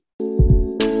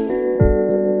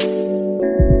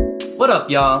up,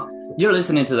 y'all? You're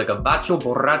listening to the Gabacho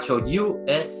Borracho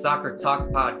U.S. Soccer Talk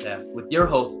podcast with your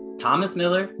hosts, Thomas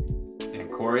Miller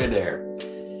and Corey Adair.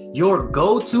 Your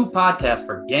go-to podcast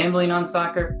for gambling on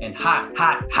soccer and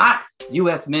hot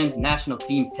U.S. men's national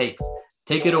team takes.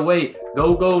 Take it away.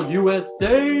 Go, go,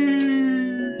 USA!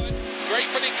 Great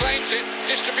Finning claims it.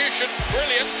 Distribution,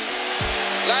 brilliant.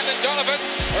 Landon Donovan,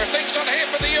 there are things on here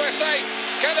for the USA.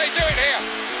 Can they do it here?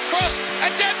 Cross,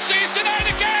 and Dempsey is denied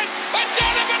again, and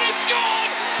Donovan has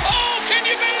scored! Oh, can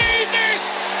you believe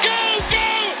this? Go,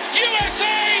 go,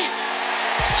 USA!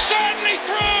 Certainly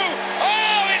through!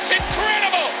 Oh, it's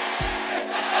incredible!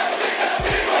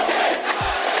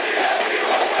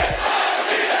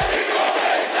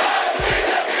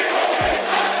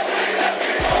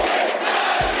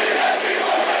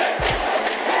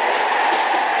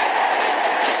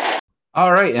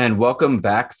 All right, and welcome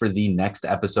back for the next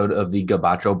episode of the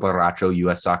Gabacho Borracho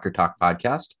U.S. Soccer Talk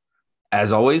podcast.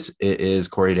 As always, it is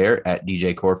Corey Adair at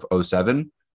DJ Corf07,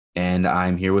 and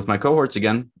I'm here with my cohorts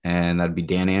again, and that'd be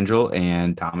Dan Angel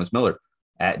and Thomas Miller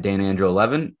at Dan Angel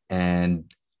 11 and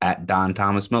at Don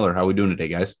Thomas Miller. How are we doing today,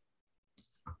 guys?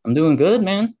 I'm doing good,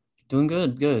 man. Doing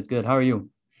good. How are you?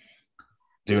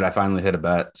 Dude, I finally hit a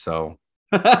bet, so.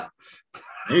 There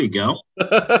you go.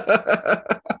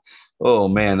 Oh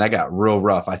man, that got real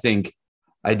rough. I think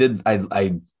I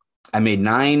made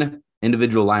 9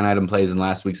 individual line item plays in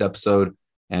last week's episode,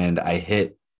 and I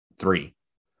hit 3.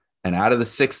 And out of the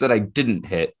 6 that I didn't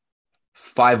hit,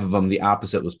 5 of them, the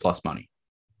opposite was plus money.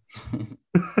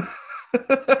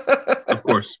 Of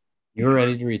course. You were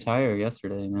ready to retire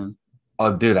yesterday, man.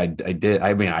 Oh, dude, I did.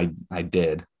 I mean, I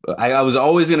did. I was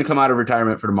always going to come out of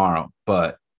retirement for tomorrow,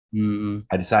 but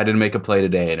I decided to make a play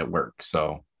today, and it worked.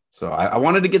 So I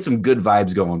wanted to get some good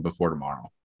vibes going before tomorrow.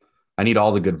 I need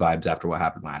all the good vibes after what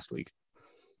happened last week.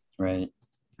 Right.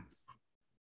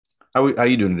 How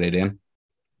you doing today, Dan?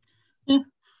 Yeah,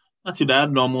 not too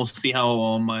bad. We'll see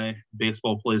how my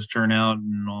baseball plays turn out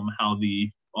and how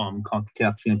the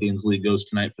CONCACAF Champions League goes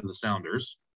tonight for the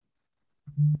Sounders.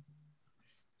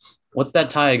 What's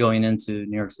that tie going into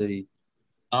New York City?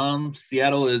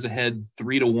 Seattle is ahead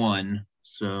 3-1,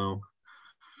 so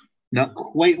not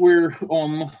quite where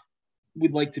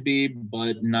we'd like to be,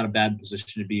 but not a bad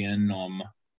position to be in.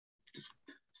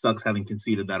 Sucks having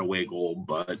conceded that away goal,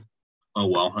 but oh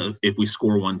well. If we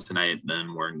score one tonight,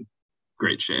 then we're in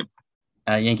great shape.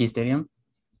 At Yankee Stadium?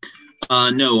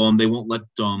 No, they won't let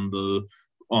they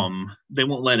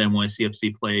won't let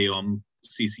NYCFC play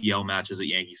CCL matches at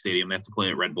Yankee Stadium. They have to play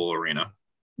at Red Bull Arena.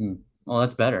 Well,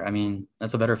 that's better. I mean,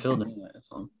 that's a better field anyway.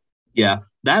 So. Yeah,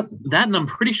 that, and I'm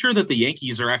pretty sure that the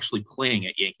Yankees are actually playing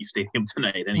at Yankee Stadium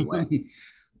tonight anyway. Right.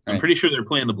 I'm pretty sure they're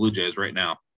playing the Blue Jays right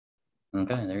now.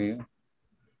 Okay, there you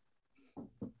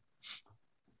go.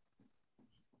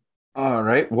 All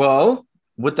right. Well,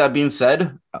 with that being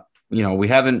said, we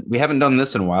haven't done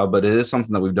this in a while, but it is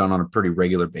something that we've done on a pretty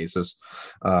regular basis,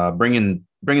 bringing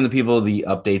the people the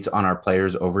updates on our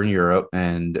players over in Europe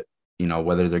and,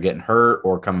 whether they're getting hurt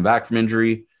or coming back from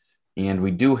injury. And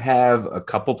we do have a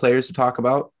couple players to talk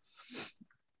about.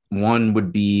 One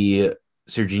would be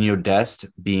Serginho Dest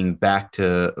being back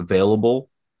to available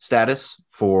status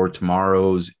for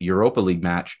tomorrow's Europa League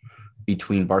match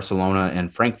between Barcelona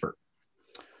and Frankfurt,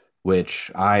 which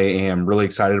I am really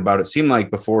excited about. It seemed like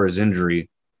before his injury,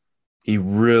 he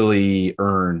really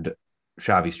earned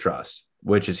Xavi's trust,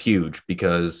 which is huge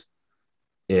because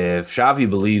if Xavi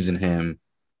believes in him,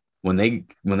 when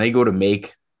they go to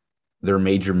make their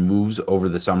major moves over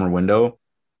the summer window,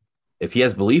 if he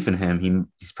has belief in him,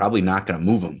 he's probably not going to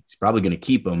move him. He's probably going to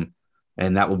keep him,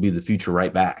 and that will be the future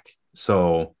right back.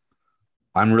 So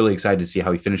I'm really excited to see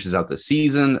how he finishes out the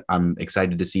season. I'm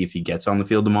excited to see if he gets on the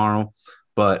field tomorrow,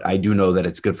 but I do know that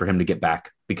it's good for him to get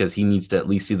back because he needs to at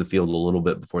least see the field a little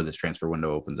bit before this transfer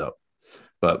window opens up.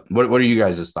 But what are you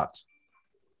guys' thoughts?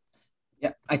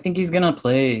 Yeah, I think he's going to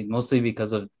play mostly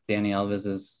because of Dani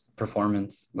Alves's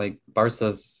performance. Like,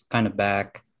 Barca's kind of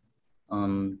back,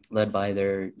 led by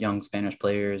their young Spanish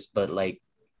players, but like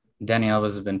Dani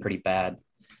Alves has been pretty bad.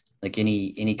 Like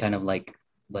any kind of like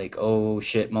oh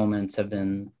shit moments have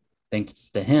been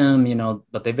thanks to him,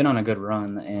 but they've been on a good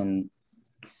run. And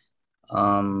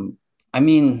I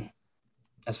mean,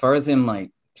 as far as him like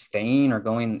staying or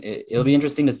going, it'll be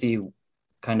interesting to see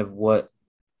kind of what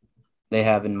they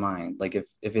have in mind. Like if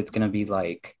it's going to be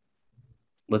like,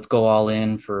 let's go all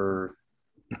in for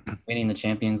winning the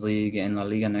Champions League and La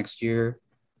Liga next year,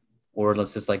 or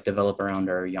let's just like develop around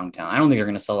our young talent. I don't think they're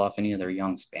going to sell off any of their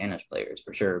young Spanish players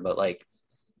for sure, but like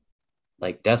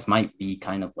Dest might be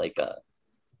kind of like a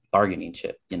bargaining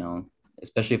chip,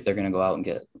 especially if they're going to go out and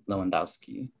get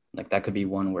Lewandowski. Like that could be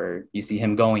one where you see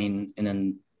him going and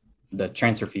then the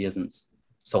transfer fee isn't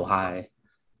so high.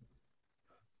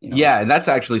 Yeah, and that's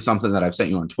actually something that I've sent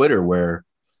you on Twitter where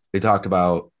they talked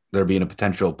about there being a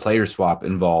potential player swap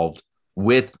involved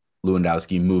with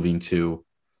Lewandowski moving to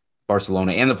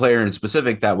Barcelona, and the player in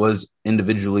specific that was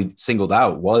individually singled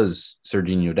out was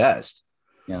Serginho Dest.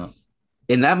 Yeah.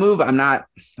 In that move,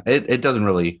 it doesn't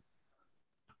really,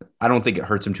 I don't think it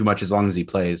hurts him too much as long as he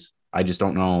plays. I just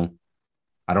don't know.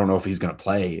 I don't know if he's going to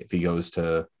play if he goes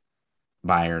to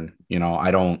Bayern.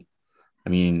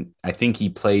 I think he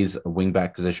plays a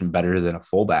wingback position better than a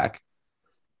fullback,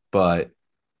 but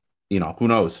who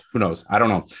knows? Who knows? I don't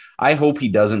know. I hope he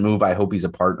doesn't move. I hope he's a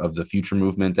part of the future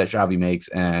movement that Xavi makes.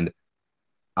 And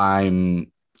I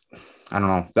don't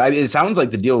know. It sounds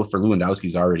like the deal for Lewandowski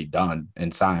is already done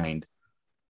and signed.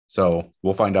 So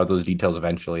we'll find out those details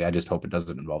eventually. I just hope it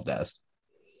doesn't involve Dest.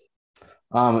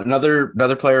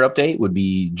 Another player update would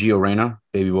be Gio Reyna,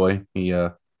 baby boy.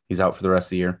 He's out for the rest of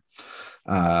the year.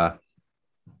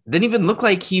 Didn't even look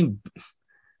like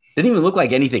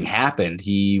anything happened.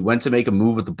 He went to make a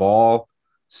move with the ball,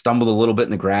 stumbled a little bit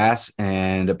in the grass,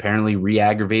 and apparently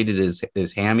re-aggravated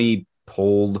his hammy,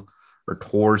 pulled or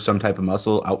tore some type of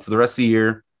muscle, out for the rest of the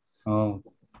year. Oh,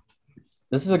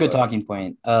 this is a good talking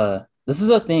point. This is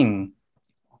a thing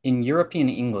in European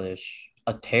English.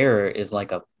 A tear is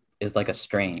like a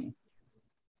strain.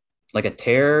 Like a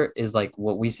tear is like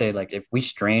what we say, like if we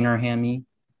strain our hammy.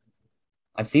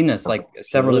 I've seen this like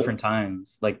several different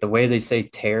times. Like the way they say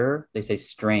tear, they say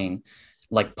strain.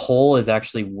 Like pull is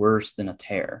actually worse than a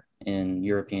tear in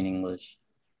European English.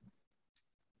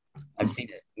 I've seen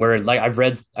it where like I've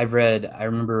read, I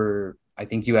remember, I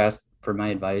think you asked for my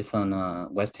advice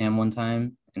on West Ham one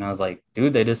time. And I was like,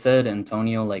 dude, they just said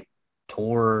Antonio like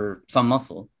tore some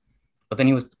muscle, but then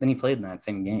he played in that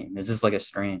same game. It's just like a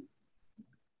strain.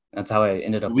 That's how I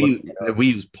ended up. We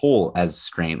use pull as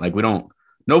strain. Like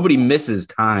nobody misses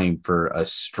time for a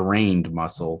strained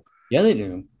muscle. Yeah, they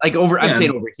do. Like I'm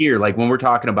saying over here, like when we're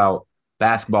talking about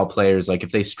basketball players, like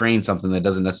if they strain something, that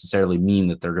doesn't necessarily mean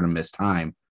that they're going to miss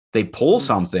time. They pull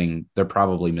something, they're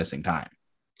probably missing time.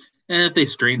 And if they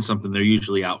strain something, they're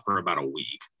usually out for about a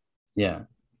week. Yeah.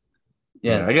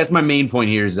 I guess my main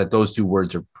point here is that those two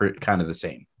words are kind of the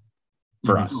same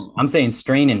for us. I'm saying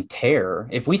strain and tear.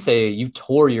 If we say you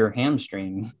tore your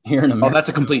hamstring here in America, that's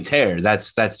a complete tear.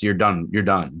 That's you're done. You're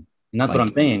done. And that's what I'm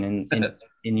saying. And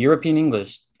in European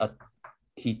English,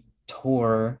 he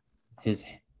tore his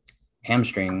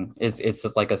hamstring. It's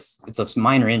just like it's a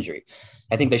minor injury.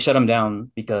 I think they shut him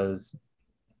down because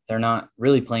they're not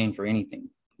really playing for anything.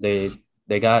 They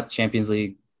got Champions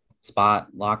League spot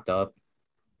locked up.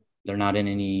 They're not in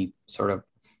any sort of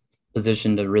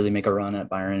position to really make a run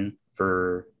at Bayern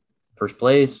for first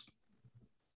place.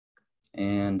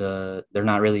 And they're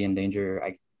not really in danger.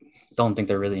 I don't think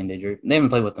they're really in danger. They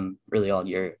haven't played with them really all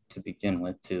year to begin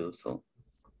with, too. So,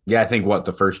 yeah, I think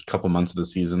the first couple months of the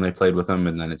season they played with him,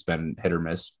 and then it's been hit or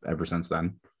miss ever since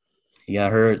then. He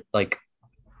got hurt like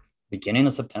beginning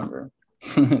of September.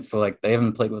 So, like, they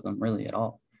haven't played with him really at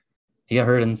all. He got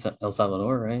hurt in El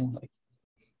Salvador, right? Like,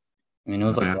 I mean, it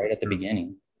was right at the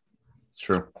beginning. It's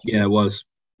true. Yeah, it was.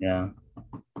 Yeah.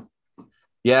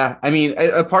 Yeah, I mean,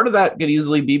 a part of that could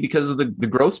easily be because of the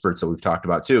growth spurts that we've talked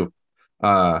about too.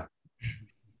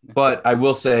 But I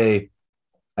will say,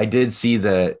 I did see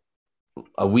that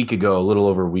a little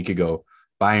over a week ago,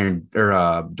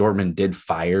 Dortmund did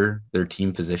fire their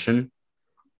team physician,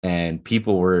 and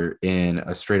people were in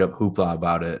a straight up hoopla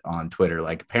about it on Twitter.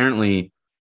 Like apparently,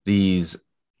 these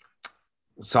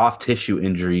soft tissue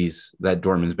injuries that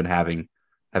Dortmund's been having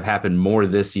have happened more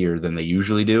this year than they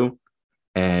usually do.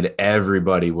 And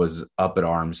everybody was up at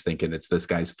arms thinking it's this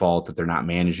guy's fault, that they're not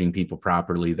managing people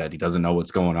properly, that he doesn't know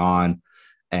what's going on.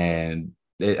 And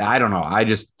I don't know.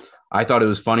 I thought it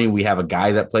was funny. We have a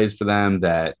guy that plays for them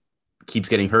that keeps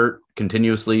getting hurt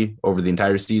continuously over the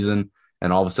entire season.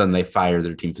 And all of a sudden they fire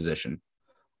their team physician.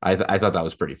 I thought that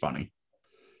was pretty funny.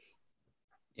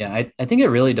 Yeah, I think it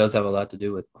really does have a lot to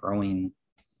do with growing.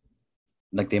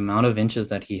 Like the amount of inches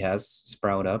that he has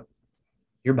sprout up,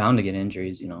 you're bound to get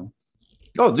injuries,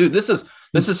 Oh, dude, this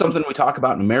is something we talk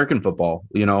about in American football.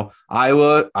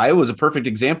 Iowa is a perfect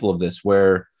example of this,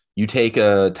 where you take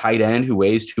a tight end who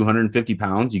weighs 250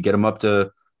 pounds, you get him up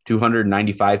to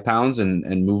 295 pounds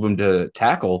and move him to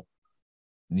tackle.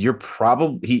 You're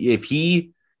probably,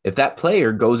 if that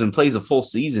player goes and plays a full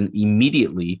season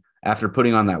immediately after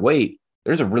putting on that weight,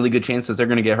 there's a really good chance that they're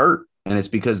going to get hurt. And it's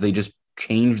because they just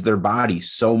changed their body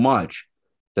so much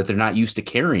that they're not used to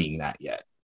carrying that yet.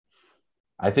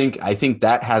 I think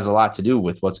that has a lot to do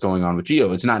with what's going on with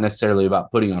Gio. It's not necessarily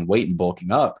about putting on weight and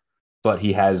bulking up. but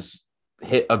he has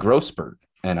hit a growth spurt.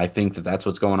 And I think that that's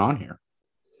what's going on here.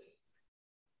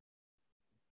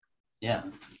 Yeah.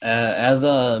 As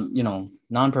a,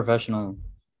 non-professional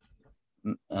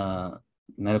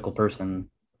medical person,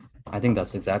 I think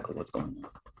that's exactly what's going on.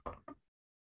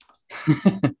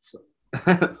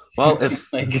 Well, if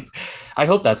I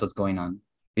hope that's what's going on,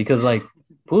 because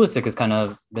Pulisic has kind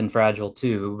of been fragile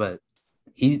too, but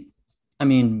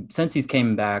since he's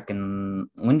came back, and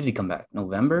when did he come back?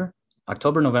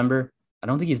 October, November. I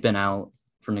don't think he's been out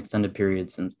for an extended period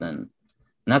since then.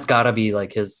 And that's gotta be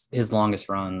his longest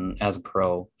run as a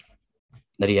pro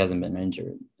that he hasn't been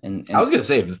injured. And I was going to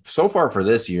say, so far for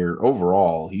this year,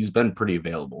 overall, he's been pretty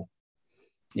available.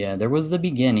 Yeah, there was the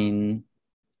beginning.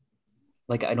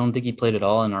 I don't think he played at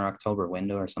all in our October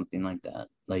window or something like that.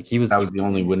 That was the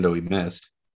only window he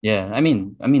missed. Yeah,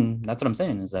 that's what I'm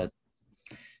saying is that,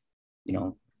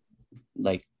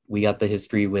 we got the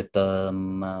history with the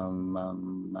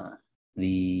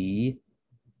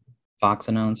Fox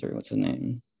announcer. What's his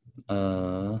name?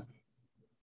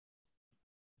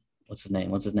 What's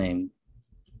his name?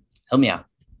 Help me out.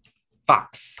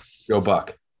 Fox. Joe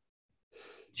Buck.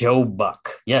 Joe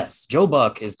Buck. Yes, Joe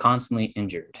Buck is constantly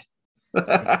injured.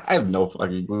 I have no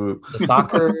fucking clue. The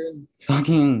soccer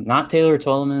fucking not Taylor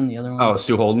Twellman, the other one. Oh,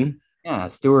 Stu Holden. Yeah,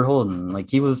 Stuart Holden.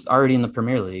 He was already in the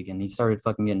Premier League and he started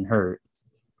fucking getting hurt.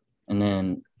 And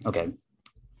then, okay.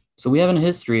 So we have a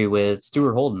history with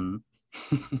Stuart Holden,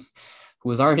 who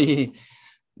was already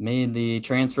made the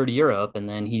transfer to Europe, and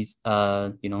then he's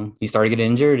he started getting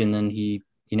injured and then he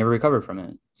never recovered from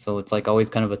it. So it's always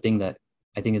kind of a thing that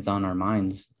I think it's on our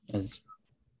minds as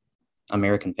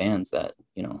American fans that,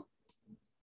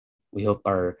 we hope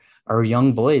our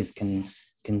young boys can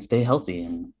stay healthy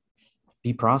and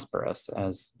be prosperous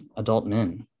as adult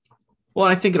men. Well,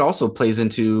 I think it also plays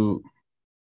into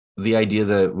the idea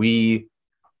that we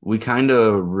kind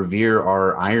of revere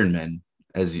our Iron Men,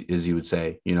 as you would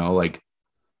say.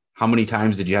 How many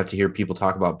times did you have to hear people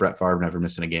talk about Brett Favre never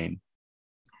missing a game?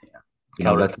 Yeah,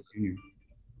 Cal Ripken Jr.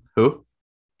 Who?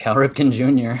 Cal Ripken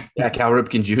Jr. Yeah, Cal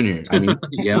Ripken Jr.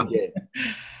 Yeah.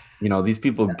 These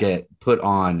people get put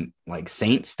on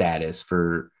saint status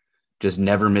for just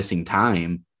never missing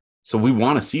time. So we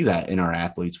want to see that in our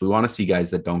athletes. We want to see guys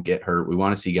that don't get hurt. We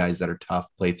want to see guys that are tough,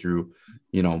 play through,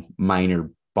 minor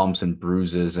bumps and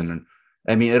bruises. And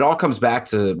it all comes back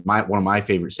to one of my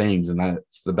favorite sayings, and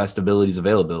that's the best ability is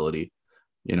availability.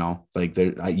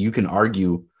 You can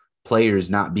argue players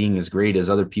not being as great as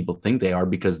other people think they are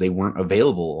because they weren't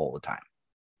available all the time.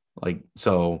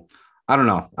 So I don't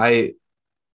know.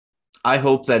 I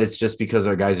hope that it's just because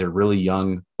our guys are really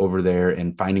young over there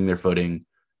and finding their footing,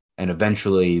 and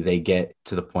eventually they get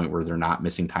to the point where they're not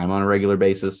missing time on a regular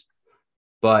basis.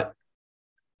 But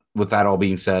with that all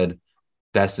being said,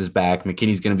 Dest is back.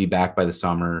 McKinney's going to be back by the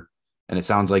summer, and it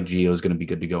sounds like Gio is going to be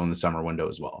good to go in the summer window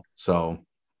as well. So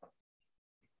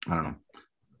I don't know.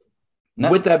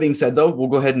 With that being said, though, we'll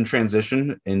go ahead and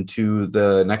transition into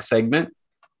the next segment.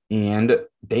 And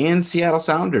Dan's Seattle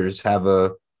Sounders have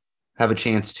a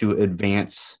chance to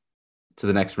advance to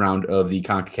the next round of the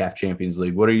CONCACAF Champions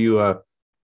League. What are you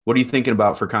thinking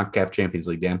about for CONCACAF Champions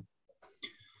League, Dan?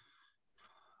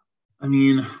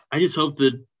 I just hope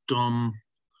that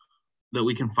that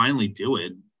we can finally do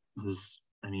it. Because,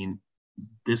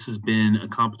 this has been a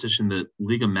competition that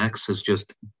Liga MX has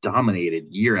just dominated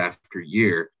year after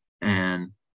year. And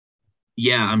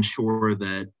yeah, I'm sure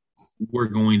that we're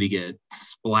going to get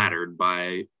splattered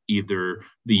by either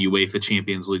the UEFA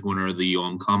Champions League winner or the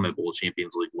CONMEBOL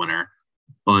Champions League winner.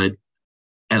 But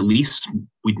at least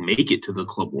we'd make it to the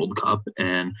Club World Cup,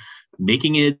 and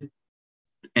making it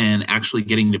and actually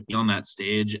getting to be on that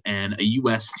stage and a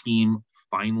U.S. team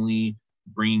finally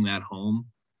bringing that home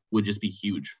would just be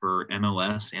huge for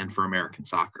MLS and for American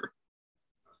soccer.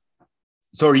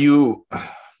 So are you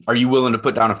willing to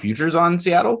put down a futures on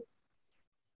Seattle?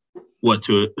 What,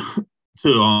 to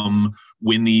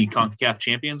win the CONCACAF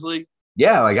Champions League?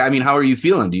 Yeah, how are you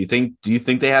feeling? Do you think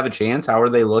they have a chance? How are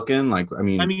they looking?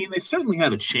 They certainly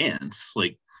have a chance.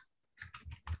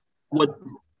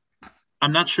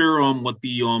 I'm not sure what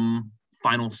the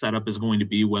final setup is going to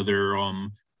be, whether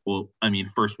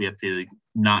first we have to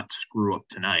not screw up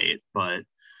tonight, but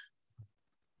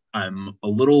I'm a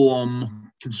little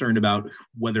concerned about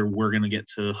whether we're going to get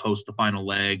to host the final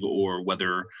leg or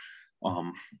whether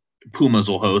Pumas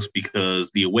will host,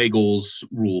 because the away goals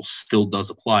rule still does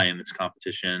apply in this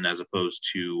competition as opposed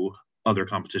to other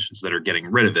competitions that are getting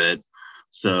rid of it.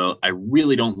 So I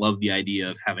really don't love the idea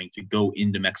of having to go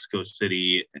into Mexico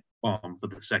City for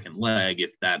the second leg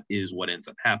if that is what ends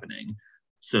up happening.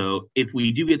 So if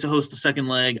we do get to host the second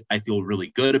leg, I feel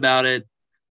really good about it.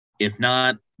 If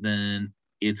not, then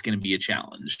it's going to be a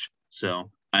challenge.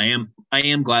 So I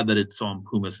am glad that it's on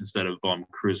Pumas instead of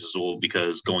Cruz Azul,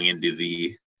 because going into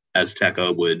the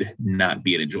Azteca would not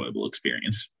be an enjoyable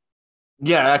experience.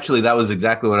 Yeah, actually, that was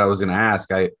exactly what I was going to ask.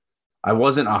 I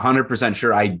wasn't 100%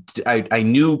 sure. I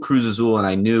knew Cruz Azul and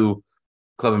I knew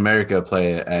Club America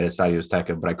play at Estadio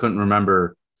Azteca, but I couldn't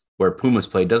remember where Pumas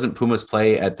played. Doesn't Pumas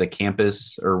play at the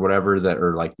campus or whatever that,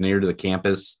 or like near to the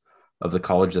campus of the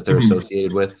college that they're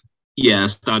associated with? Yeah,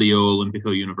 Estadio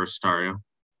Olímpico Universitario.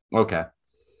 Okay.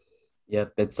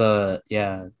 Yep, it's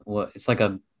it's like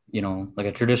a like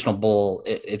a traditional bowl.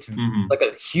 It's like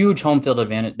a huge home field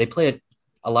advantage. They play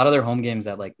a lot of their home games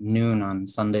at like noon on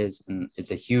Sundays, and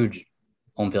it's a huge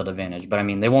home field advantage. But I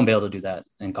mean, they won't be able to do that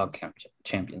in CONCACAF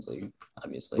Champions League,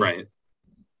 obviously. Right.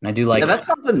 And I do like that's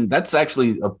something that's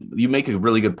actually you make a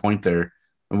really good point there,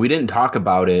 and we didn't talk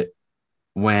about it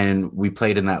when we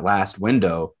played in that last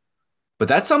window. But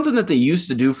that's something that they used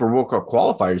to do for World Cup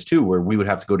qualifiers too, where we would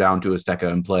have to go down to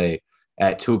Azteca and play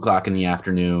at 2:00 in the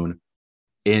afternoon.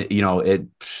 It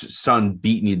sun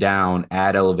beating you down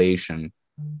at elevation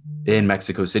in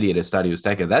Mexico City at Estadio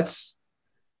Azteca. That's,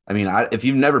 if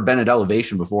you've never been at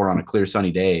elevation before on a clear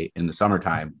sunny day in the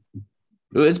summertime,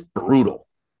 it's brutal,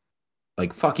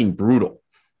 like fucking brutal.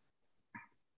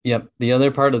 Yep. The other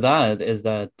part of that is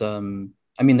that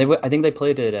I think they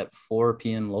played it at 4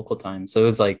 p.m. local time. So it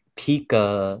was like peak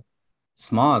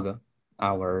smog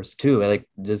hours too. Like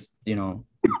just,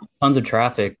 tons of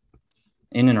traffic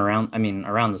in and around,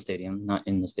 around the stadium, not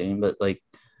in the stadium, but like,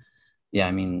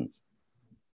 yeah,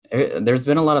 there's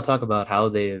been a lot of talk about how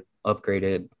they've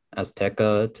upgraded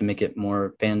Azteca to make it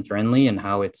more fan friendly and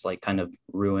how it's like kind of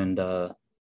ruined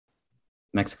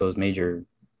Mexico's major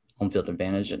home field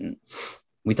advantage. And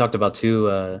we talked about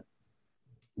too,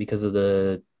 because of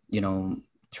the,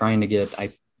 trying to get,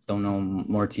 I don't know,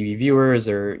 more TV viewers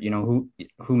or,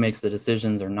 who makes the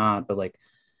decisions or not. But like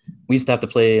we used to have to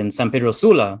play in San Pedro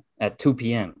Sula at 2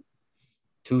 p.m.,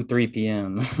 3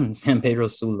 p.m. in San Pedro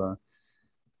Sula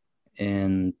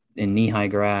and in knee-high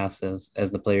grass, as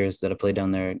the players that have played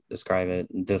down there describe it.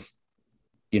 Just,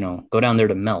 go down there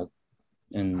to melt.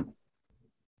 And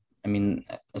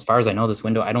as far as I know, this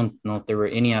window, I don't know if there were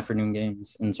any afternoon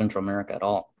games in Central America at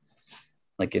all.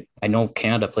 I know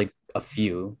Canada played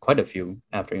quite a few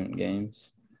afternoon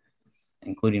games,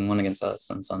 including one against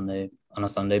us on a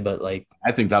Sunday. But like,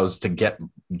 I think that was to get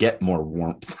more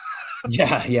warmth.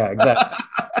 Yeah, exactly.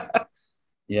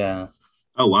 Yeah.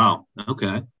 Oh, wow.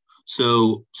 Okay.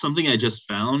 So something I just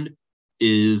found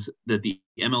is that the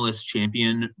MLS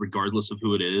champion, regardless of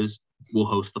who it is, will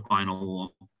host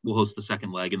the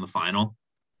second leg in the final.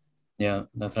 Yeah,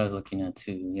 that's what I was looking at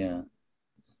too. Yeah.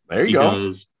 There you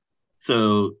go.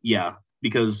 So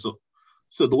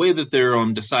the way that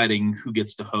they're deciding who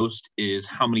gets to host is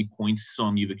how many points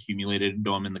you've accumulated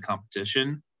in the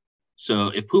competition. So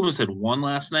if Pumas had won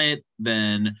last night,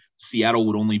 then Seattle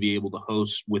would only be able to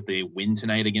host with a win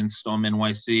tonight against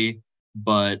NYC.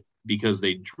 But because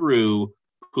they drew,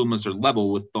 Pumas are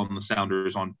level with the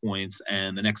Sounders on points,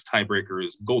 and the next tiebreaker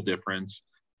is goal difference.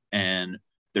 And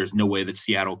there's no way that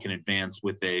Seattle can advance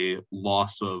with a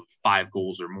loss of 5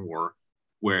 goals or more.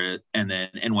 And then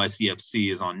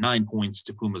NYCFC is on 9 points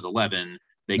to Pumas 11.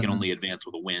 They can only advance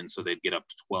with a win, so they'd get up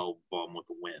to 12 with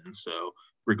a win. So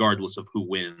regardless of who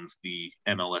wins, the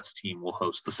MLS team will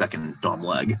host the second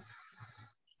leg.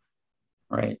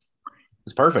 Right.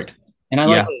 It's perfect. And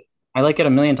I like it a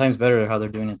million times better how they're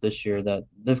doing it this year, that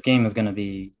this game is going to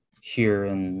be here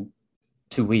in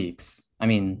 2 weeks.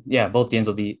 Both games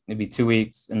will be 2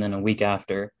 weeks and then a week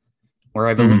after. Where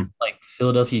I believe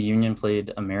Philadelphia Union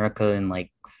played America in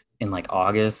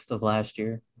August of last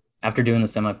year after doing the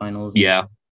semifinals. Yeah.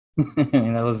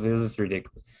 It was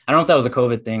ridiculous. I don't know if that was a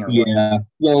COVID thing or what.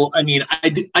 Well,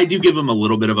 I do give them a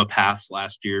little bit of a pass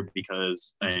last year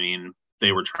because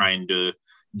they were trying to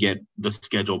get the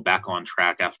schedule back on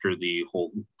track after the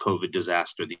whole COVID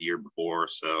disaster the year before.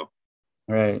 So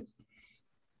right.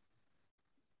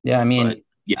 Yeah,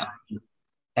 yeah.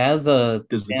 As a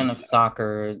fan of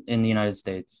soccer in the United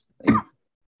States,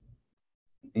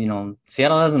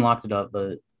 Seattle hasn't locked it up,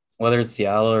 but whether it's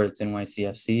Seattle or it's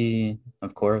NYCFC,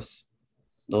 of course,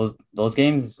 those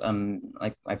games,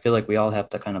 I feel like we all have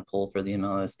to kind of pull for the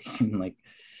MLS team,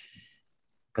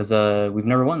 because we've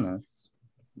never won this,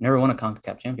 never won a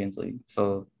CONCACAF Champions League,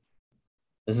 so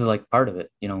this is part of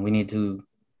it. We need to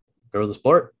grow the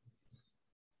sport.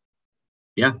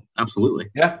 Yeah, absolutely.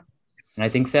 Yeah. And I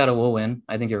think Seattle will win.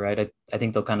 I think you're right. I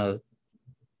think they'll kind of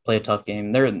play a tough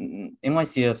game.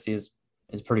 NYCFC is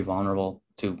pretty vulnerable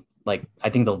to I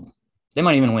think they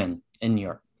might even win in New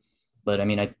York. But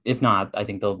if not, I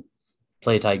think they'll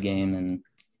play a tight game and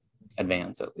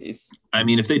advance at least. I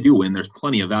mean, if they do win, there's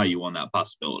plenty of value on that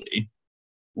possibility.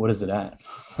 What is it at?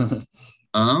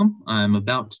 I'm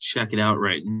about to check it out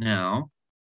right now.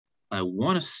 I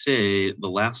want to say the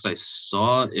last I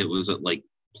saw, it was at like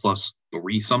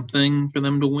 +3 something for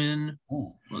them to win.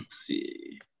 Oh. Let's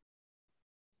see.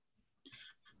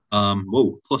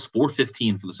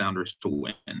 +415 for the Sounders to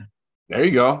win. There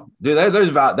you go, dude.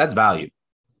 That's value.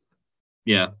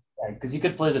 Yeah, because you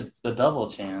could play the double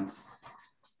chance.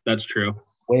 that's true.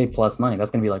 Way plus money.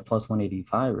 That's gonna be like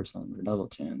 +185 or something for double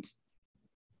chance.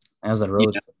 I was at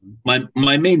road. Yeah.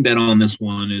 My main bet on this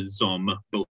one is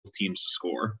both teams to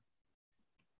score.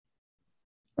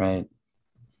 Right.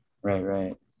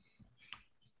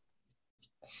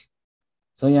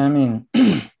 So yeah, I mean,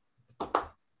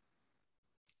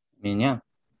 yeah.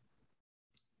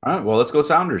 All right, well, let's go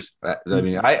Sounders. I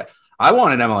mean, I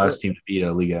want an MLS team to beat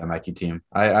a Liga MX team.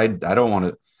 I don't want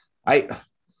to.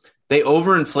 They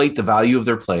overinflate the value of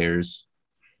their players.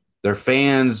 Their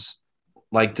fans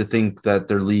like to think that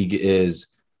their league is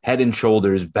head and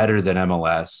shoulders better than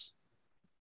MLS.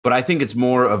 But I think it's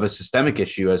more of a systemic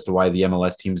issue as to why the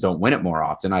MLS teams don't win it more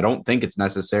often. I don't think it's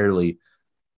necessarily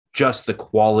just the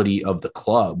quality of the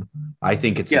club. I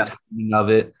think it's the timing of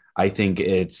it. I think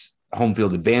it's home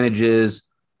field advantages.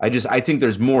 I think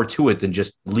there's more to it than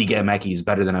just Liga MX is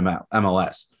better than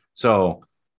MLS. So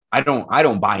I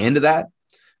don't buy into that.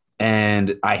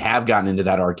 And I have gotten into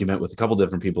that argument with a couple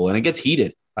different people, and it gets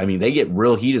heated. I mean, they get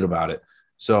real heated about it.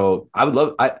 So I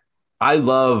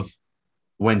love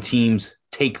when teams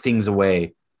take things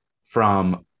away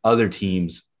from other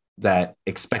teams that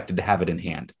expected to have it in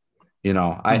hand. You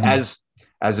know, as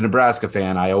a Nebraska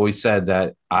fan, I always said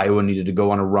that Iowa needed to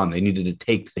go on a run. They needed to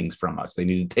take things from us. They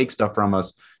needed to take stuff from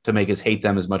us to make us hate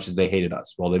them as much as they hated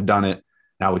us. Well, they've done it.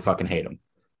 Now we fucking hate them.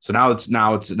 So now it's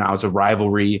a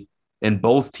rivalry in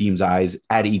both teams' eyes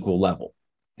at equal level.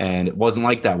 And it wasn't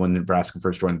like that when Nebraska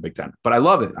first joined the Big Ten. But I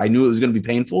love it. I knew it was going to be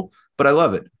painful, but I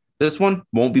love it. This one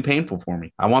won't be painful for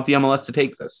me. I want the MLS to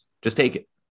take this. Just take it.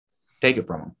 Take it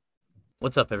from them.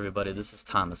 What's up, everybody? This is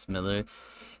Thomas Miller.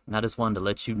 And I just wanted to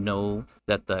let you know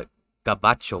that the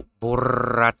Gabacho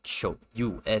Borracho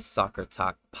U.S. Soccer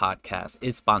Talk podcast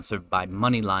is sponsored by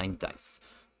Moneyline Dice.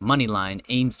 Moneyline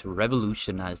aims to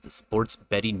revolutionize the sports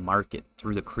betting market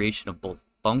through the creation of both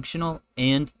functional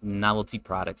and novelty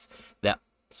products that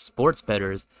sports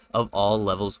bettors of all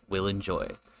levels will enjoy.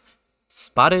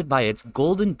 Spotted by its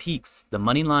golden peaks, the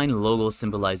Moneyline logo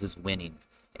symbolizes winning,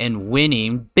 and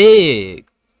winning big.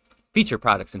 Feature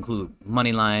products include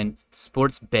Moneyline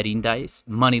Sports Betting Dice,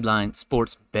 Moneyline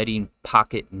Sports Betting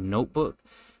Pocket Notebook,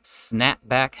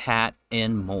 Snapback Hat,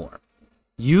 and more.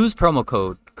 Use promo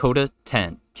code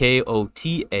COTA10,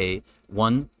 KOTA10,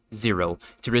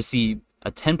 to receive a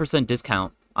 10%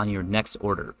 discount on your next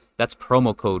order. That's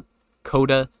promo code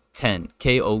COTA10,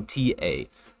 KOTA,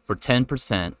 for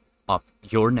 10% off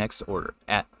your next order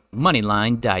at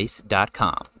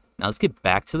moneylinedice.com. Now let's get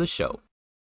back to the show.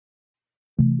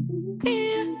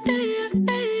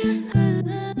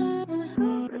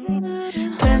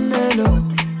 Préndelo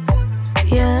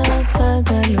y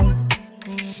apágalo.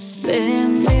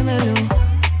 Ven, dímelo.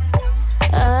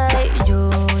 Ay, yo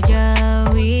ya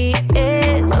vi.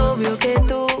 Es obvio que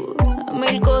tú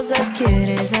mil cosas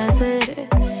quieres hacer.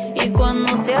 Y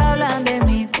cuando te hablan de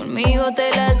mí, conmigo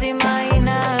te las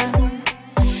imaginas.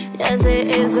 Ya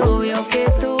sé, es obvio que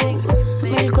tú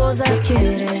mil cosas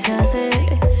quieres hacer.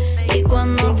 Y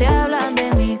cuando te hablan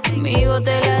de mí, conmigo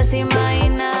te las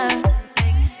imaginas.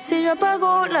 Si yo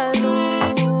apago la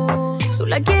luz, tú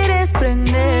la quieres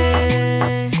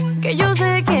prender. Que yo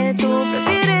sé que tú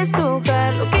prefieres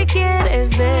tocar lo que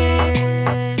quieres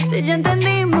ver. Si ya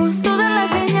entendimos todas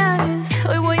las señales,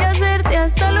 hoy voy a hacerte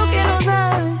hasta lo que no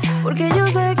sabes. Porque yo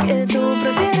sé que tú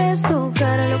prefieres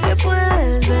tocar lo que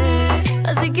puedes ver.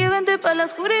 Así que vente pa' la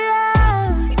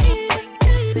oscuridad.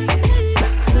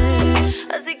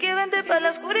 Así que vente pa'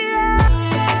 la oscuridad.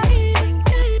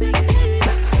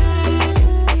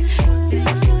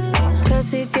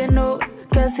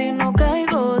 Casi no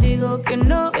caigo, digo que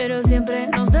no, pero siempre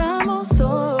nos damos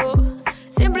todo.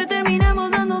 Siempre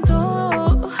terminamos dando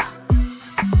todo.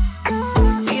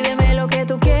 Pídeme lo que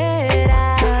tú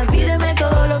quieras, pídeme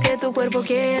todo lo que tu cuerpo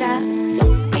quiera.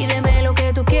 Pídeme lo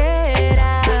que tú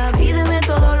quieras, pídeme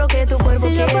todo lo que tu cuerpo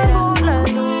quiera. Si yo apago la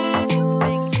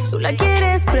luz, tú la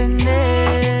quieres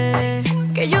prender.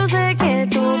 Que yo sé que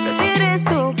tú prefieres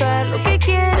tocar lo que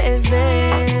quieres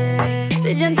ver.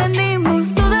 Si ya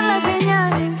entendimos todas las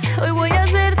señales, hoy voy a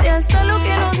hacerte hasta lo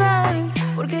que no sabes.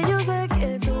 Porque yo sé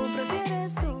que tú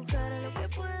prefieres tocar lo que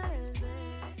puedes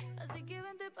ver. Así que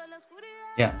vente pa' la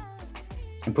oscuridad. Yeah.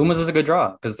 Pumas is a good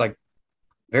draw because like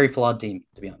very flawed team,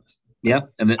 to be honest. Yeah,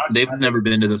 and they've never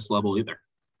been to this level either.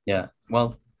 Yeah.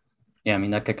 Well, yeah, I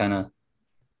mean, that could kind of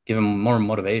give them more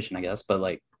motivation, I guess. But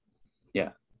like, yeah,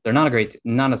 they're not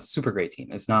not a super great team.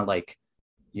 It's not like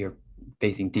you're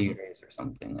facing Tigres or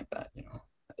something like that, you know.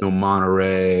 No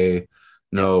Monterey,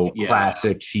 no Yeah.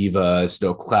 classic Chivas,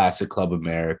 no classic Club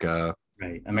America.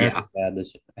 Right. America's bad.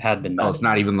 This had been bad. No, it's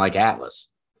not even like Atlas.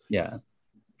 Yeah.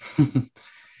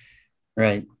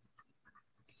 Right.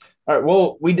 All right.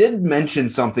 Well, we did mention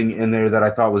something in there that I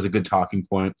thought was a good talking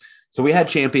point. So we had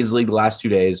Champions League the last 2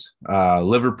 days.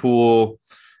 Liverpool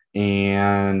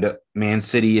and Man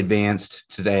City advanced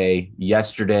today.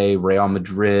 Yesterday, Real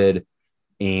Madrid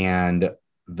and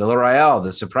Villarreal,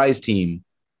 the surprise team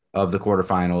of the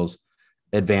quarterfinals,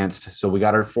 advanced. So we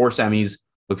got our 4 semis.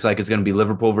 Looks like it's going to be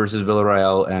Liverpool versus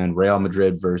Villarreal and Real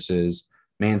Madrid versus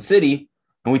Man City.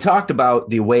 And we talked about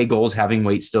the away goals having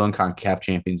weight still in CONCACAF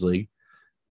Champions League.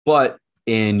 But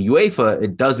in UEFA,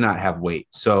 it does not have weight.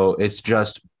 So it's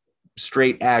just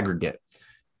straight aggregate.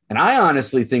 And I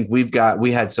honestly think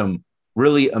we had some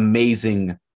really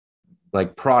amazing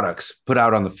like products put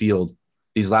out on the field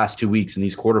these last 2 weeks in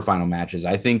these quarterfinal matches.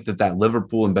 I think that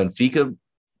Liverpool and Benfica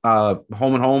home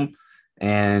and home,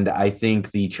 and I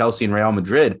think the Chelsea and Real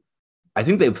Madrid, I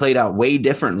think they played out way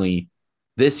differently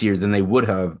this year than they would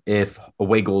have if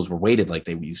away goals were weighted like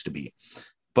they used to be.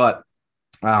 But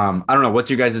I don't know. What's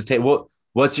your guys' take?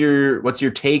 What's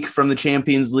your take from the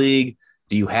Champions League?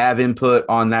 Do you have input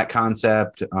on that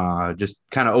concept? Just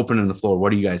kind of opening the floor.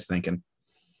 What are you guys thinking?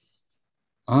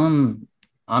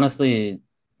 Honestly,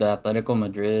 the Atletico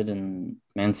Madrid and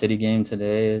Man City game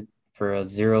today for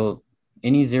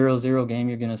any 0-0 game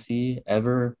you're gonna see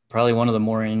ever. Probably one of the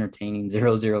more entertaining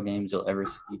 0-0 games you'll ever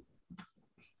see.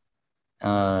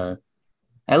 At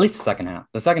least the second half.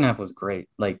 The second half was great.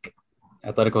 Like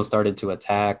Atletico started to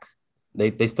attack.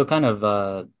 They still kind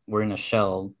of were in a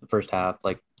shell the first half,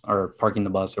 like, or parking the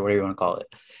bus or whatever you want to call it.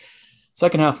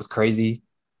 Second half was crazy.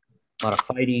 A lot of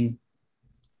fighting.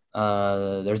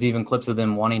 There's even clips of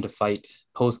them wanting to fight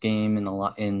post game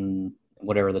in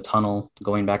whatever the tunnel,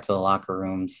 going back to the locker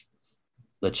rooms.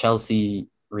 The Chelsea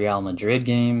Real Madrid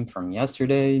game from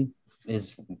yesterday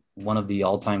is one of the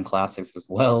all-time classics as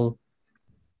well.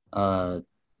 I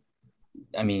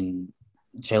mean,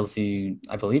 Chelsea,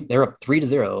 I believe they're up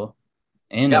 3-0.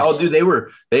 And yeah, dude,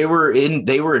 they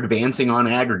were advancing on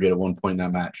aggregate at one point in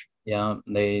that match. Yeah,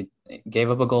 they gave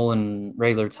up a goal in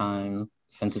regular time,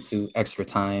 sent it to extra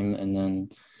time, and then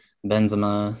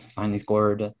Benzema finally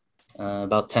scored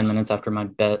about 10 minutes after my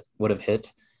bet would have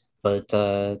hit. But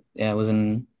yeah, it was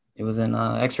in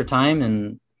extra time,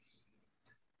 and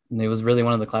it was really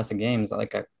one of the classic games.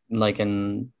 Like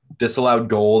in disallowed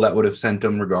goal that would have sent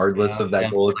them regardless of that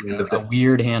goal at the end of a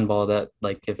weird handball that,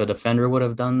 like, if a defender would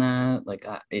have done that, like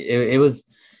it was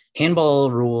handball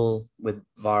rule with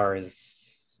VAR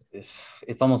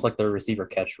it's almost like the receiver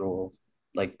catch rule.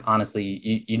 Like,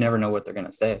 honestly, you never know what they're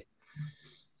gonna say.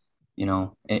 You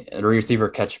know, a receiver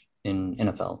catch in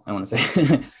NFL, I want to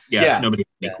say. Yeah, nobody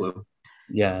has any clue.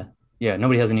 Yeah,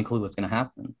 nobody has any clue what's gonna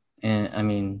happen. And I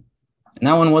mean, and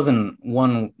that one wasn't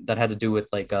one that had to do with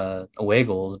like away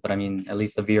goals, but I mean, at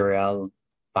least the Villarreal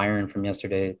Bayern from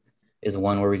yesterday is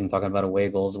one where we can talk about away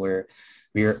goals where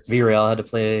Villarreal had to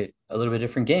play a little bit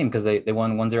different game because they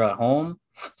won 1-0 at home.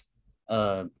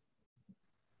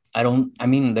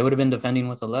 They would have been defending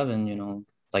with 11, you know,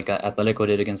 like Atletico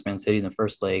did against Man City in the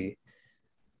first leg.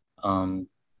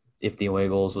 If the away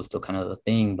goals was still kind of the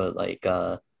thing, but like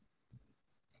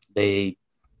they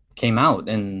came out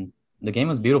and the game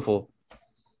was beautiful.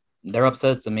 Their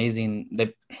upset's amazing.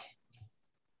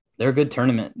 They're a good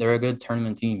tournament. They're a good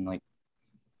tournament team. Like,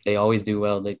 they always do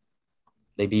well. They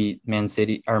beat Man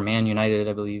United,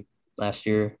 I believe, last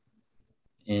year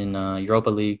in Europa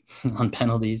League on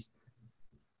penalties.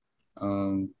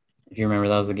 If you remember,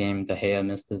 that was the game De Gea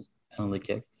missed his penalty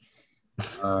kick.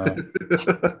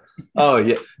 Oh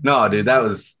yeah, no, dude, that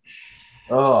was.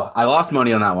 Oh, I lost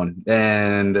money on that one,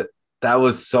 and that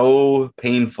was so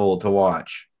painful to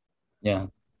watch. Yeah.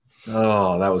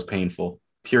 Oh, that was painful.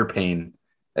 Pure pain.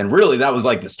 And really, that was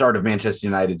like the start of Manchester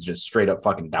United's just straight up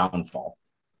fucking downfall.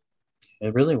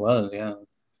 It really was, yeah.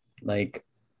 Like,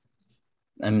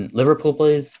 and Liverpool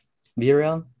plays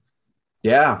Villarreal.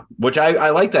 Yeah, which I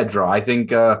like that draw. I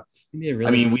think,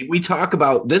 we talk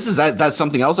about, that's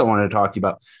something else I wanted to talk to you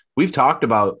about. We've talked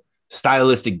about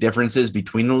stylistic differences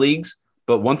between the leagues,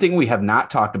 but one thing we have not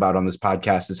talked about on this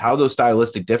podcast is how those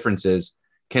stylistic differences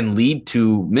can lead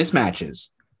to mismatches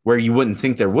where you wouldn't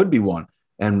think there would be one.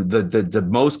 And the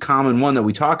most common one that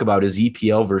we talk about is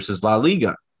EPL versus La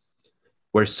Liga,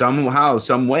 where somehow,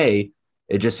 some way,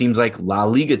 It just seems like La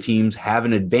Liga teams have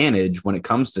an advantage when it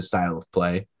comes to style of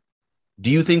play. Do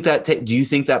you think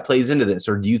that plays into this,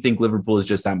 or do you think Liverpool is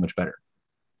just that much better?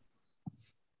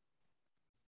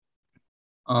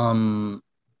 I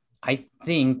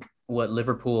think what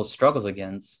Liverpool struggles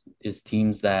against is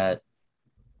teams that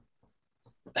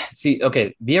see.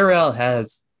 Okay, Villarreal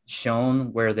has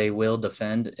shown where they will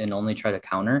defend and only try to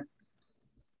counter,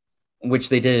 which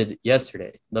they did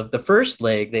yesterday. The first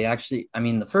leg, they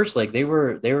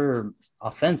were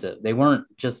offensive. They weren't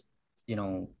just,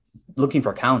 looking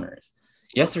for counters.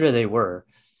 Yesterday they were.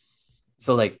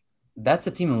 So like that's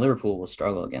a team in Liverpool will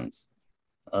struggle against.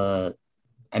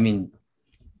 Even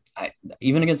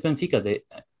against Benfica,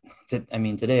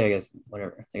 today I guess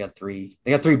whatever. They got three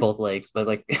both legs, but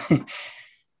like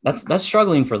that's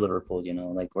struggling for Liverpool,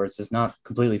 like where it's just not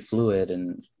completely fluid.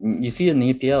 And you see it in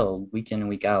the EPL week in and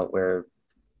week out where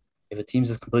if a team's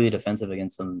just completely defensive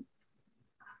against them,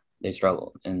 they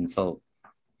struggle. And so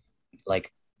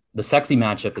like the sexy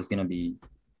matchup is going to be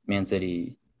Man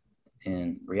City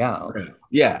and Real.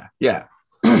 Yeah.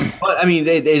 But I mean,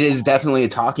 it is definitely a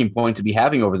talking point to be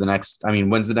having over the next. I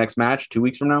mean, when's the next match? 2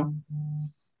 weeks from now?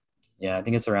 Yeah, I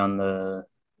think it's around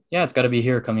it's got to be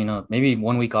here coming up. Maybe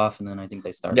 1 week off, and then I think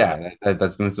they start. Yeah,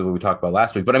 that's what we talked about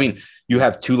last week. But I mean, you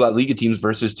have 2 La Liga teams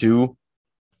versus 2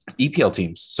 EPL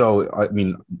teams. So I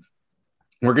mean,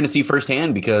 we're going to see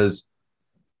firsthand because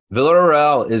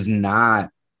Villarreal is not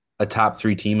a top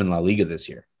 3 team in La Liga this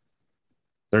year.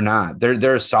 They're not.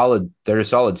 They're a solid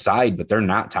side, but they're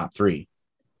not top 3.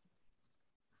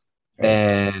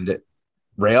 And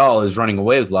Real is running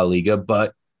away with La Liga,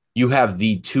 but you have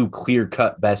the 2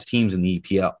 clear-cut best teams in the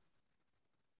EPL.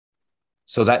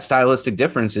 So that stylistic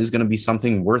difference is going to be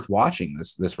something worth watching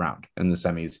this round in the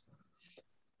semis.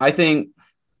 I don't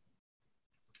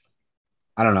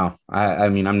know. I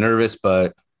mean, I'm nervous,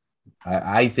 but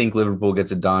I think Liverpool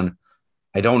gets it done.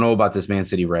 I don't know about this Man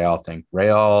City Real thing.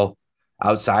 Real,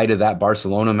 outside of that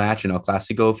Barcelona match in El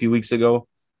Clasico a few weeks ago,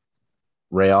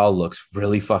 Real looks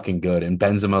really fucking good. And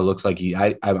Benzema looks like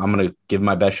I'm going to give him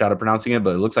my best shot at pronouncing it,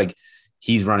 but it looks like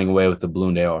he's running away with the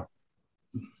Ballon d'Or.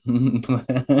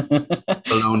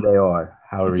 Ballon d'Or.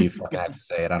 However you fucking have to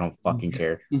say it. I don't fucking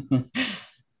care.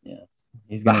 Yes.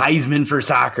 He's the Heisman for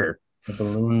soccer. The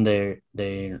Ballon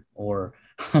d'Or.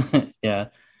 Yeah.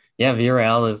 Yeah,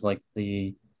 Villarreal is like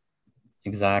the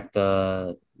exact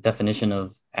definition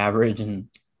of average in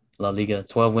La Liga.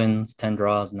 12 wins, 10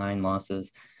 draws, 9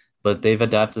 losses. But they've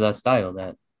adapted that style.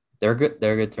 That they're good.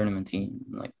 They're a good tournament team.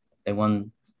 Like they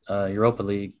won Europa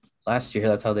League last year.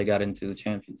 That's how they got into the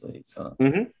Champions League. So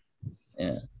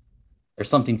yeah, there's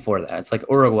something for that. It's like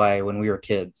Uruguay when we were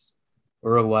kids.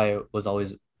 Uruguay was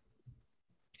always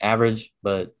average,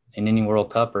 but in any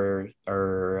World Cup or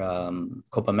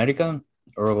Copa America,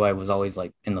 Uruguay was always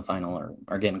like in the final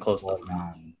or getting close to the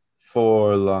final.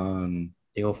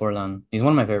 Diego Forlan. He's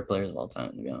one of my favorite players of all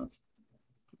time, to be honest.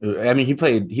 I mean, he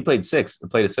played 6. He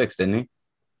played a 6, didn't he?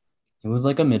 He was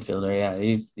like a midfielder. Yeah,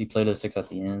 he played a 6 at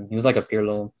the end. He was like a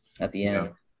Pirlo at the end,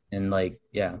 and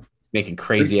making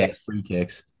crazy ass free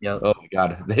kicks. Yeah. Oh my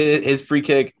god, his free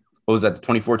kick. What was that? The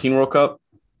 2014 World Cup.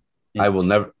 I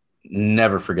will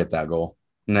never forget that goal.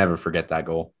 Never forget that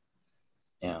goal.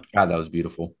 Yeah. God, that was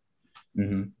beautiful.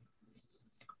 Mm-hmm.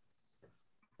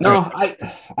 No,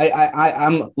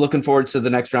 I'm looking forward to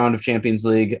the next round of Champions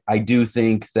League.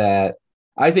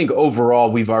 I think overall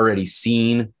we've already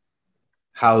seen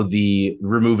how the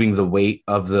removing the weight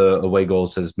of the away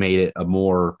goals has made it a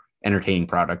more entertaining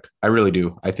product. I really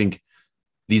do. I think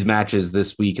these matches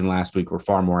this week and last week were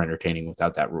far more entertaining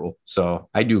without that rule. So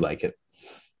I do like it.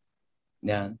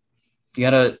 Yeah.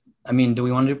 Do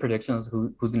we want to do predictions?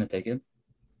 Who's going to take it?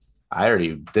 I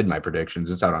already did my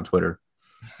predictions. It's out on Twitter.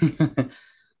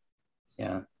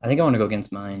 Yeah. I think I want to go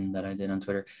against mine that I did on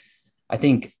Twitter. I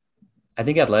think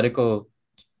Atletico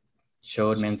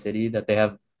showed Man City that they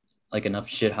have like enough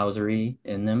shithousery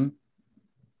in them.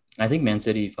 I think Man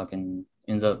City fucking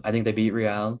ends up, I think they beat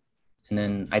Real, and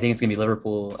then I think it's going to be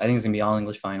Liverpool. I think it's going to be all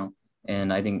English final,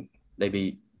 and I think they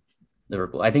beat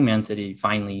Liverpool. I think Man City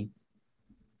finally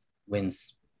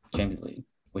wins Champions League,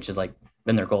 which has like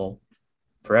been their goal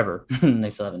forever. And they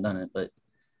still haven't done it, but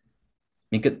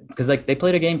I mean, because like they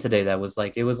played a game today that was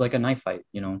like, it was like a knife fight,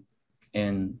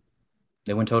 and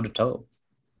they went toe to toe.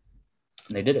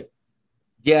 They did it.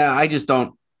 Yeah, I just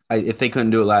don't. If they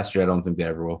couldn't do it last year, I don't think they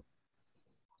ever will.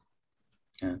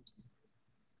 Yeah.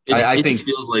 It just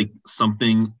feels like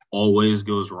something always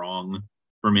goes wrong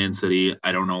for Man City.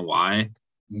 I don't know why,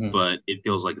 but it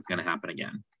feels like it's going to happen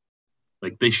again.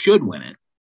 Like they should win it.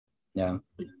 Yeah.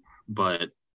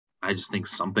 But I just think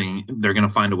they're going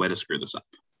to find a way to screw this up.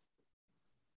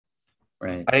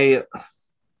 Right.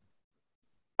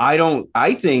 I don't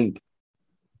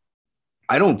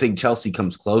think Chelsea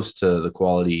comes close to the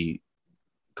quality,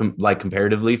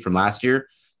 comparatively from last year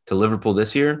to Liverpool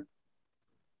this year.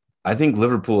 I think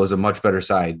Liverpool is a much better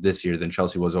side this year than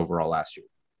Chelsea was overall last year.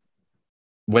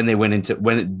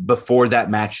 Before that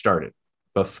match started,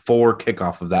 before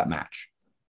kickoff of that match.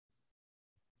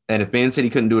 And if Man City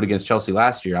couldn't do it against Chelsea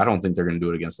last year, I don't think they're going to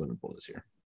do it against Liverpool this year.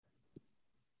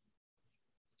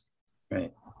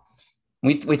 Right.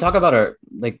 We talk about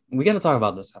we got to talk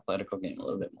about this Atletico game a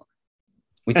little bit more.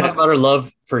 We talk about our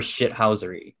love for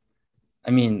shithousery.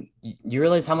 I mean, you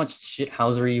realize how much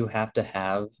shithousery you have to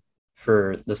have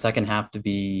for the second half to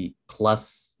be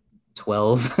plus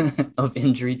 12 of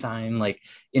injury time, like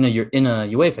in a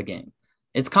UEFA game.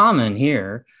 It's common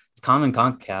here. It's common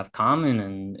CONCACAF,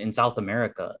 common in South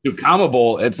America. Dude,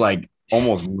 CONMEBOL, it's like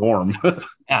almost norm.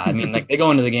 Yeah, I mean, like they go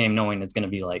into the game knowing it's going to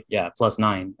be like, yeah, plus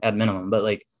 9 at minimum. But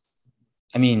like,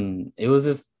 I mean, it was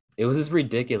just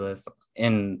ridiculous.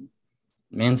 And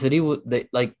Man City, they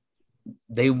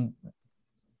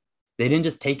didn't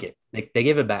just take it. They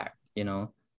gave it back, you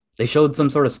know. They showed some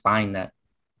sort of spine that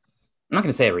I'm not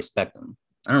going to say I respect them.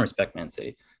 I don't respect Man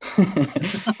City.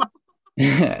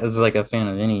 As like a fan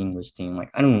of any English team, like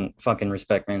I don't fucking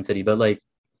respect Man City, but like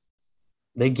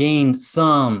they gained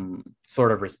some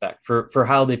sort of respect for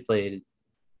how they played.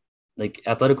 Like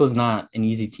Atletico is not an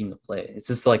easy team to play. It's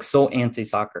just like so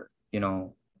anti-soccer, you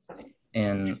know.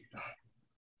 And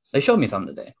they showed me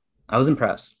something today. I was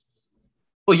impressed.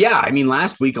 Well, yeah. I mean,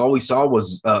 last week, all we saw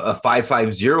was a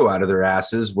 5-5-0 out of their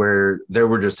asses where they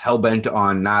were just hell-bent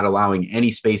on not allowing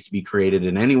any space to be created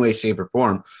in any way, shape, or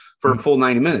form for a full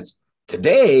 90 minutes.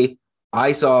 Today,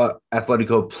 I saw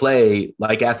Atletico play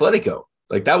like Atletico.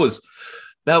 Like that was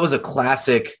a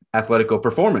classic Atletico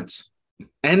performance.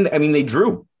 And, I mean, they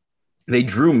drew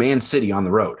Man City on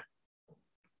the road.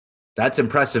 That's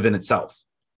impressive in itself.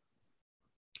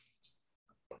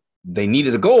 They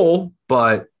needed a goal,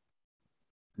 but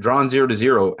drawn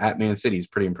 0-0 at Man City is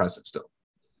pretty impressive still.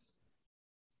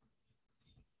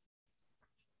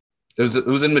 It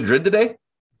was in Madrid today?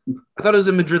 I thought it was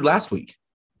in Madrid last week.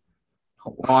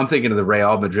 Oh, I'm thinking of the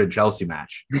Real Madrid-Chelsea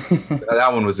match. That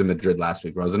one was in Madrid last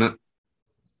week, wasn't it?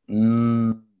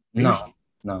 No.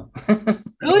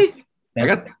 Really?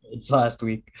 It's last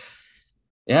week.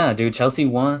 Yeah, dude, Chelsea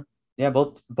won. Yeah,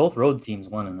 both road teams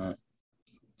won in that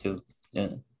too. Yeah.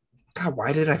 God,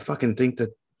 why did I fucking think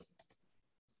that?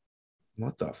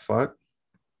 What the fuck?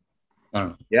 I don't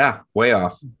know. Yeah, way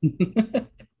off.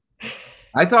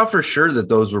 I thought for sure that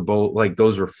those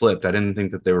were flipped. I didn't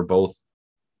think that they were both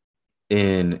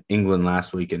in England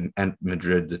last week and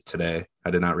Madrid today.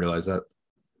 I did not realize that.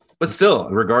 But still,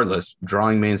 regardless,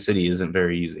 drawing Man City isn't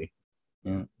very easy.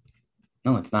 Yeah.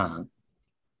 No, it's not.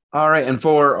 All right, and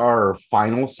for our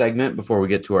final segment before we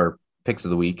get to our picks of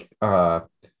the week,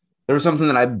 there was something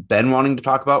that I've been wanting to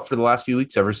talk about for the last few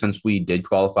weeks, ever since we did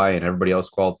qualify and everybody else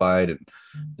qualified and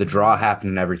the draw happened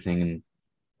and everything.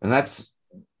 And that's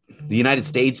the United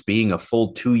States being a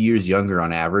full 2 years younger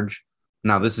on average.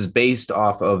 Now, this is based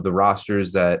off of the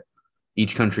rosters that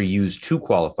each country used to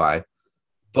qualify,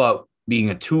 but being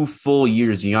a 2 full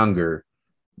years younger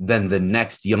than the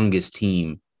next youngest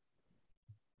team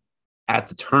at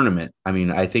the tournament. I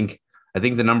mean, I think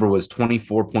the number was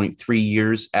 24.3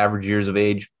 years, average years of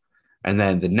age. And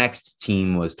then the next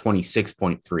team was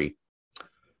 26.3.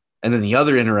 And then the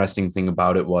other interesting thing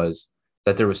about it was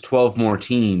that there was 12 more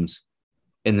teams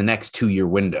in the next 2 year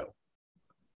window.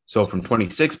 So from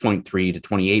 26.3 to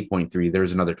 28.3,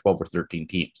 there's another 12 or 13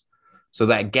 teams. So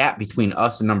that gap between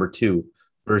us and number 2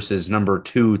 versus number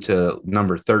 2 to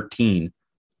number 13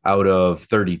 out of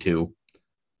 32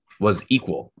 was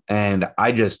equal. And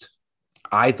I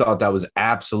thought that was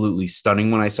absolutely stunning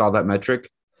when I saw that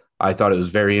metric. I thought it was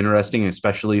very interesting,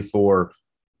 especially for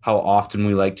how often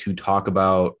we like to talk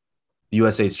about the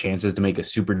USA's chances to make a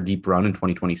super deep run in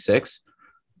 2026.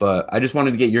 But I just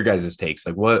wanted to get your guys' takes.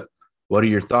 Like, what are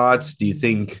your thoughts? Do you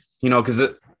think, because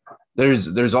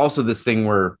there's also this thing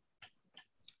where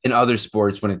in other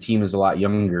sports, when a team is a lot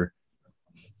younger,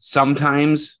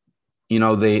 sometimes,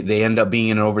 they end up being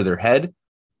in over their head.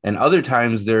 And other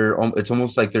times it's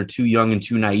almost like they're too young and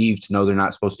too naive to know they're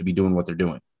not supposed to be doing what they're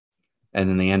doing. And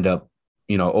then they end up,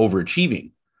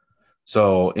 overachieving.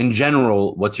 So in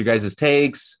general, what's your guys'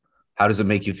 takes? How does it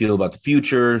make you feel about the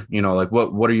future?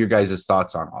 What are your guys'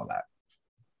 thoughts on all that?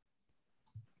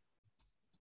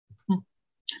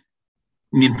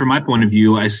 I mean, from my point of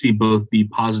view, I see both the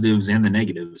positives and the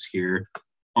negatives here.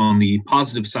 On the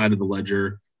positive side of the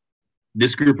ledger,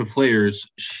 this group of players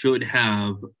should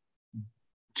have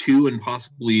 2 and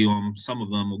possibly some of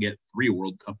them will get 3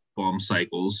 World Cup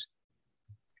cycles.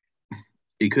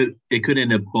 It could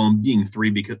end up being 3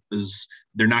 because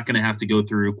they're not going to have to go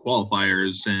through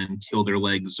qualifiers and kill their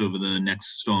legs over the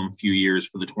next few years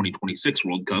for the 2026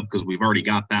 World Cup, because we've already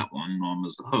got that one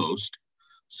as the host.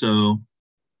 So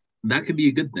that could be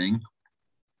a good thing.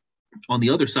 On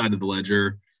the other side of the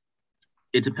ledger,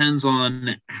 it depends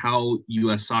on how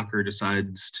U.S. Soccer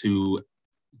decides to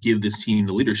give this team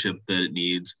the leadership that it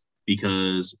needs,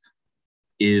 because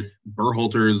if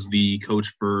Berhalter is the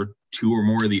coach for 2 or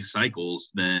more of these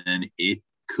cycles, then it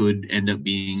could end up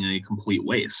being a complete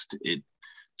waste. It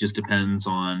just depends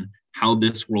on how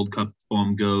this World Cup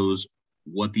goes,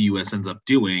 what the U.S. ends up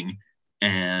doing,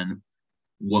 and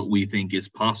what we think is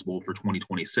possible for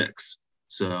 2026.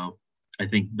 So I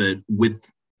think that with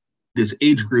this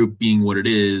age group being what it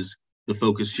is, the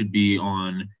focus should be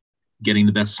on getting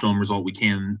the best Storm result we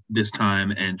can this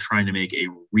time and trying to make a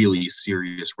really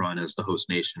serious run as the host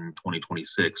nation in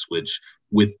 2026, which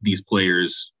with these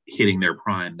players hitting their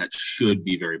prime, that should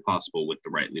be very possible with the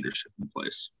right leadership in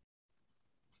place.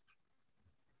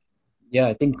 Yeah,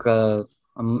 I think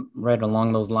I'm right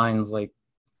along those lines. Like,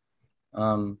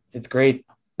 it's great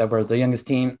that we're the youngest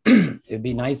team. It'd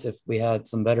be nice if we had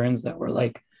some veterans that were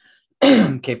like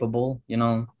capable,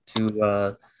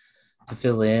 to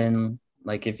fill in.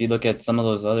 Like, if you look at some of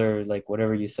those other, like,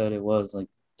 whatever you said it was, like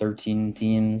 13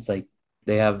 teams, like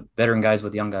they have veteran guys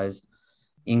with young guys.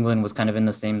 England was kind of in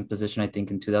the same position, I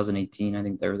think, in 2018. I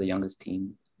think they were the youngest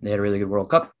team. They had a really good World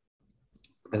Cup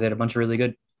because they had a bunch of really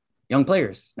good young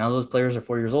players. Now those players are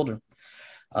 4 years older.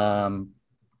 I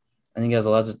think it has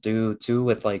a lot to do, too,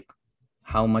 with, like,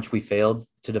 how much we failed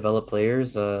to develop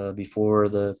players before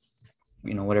the,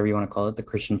 whatever you want to call it, the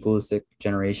Christian Pulisic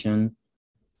generation.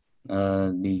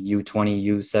 The U20,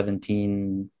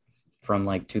 U17 from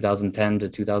like 2010 to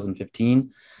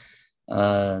 2015.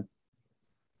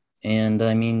 And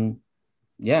I mean,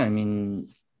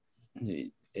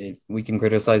 we can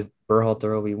criticize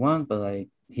Berhalter all we want, but like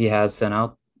he has sent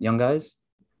out young guys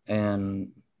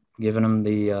and given them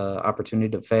the opportunity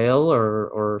to fail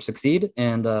or succeed.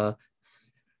 And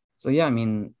so, yeah, I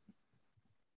mean,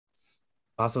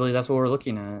 possibly that's what we're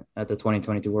looking at the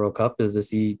 2022 World Cup, is to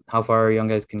see how far our young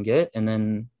guys can get and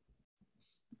then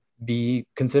be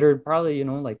considered probably,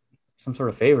 like some sort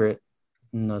of favorite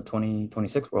in the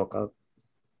 2026 World Cup.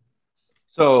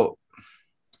 So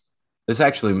this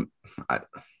actually,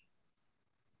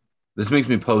 this makes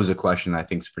me pose a question that I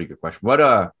think is a pretty good question.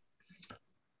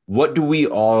 What do we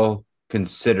all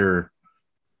consider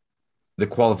the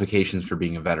qualifications for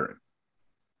being a veteran?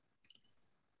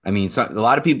 I mean, a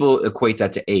lot of people equate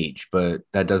that to age, but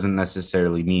that doesn't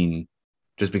necessarily mean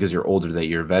just because you're older that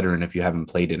you're a veteran if you haven't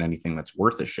played in anything that's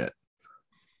worth a shit.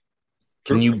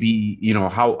 Can you be,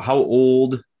 how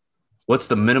old, what's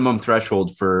the minimum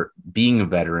threshold for being a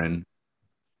veteran?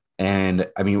 And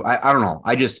I mean, I don't know.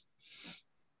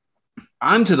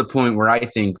 I'm to the point where I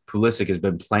think Pulisic has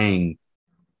been playing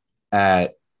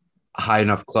at high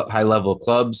level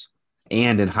clubs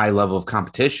and in high level of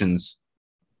competitions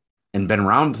and been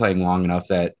around playing long enough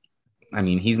that, I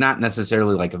mean, he's not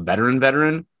necessarily like a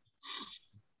veteran,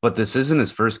 but this isn't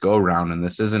his first go around and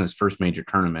this isn't his first major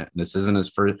tournament. This isn't his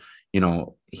first,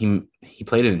 he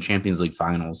played in Champions League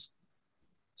finals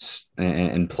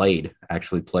and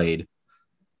actually played.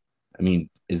 I mean,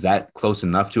 is that close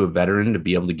enough to a veteran to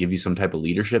be able to give you some type of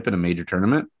leadership in a major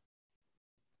tournament?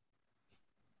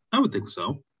 I would think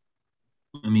so.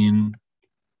 I mean,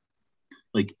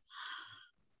 like,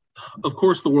 of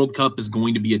course, the World Cup is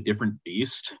going to be a different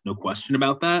beast, no question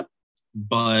about that.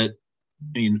 But,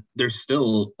 I mean, there's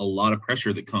still a lot of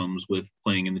pressure that comes with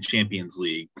playing in the Champions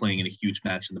League, playing in a huge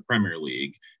match in the Premier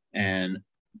League. And,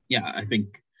 yeah, I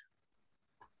think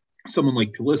someone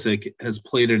like Pulisic has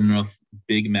played in enough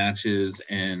big matches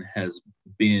and has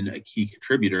been a key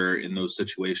contributor in those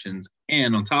situations.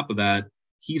 And on top of that,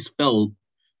 he's felt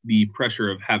the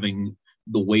pressure of having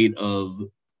the weight of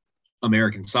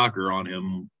American soccer on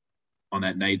him on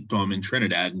that night in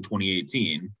Trinidad in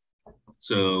 2018.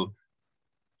 So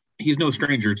he's no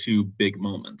stranger to big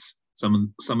moments.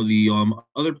 Some of the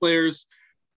other players,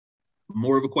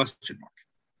 more of a question mark.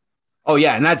 Oh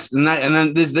yeah, and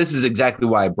then this is exactly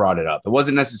why I brought it up. It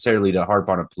wasn't necessarily to harp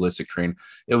on a Pulisic train.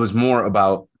 It was more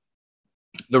about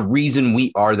the reason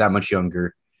we are that much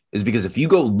younger is because if you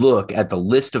go look at the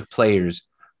list of players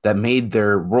that made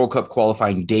their World Cup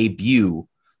qualifying debut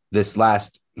this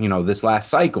last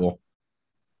cycle,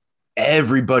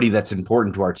 everybody that's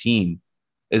important to our team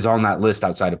is on that list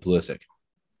outside of Pulisic.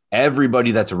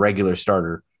 Everybody that's a regular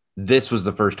starter, this was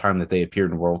the first time that they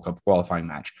appeared in a World Cup qualifying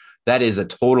match. That is a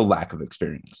total lack of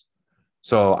experience.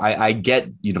 So I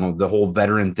get, the whole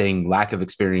veteran thing, lack of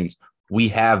experience. We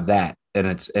have that,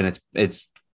 and it's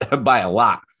by a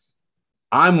lot.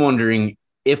 I'm wondering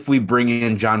if we bring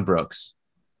in John Brooks,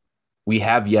 we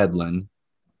have Yedlin,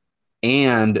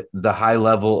 and the high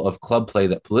level of club play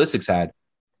that Pulisic's had.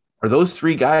 Are those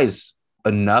three guys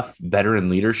enough veteran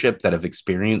leadership that have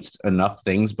experienced enough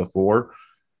things before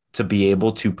to be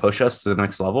able to push us to the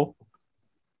next level?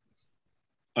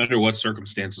 Under what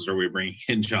circumstances are we bringing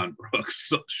in John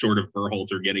Brooks, short of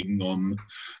Berhalter getting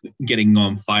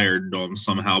fired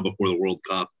somehow before the World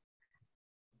Cup?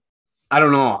 I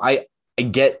don't know. I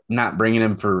get not bringing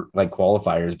him for like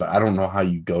qualifiers, but I don't know how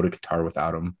you go to Qatar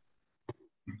without him.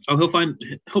 Oh,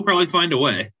 he'll probably find a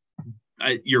way.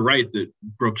 You're right that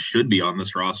Brooks should be on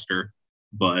this roster,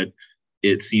 but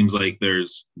it seems like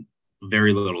there's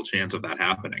very little chance of that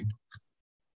happening.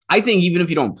 I think even if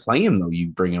you don't play him, though, you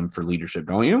bring him for leadership,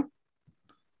 don't you?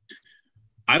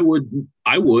 I would,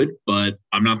 but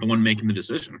I'm not the one making the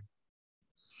decision.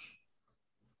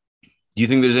 Do you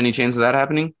think there's any chance of that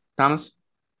happening, Thomas?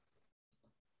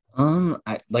 I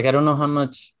don't know how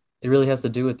much it really has to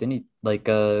do with anything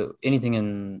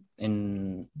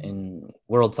in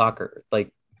world soccer.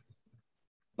 Like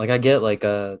I get like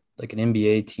an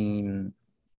NBA team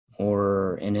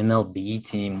or an MLB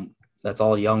team that's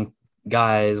all young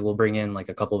guys. Will bring in like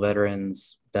a couple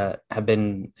veterans that have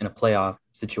been in a playoff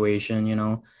situation,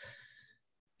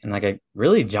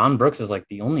 and John Brooks is like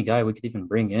the only guy we could even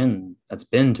bring in that's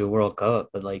been to a World Cup.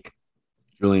 But like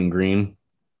Julian Green,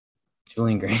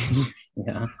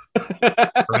 yeah.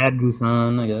 Brad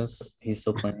Gusan, I guess he's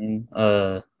still playing.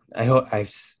 I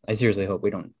seriously hope we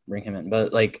don't bring him in,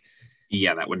 but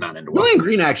yeah, that would not end well. Julian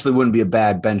Green actually wouldn't be a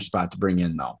bad bench spot to bring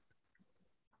in, though.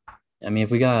 I mean,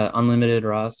 if we got unlimited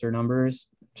roster numbers,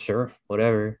 sure,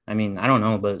 whatever. I mean, I don't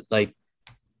know, but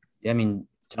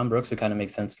John Brooks would kind of make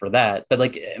sense for that.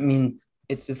 But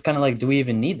it's kind of like, do we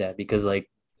even need that? Because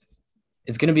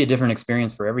it's going to be a different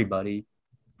experience for everybody.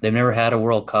 They've never had a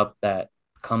World Cup that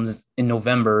comes in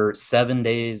November, 7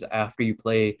 days after you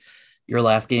play your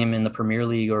last game in the Premier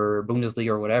League or Bundesliga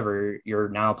or whatever. You're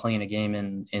now playing a game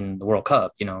in the World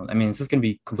Cup. It's just going to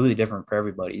be completely different for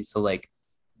everybody. So I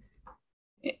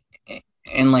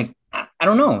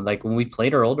don't know, when we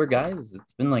played our older guys,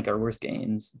 it's been our worst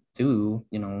games too,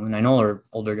 and I know our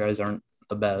older guys aren't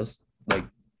the best.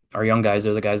 Our young guys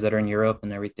are the guys that are in Europe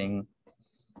and everything.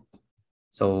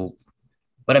 So,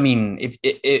 but I mean, if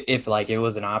it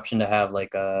was an option to have who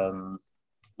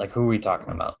are we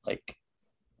talking about? Like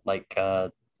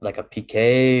a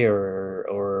PK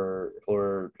or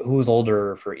who's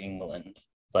older for England?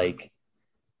 I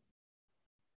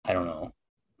don't know.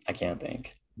 I can't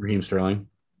think. Raheem Sterling.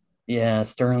 Yeah,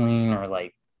 Sterling or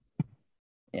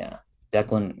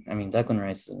Declan. I mean, Declan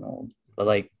Rice is old,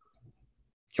 but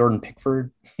Jordan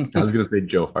Pickford. I was gonna say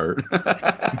Joe Hart.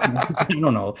 I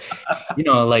don't know.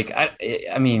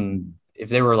 I mean, if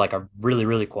they were a really,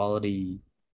 really quality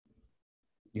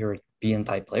European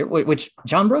type player, which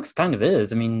John Brooks kind of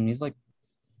is. I mean, he's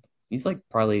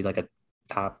probably a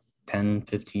top 10,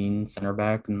 15 center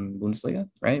back in Bundesliga,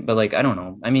 right? But I don't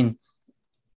know. I mean,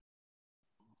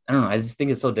 I don't know. I just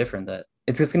think it's so different that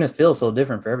it's just going to feel so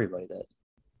different for everybody that,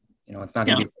 it's not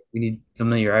going to be, we need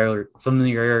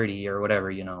familiarity or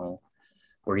whatever,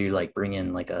 where you bring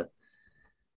in a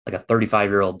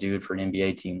 35-year-old dude for an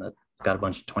NBA team that's got a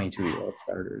bunch of 22-year-old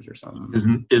starters or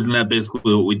something. Isn't that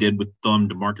basically what we did with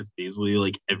DeMarcus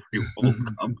Beasley, every World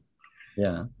Cup?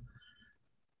 Yeah.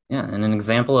 Yeah. And an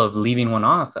example of leaving one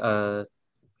off in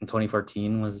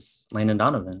 2014 was Landon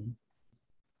Donovan,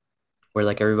 where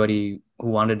everybody who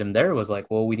wanted him there was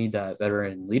well, we need that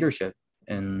veteran leadership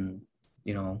and,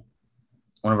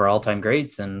 one of our all-time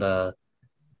greats and a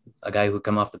guy who would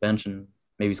come off the bench and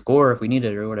maybe score if we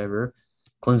needed it or whatever.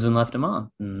 Klinsmann left him off.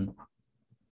 And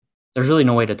there's really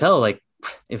no way to tell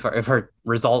if our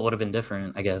result would have been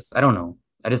different, I guess. I don't know.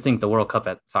 I just think the World Cup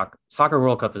at soccer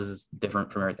World Cup is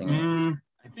different from everything.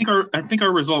 I think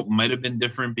our result might have been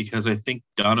different because I think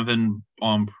Donovan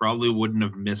probably wouldn't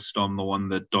have missed on the one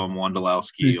that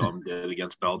Wondolowski did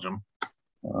against Belgium.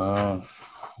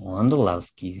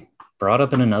 Wondolowski brought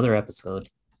up in another episode.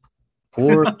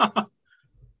 Poor. I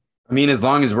mean, as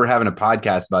long as we're having a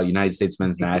podcast about United States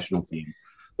men's national team,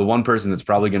 the one person that's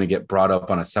probably going to get brought up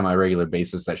on a semi-regular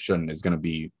basis that shouldn't is going to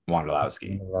be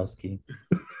Wondolowski.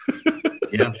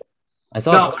 Yeah.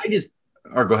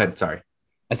 Go ahead. Sorry.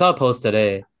 I saw a post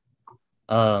today.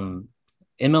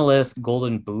 MLS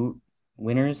Golden Boot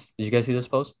winners. Did you guys see this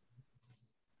post?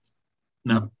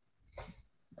 No.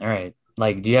 All right.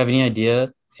 Do you have any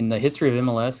idea in the history of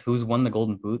MLS who's won the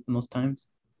Golden Boot the most times?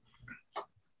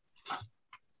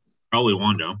 Probably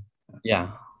Wando.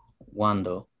 Yeah,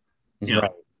 Wando. He's Yeah.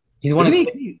 right. He's won Isn't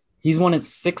it. He's won it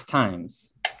 6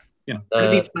 times. Yeah.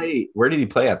 Where did he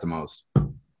play at the most?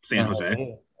 San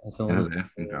Jose. So, San Jose.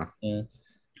 Okay. yeah.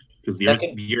 Because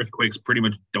Second- the Earthquakes pretty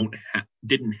much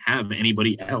didn't have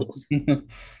anybody else.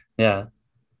 Yeah.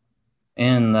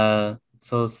 And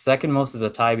so second most is a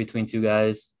tie between 2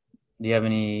 guys. Do you have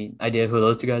any idea who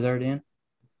those 2 guys are, Dan?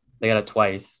 They got it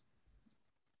twice.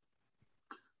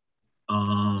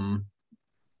 I'm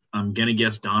gonna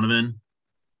guess Donovan.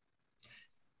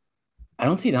 I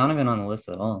don't see Donovan on the list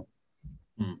at all.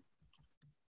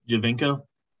 Javinko.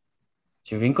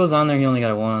 Javinko's on there. He only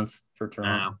got it once for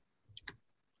Toronto.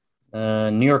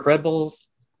 New York Red Bulls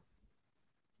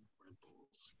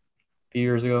a few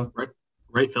years ago.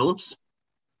 Wright Phillips.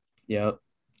 Yep.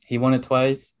 He won it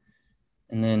twice.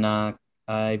 And then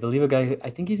I believe a guy, I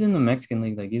think he's in the Mexican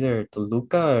League, like either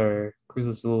Toluca or Cruz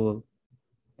Azul,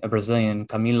 a Brazilian,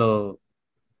 Camilo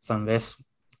Sanves,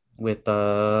 with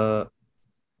the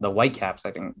Whitecaps,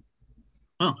 I think.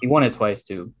 Oh. He won it twice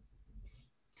too.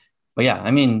 But yeah,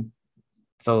 I mean,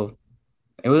 so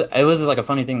it was like a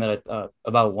funny thing that I thought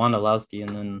about Wondolowski,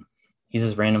 and then he's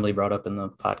just randomly brought up in the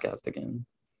podcast again.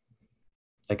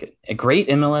 Like a great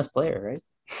MLS player, right?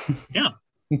 Yeah.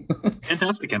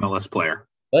 Fantastic MLS player.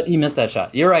 But he missed that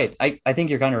shot. You're right. I think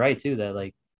you're kind of right too, that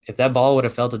like if that ball would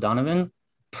have fell to Donovan,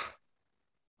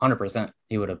 100%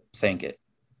 he would have sank it.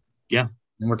 Yeah.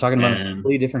 And we're talking about a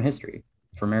completely different history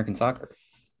for American soccer.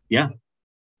 Yeah.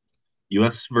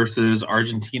 US versus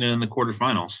Argentina in the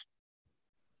quarterfinals.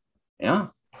 Yeah.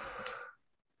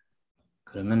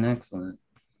 Could have been excellent.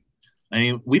 I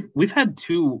mean, we've had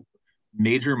 2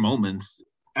 major moments,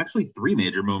 actually 3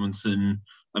 major moments in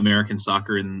American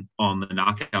soccer on the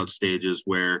knockout stages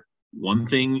where one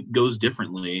thing goes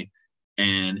differently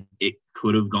and it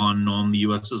could have gone on the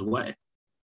US's way.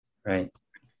 Right.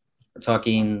 We're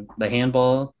talking the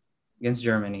handball against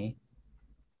Germany.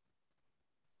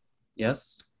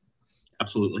 Yes.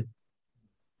 Absolutely.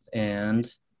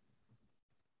 And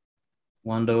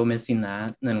Wando missing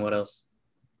that. And then what else?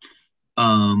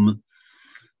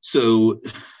 So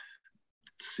let's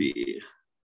see.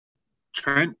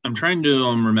 I'm trying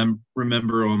to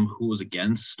remember who was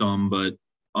against but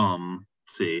let's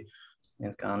see.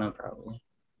 It's Ghana probably.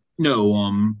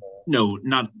 No,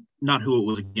 not who it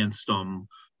was against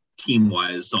team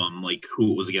wise, like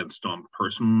who it was against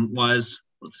person wise.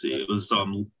 Let's see. It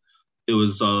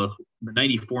was the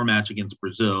 94 match against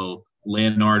Brazil,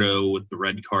 Leonardo with the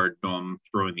red card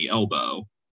throwing the elbow.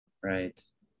 Right.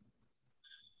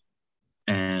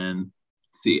 And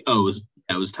it was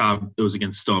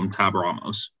against Tab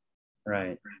Ramos.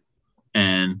 Right.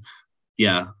 And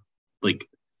yeah, like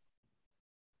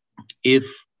if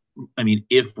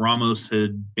Ramos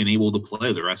had been able to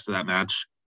play the rest of that match,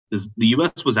 the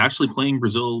US was actually playing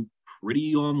Brazil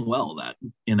pretty well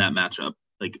in that matchup.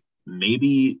 Like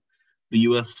maybe the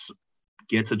US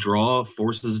gets a draw,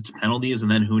 forces it to penalties,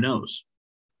 and then who knows?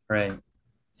 Right.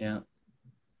 Yeah.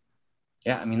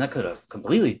 Yeah, I mean that could have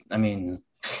completely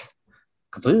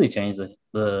changed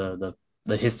the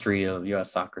history of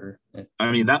US soccer.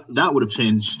 I mean that would have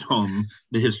changed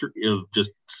the history of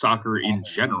just soccer in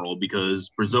general because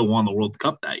Brazil won the World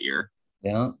Cup that year.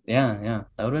 Yeah. That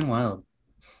would have been wild.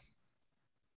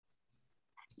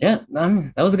 Yeah,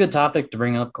 that was a good topic to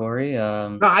bring up, Corey.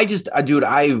 No,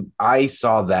 I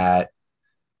saw that,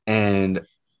 and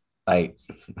like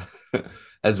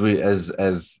as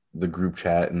the group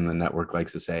chat and the network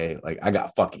likes to say, like I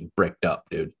got fucking bricked up,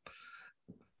 dude.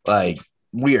 Like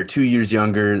we are 2 years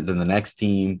younger than the next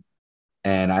team,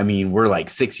 and I mean we're like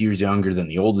 6 years younger than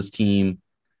the oldest team,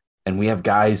 and we have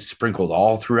guys sprinkled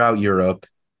all throughout Europe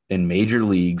in major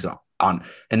leagues and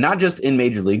not just in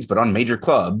major leagues, but on major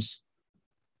clubs.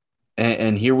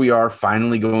 And here we are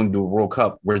finally going to a World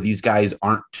Cup where these guys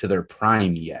aren't to their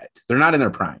prime yet. They're not in their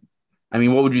prime. I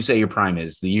mean, what would you say your prime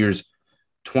is? The years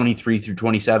 23 through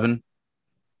 27,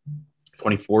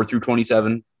 24 through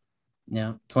 27?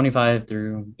 Yeah, 25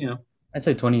 through, Yeah. I'd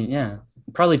say 20, yeah,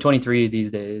 probably 23 these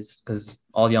days because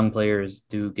all young players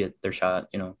do get their shot,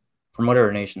 from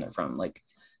whatever nation they're from. Like,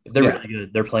 if they're really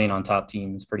good, they're playing on top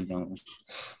teams pretty young.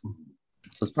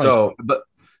 So it's probably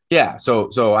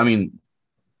so I mean,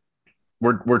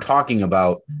 we're talking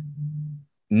about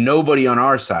nobody on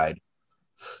our side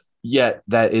yet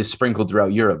that is sprinkled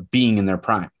throughout Europe being in their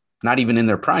prime, not even in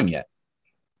their prime yet.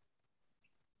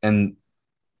 And,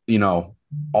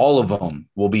 all of them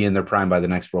will be in their prime by the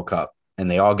next World Cup, and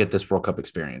they all get this World Cup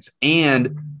experience.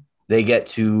 And they get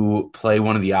to play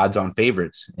one of the odds-on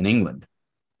favorites in England.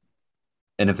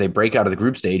 And if they break out of the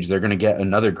group stage, they're going to get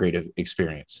another great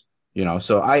experience,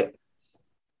 So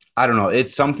I don't know.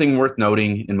 It's something worth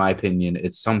noting, in my opinion.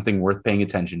 It's something worth paying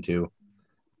attention to.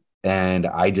 And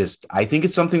I think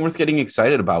it's something worth getting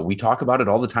excited about. We talk about it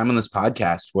all the time on this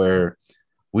podcast where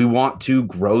we want to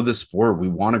grow the sport. We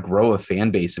want to grow a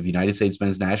fan base of United States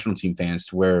men's national team fans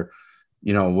to where,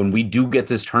 when we do get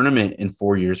this tournament in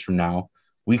 4 years from now,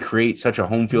 we create such a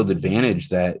home field advantage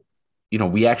that,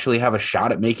 we actually have a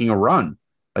shot at making a run.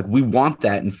 Like we want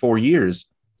that in 4 years.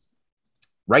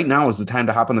 Right now is the time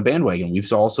to hop on the bandwagon.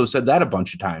 We've also said that a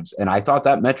bunch of times. And I thought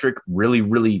that metric really,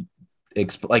 really,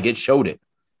 it showed it.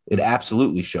 It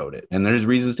absolutely showed it. And there's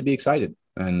reasons to be excited.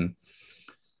 And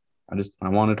I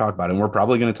want to talk about it. And we're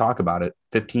probably going to talk about it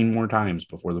 15 more times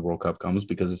before the World Cup comes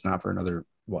because it's not for another,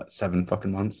 7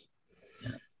 fucking months?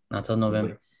 Yeah, not till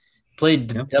November. Played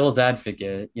devil's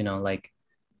advocate, like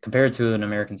compared to an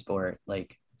American sport.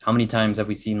 Like how many times have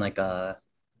we seen like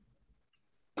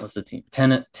what's the team?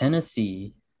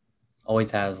 Tennessee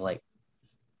always has like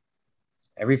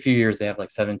every few years they have like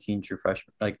 17 true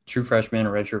freshmen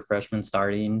or redshirt freshmen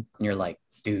starting, and you're like,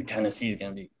 dude, Tennessee's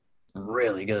gonna be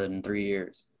really good in 3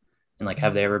 years. And like,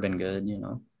 have they ever been good?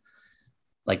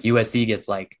 Like USC gets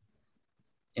like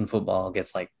in football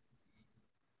gets like,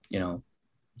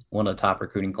 one of the top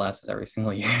recruiting classes every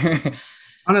single year.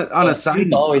 On a side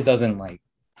note, always doesn't like,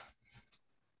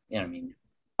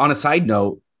 On a side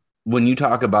note, when you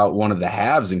talk about one of the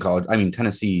halves in college,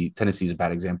 Tennessee's a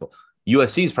bad example.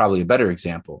 USC is probably a better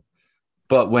example.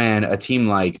 But when a team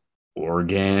like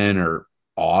Oregon or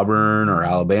Auburn or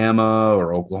Alabama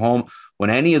or Oklahoma, when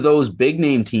any of those big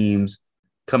name teams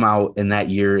come out in that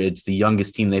year, it's the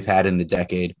youngest team they've had in a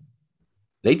decade.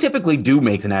 They typically do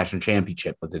make the national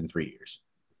championship within 3 years.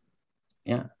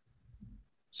 Yeah.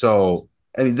 So,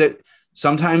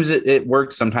 sometimes it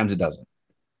works, sometimes it doesn't.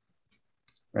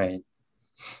 Right.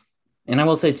 And I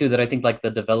will say too that I think like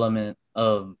the development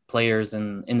of players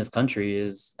in this country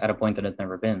is at a point that it's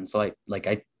never been. So I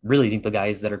really think the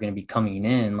guys that are going to be coming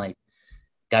in, like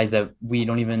guys that we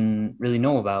don't even really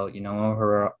know about,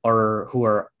 who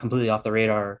are completely off the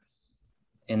radar,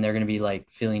 and they're going to be like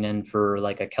filling in for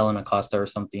like a Kellen Acosta or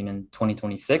something in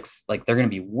 2026. Like they're going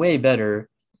to be way better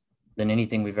than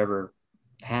anything we've ever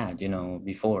had,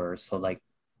 before. So like,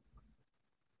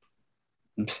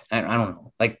 I don't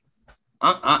know, like,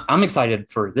 I'm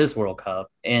excited for this World Cup,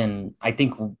 and I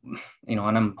think, and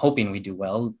I'm hoping we do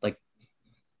well. Like,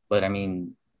 but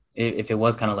if it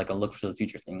was kind of like a look for the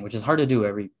future thing, which is hard to do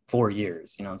every 4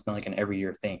 years, it's not like an every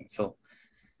year thing. So,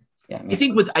 yeah, I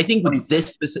think with this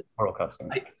specific World Cup,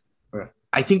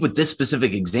 I think with this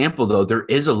specific example, though, there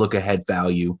is a look ahead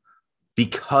value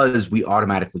because we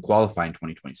automatically qualify in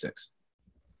 2026.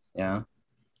 Yeah.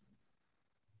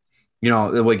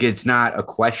 Like it's not a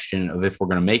question of if we're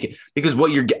going to make it, because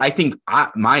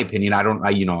my opinion,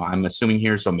 I'm assuming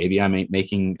here, so maybe I'm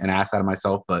making an ass out of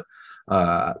myself, but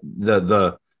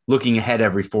the looking ahead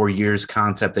every 4 years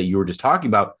concept that you were just talking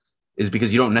about is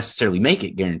because you don't necessarily make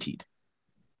it guaranteed.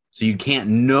 So you can't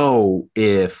know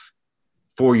if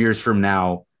 4 years from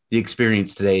now, the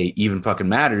experience today even fucking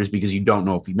matters because you don't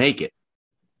know if you make it.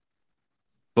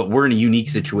 But we're in a unique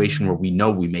situation where we know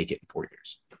we make it in 4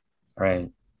 years. Right.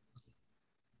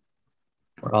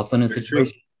 We're also in a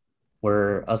situation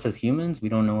where us as humans, we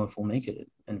don't know if we'll make it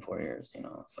in 4 years,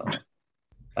 so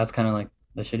that's kind of like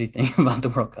the shitty thing about the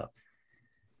World Cup.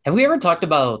 Have we ever talked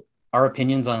about our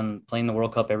opinions on playing the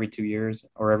World Cup every 2 years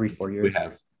or every 4 years?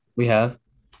 We have?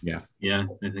 Yeah,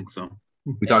 I think so.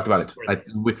 We talked about it.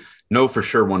 We know for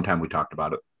sure one time we talked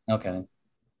about it. Okay.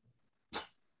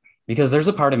 Because there's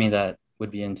a part of me that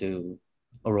would be into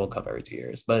a World Cup every 2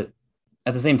 years, but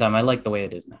at the same time, I like the way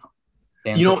it is now.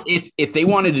 If they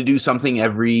wanted to do something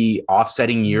every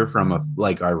offsetting year from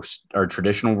our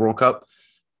traditional World Cup,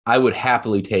 I would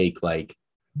happily take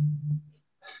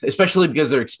especially because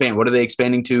they're expanding. What are they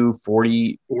expanding to?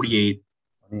 48.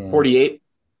 Yeah. 48.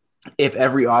 If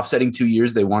every offsetting 2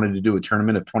 years they wanted to do a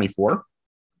tournament of 24,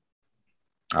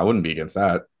 I wouldn't be against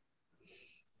that.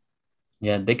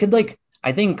 Yeah, they could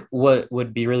I think what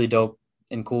would be really dope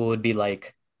and cool would be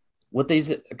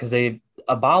because they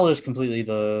abolished completely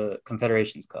the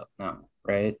Confederations Cup now,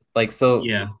 right?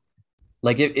 Yeah.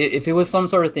 If it was some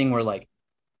sort of thing where like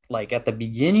at the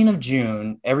beginning of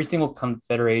June, every single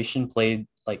confederation played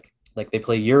like they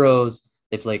play Euros,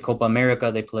 they play Copa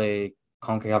America, they play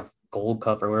CONCACAF Gold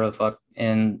Cup or whatever the fuck,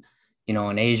 and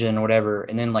in Asian or whatever,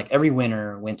 and then every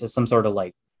winner went to some sort of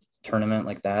tournament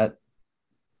like that,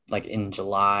 in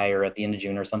July or at the end of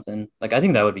June or something. I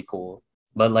think that would be cool,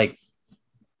 but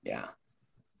yeah.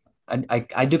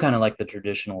 I do kind of like the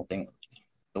traditional thing of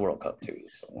the World Cup too.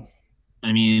 So,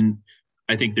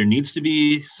 I think there needs to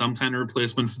be some kind of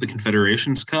replacement for the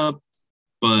Confederations Cup,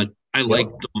 but I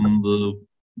liked the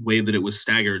way that it was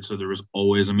staggered, so there was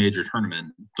always a major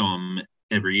tournament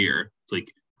every year. It's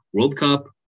like World Cup,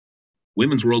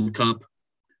 Women's World Cup,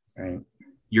 Right.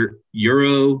 your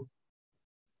Euro,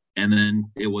 and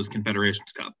then it was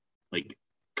Confederations Cup. Like,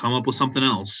 come up with something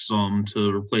else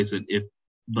to replace it. If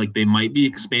like they might be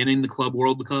expanding the Club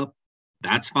World Cup,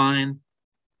 that's fine.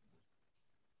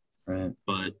 Right.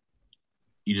 But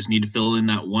you just need to fill in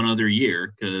that one other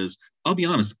year, because I'll be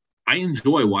honest, I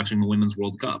enjoy watching the Women's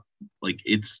World Cup. Like,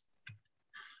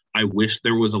 I wish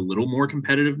there was a little more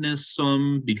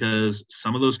competitiveness, because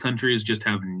some of those countries just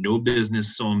have no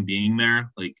business being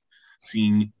there. Like,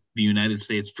 seeing the United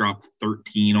States drop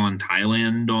 13 on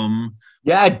Thailand.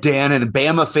 Yeah, Dan, and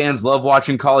Bama fans love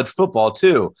watching college football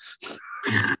too.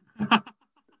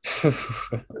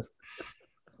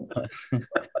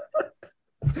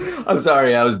 I'm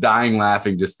sorry, I was dying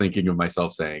laughing just thinking of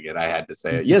myself saying it. I had to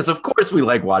say it. Yes, of course we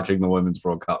like watching the Women's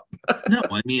World Cup. No,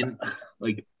 I mean,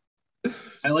 like,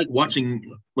 I like watching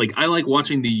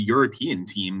the European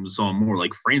teams more,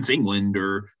 like France, England,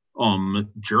 or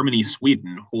Germany,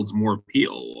 Sweden holds more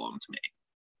appeal to me.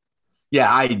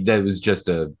 Yeah, that was just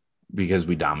because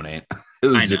we dominate.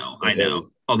 I know.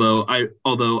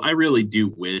 Although I really do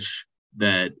wish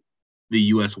that the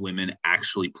U.S. women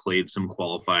actually played some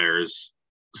qualifiers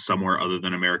somewhere other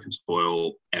than American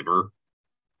soil ever.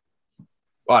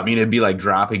 Well, I mean, it'd be like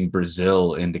dropping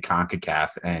Brazil into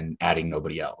CONCACAF and adding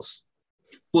nobody else.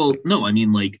 Well, no, I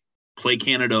mean, like, play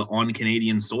Canada on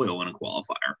Canadian soil in a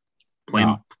qualifier. Play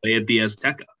at the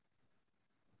Azteca.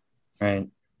 Right.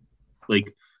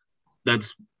 Like,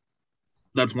 that's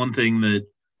one thing that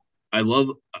I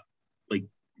love. Like,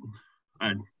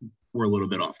 we're a little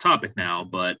bit off topic now,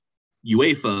 but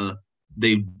UEFA,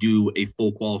 they do a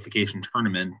full qualification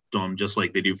tournament, just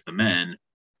like they do for the men.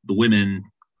 The women,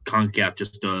 CONCACAF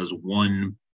just does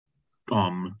one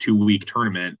 2-week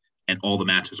tournament, and all the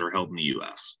matches are held in the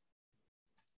U.S.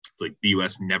 Like, the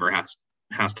U.S. never has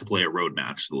to play a road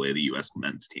match the way the U.S.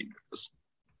 men's team does.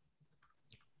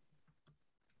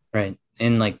 Right.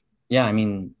 And like, yeah, I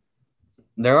mean,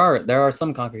 there are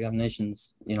some CONCACAF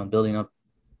nations, building up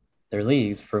their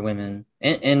leagues for women,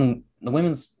 and the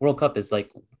Women's World Cup is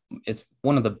like, it's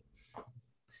one of the,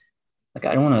 like,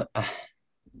 I don't want to,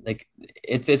 like,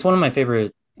 it's one of my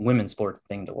favorite women's sport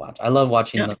thing to watch. I love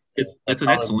watching. Yeah, it's an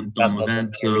excellent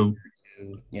event. So,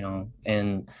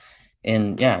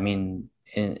 and yeah, I mean,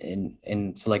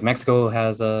 and so like Mexico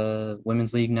has a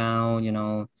women's league now,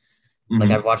 like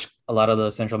I've watched a lot of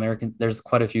the Central American, there's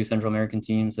quite a few Central American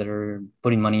teams that are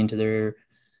putting money into their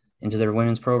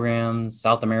women's programs.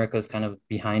 South America is kind of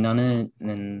behind on it. And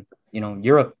then,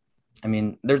 Europe, I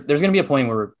mean, there's going to be a point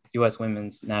where U.S.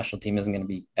 women's national team isn't going to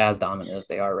be as dominant as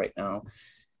they are right now.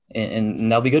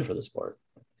 And that'll be good for the sport.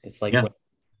 It's like when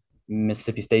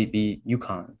Mississippi State beat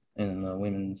UConn in the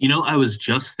women's. I was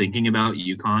just thinking about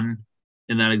UConn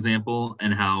in that example,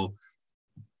 and how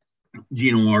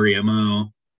Gino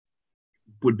Auriemma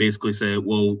would basically say,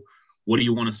 well, what do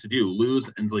you want us to do? Lose?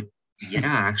 And it's like, yeah,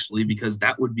 actually, because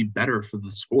that would be better for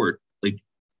the sport. Like,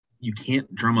 you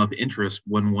can't drum up interest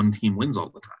when one team wins all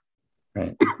the time.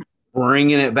 Right.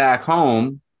 Bringing it back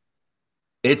home,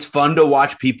 it's fun to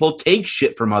watch people take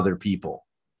shit from other people.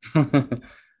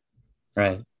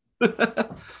 Right.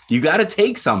 You got to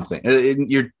take something.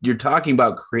 You're talking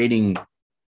about creating,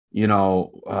 it's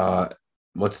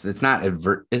not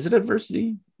is it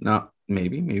adversity? No,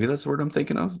 maybe that's the word I'm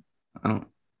thinking of.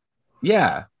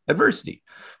 Adversity,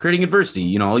 creating adversity.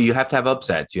 You have to have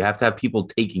upsets. You have to have people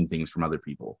taking things from other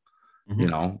people.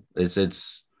 Mm-hmm.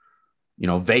 It's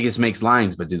Vegas makes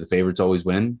lines, but do the favorites always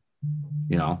win?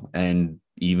 And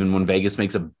even when Vegas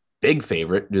makes a big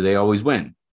favorite, do they always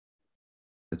win?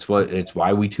 It's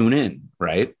why we tune in,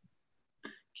 right?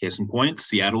 Case in point,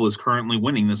 Seattle is currently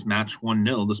winning this match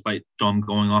 1-0 despite Dom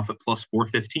going off at plus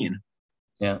 415.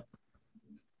 Yeah.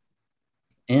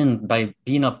 And by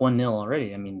being up 1-0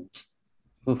 already, I mean,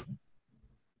 oof.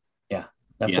 Yeah.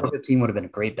 That 415 would have been a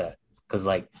great bet. Because,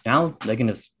 like, now they can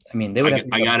just, I mean, they would have.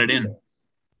 I got it in.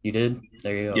 You did?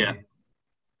 There you go. Yeah.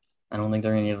 I don't think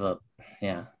they're going to give up.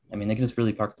 Yeah. I mean, they can just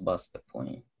really park the bus at that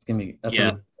point. It's going to be,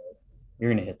 you're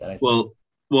going to hit that. I think.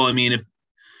 Well, I mean,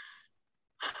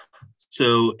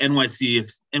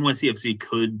 NYCFC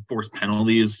could force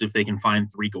penalties if they can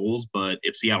find 3 goals, but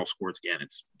if Seattle scores again,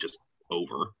 it's just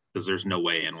over, because there's no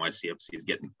way NYCFC is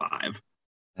getting 5. And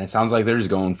it sounds like they're just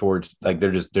going forward. Like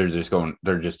they're just going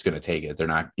to take it. They're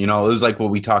not, it was like what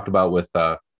we talked about with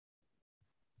VRL.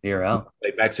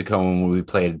 Like Mexico when we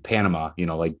played Panama,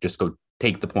 like just go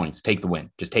take the points, take the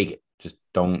win, just take it. Just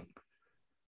don't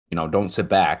sit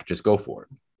back, just go for it.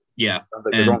 Yeah. Sounds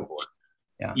like they're going for it.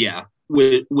 Yeah. Yeah.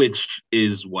 which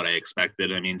is what I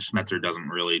expected. I mean, Schmetzer doesn't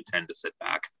really tend to sit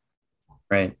back.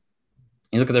 Right.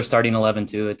 You look at their starting 11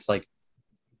 too. It's like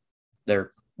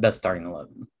their best starting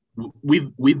 11.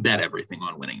 We bet everything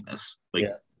on winning this. Like,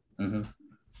 Yeah. Mm-hmm.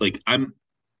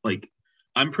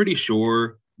 I'm pretty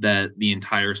sure that the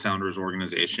entire Sounders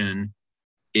organization,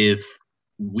 if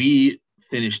we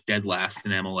finish dead last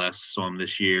in MLS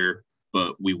this year,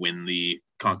 but we win the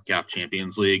CONCACAF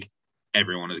Champions League,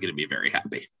 everyone is going to be very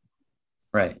happy.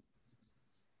 Right.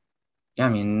 Yeah, I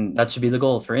mean, that should be the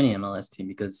goal for any MLS team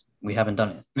because we haven't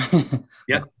done it.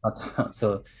 Yeah.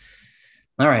 So,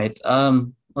 all right.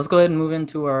 Let's go ahead and move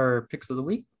into our picks of the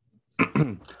week.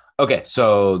 Okay,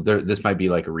 so this might be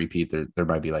like a repeat. There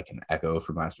might be like an echo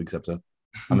from last week's episode.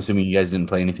 I'm assuming you guys didn't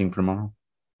play anything for tomorrow?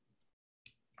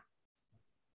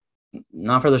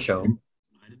 Not for the show.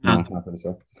 No, not for the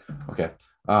show. Okay.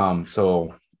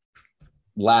 So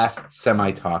last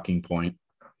semi-talking point.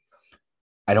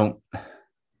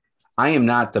 I am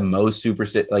not the most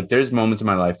superstitious. Like, there's moments in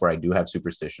my life where I do have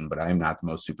superstition, but I am not the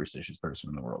most superstitious person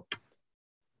in the world.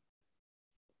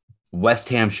 West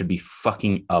Ham should be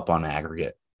fucking up on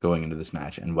aggregate going into this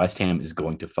match, and West Ham is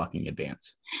going to fucking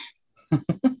advance.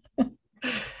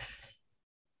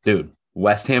 Dude,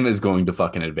 West Ham is going to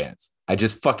fucking advance. I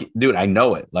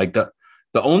know it. Like, the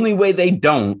only way they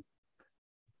don't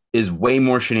is way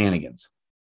more shenanigans.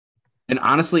 And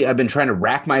honestly, I've been trying to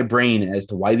rack my brain as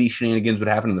to why these shenanigans would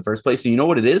happen in the first place. And you know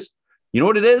what it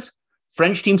is?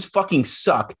 French teams fucking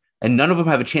suck, and none of them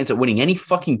have a chance at winning any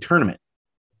fucking tournament.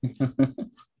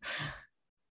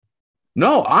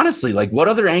 No, honestly, like, what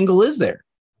other angle is there?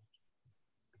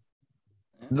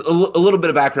 A little bit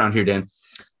of background here, Dan.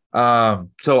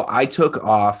 So I took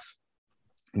off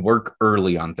work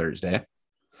early on Thursday,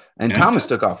 and Thomas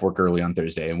took off work early on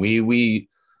Thursday, and we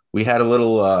had a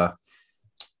little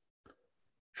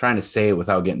trying to say it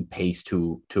without getting paced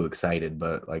too excited,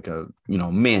 but like a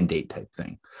mandate type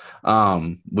thing.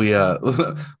 We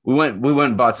went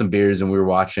and bought some beers, and we were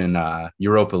watching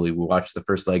Europa League. We watched the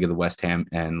first leg of the West Ham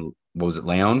and what was it,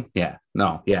 Lyon?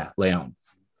 Lyon.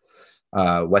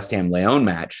 West Ham Lyon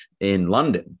match in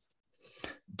London.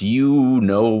 Do you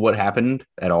know what happened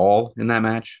at all in that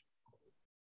match?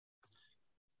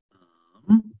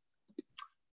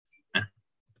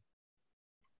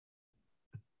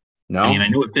 No? I mean, I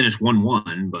know it finished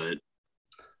 1-1, but...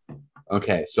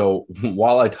 Okay, so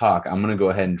while I talk, I'm going to go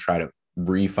ahead and try to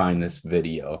re-find this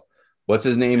video. What's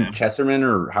his name? Yeah. Chesterman,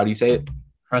 or how do you say it?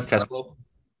 Cresswell?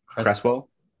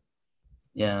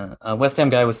 Yeah, West Ham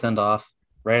guy was sent off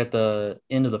right at the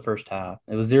end of the first half.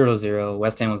 It was 0-0.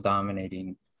 West Ham was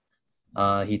dominating.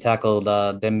 He tackled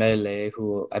Dembele,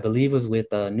 who I believe was with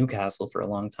Newcastle for a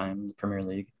long time in the Premier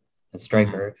League, a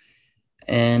striker.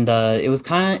 And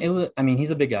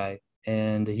he's a big guy,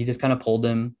 and he just kind of pulled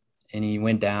him, and he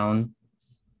went down.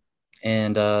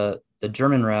 And the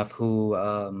German ref,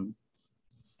 who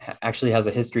actually has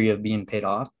a history of being paid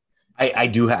off. I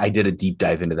did a deep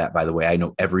dive into that, by the way. I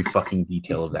know every fucking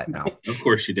detail of that now. Of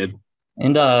course you did.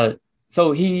 And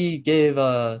so he gave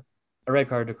a red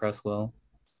card to Cresswell.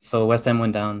 So West Ham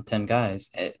went down 10 guys.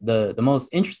 The most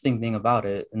interesting thing about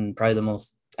it, and probably the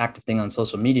most active thing on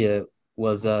social media,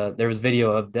 was there was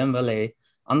video of Dembele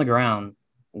on the ground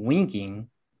winking.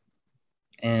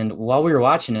 And while we were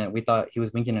watching it, we thought he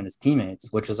was winking at his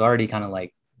teammates, which was already kind of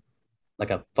like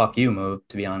a fuck you move,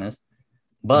 to be honest.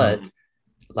 But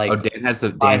Dan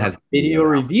has video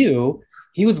review.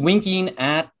 He was winking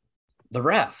at the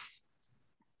ref.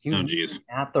 He was winking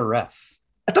at the ref.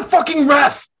 At the fucking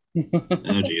ref.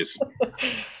 Oh geez.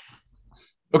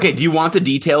 Okay, do you want the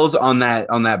details on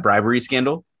that bribery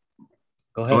scandal?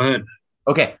 Go ahead.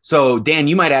 Okay, so Dan,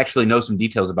 you might actually know some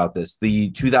details about this.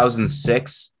 The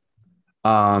 2006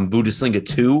 Bundesliga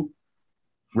 2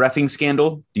 reffing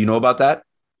scandal. Do you know about that?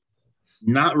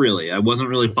 Not really. I wasn't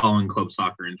really following club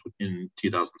soccer in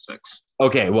 2006.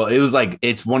 Okay, well,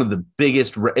 it's one of the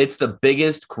biggest. It's the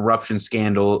biggest corruption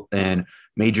scandal in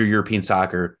major European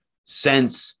soccer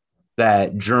since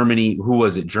that Germany. Who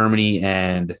was it? Germany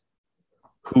and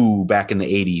who back in the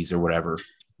 80s or whatever.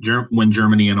 When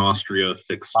Germany and Austria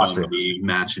fixed the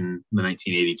match in the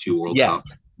 1982 World Cup.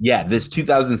 Yeah, this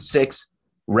 2006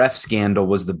 ref scandal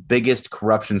was the biggest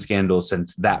corruption scandal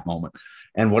since that moment.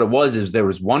 And what it was is there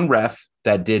was one ref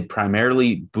that did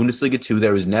primarily Bundesliga 2.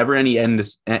 There was never any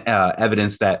evidence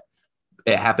that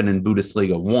it happened in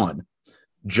Bundesliga 1,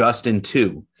 just in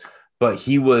 2. But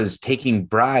he was taking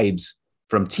bribes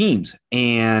from teams.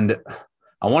 And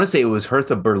I want to say it was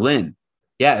Hertha Berlin.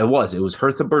 Yeah, it was. It was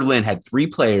Hertha Berlin had 3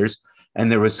 players,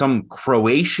 and there was some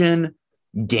Croatian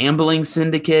gambling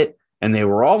syndicate, and they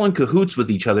were all in cahoots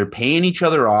with each other, paying each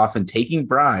other off and taking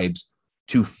bribes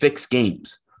to fix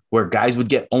games where guys would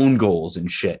get own goals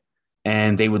and shit,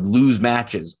 and they would lose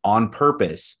matches on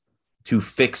purpose to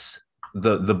fix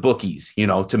the bookies,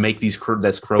 to make this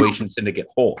Croatian syndicate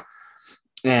whole.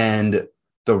 And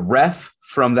the ref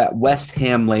from that West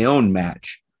Ham Leon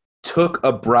match took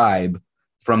a bribe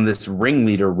from this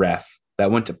ringleader ref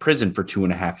that went to prison for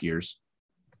 2.5 years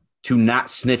to not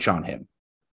snitch on him.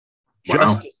 Wow.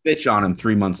 Just to snitch on him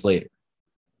 3 months later.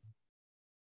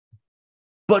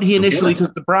 But he initially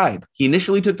took the bribe.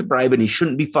 And he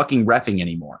shouldn't be fucking reffing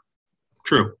anymore.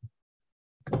 True.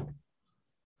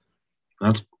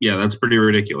 That's pretty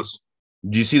ridiculous.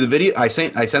 Did you see the video? I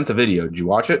sent the video. Did you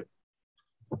watch it?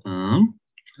 I've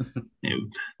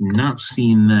not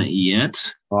seen that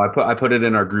yet. Oh, I put it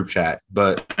in our group chat,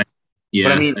 but Yeah,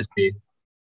 I mean, I see.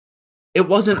 it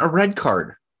wasn't a red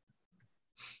card.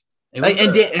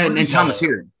 And Thomas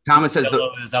here. Thomas says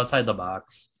it was outside the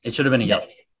box. It should have been a yellow.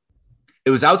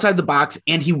 it was outside the box,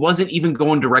 and he wasn't even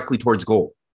going directly towards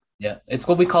goal. Yeah, it's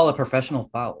what we call a professional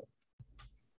foul.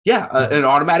 Yeah, an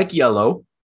automatic yellow.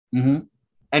 Mm-hmm.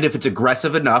 And if it's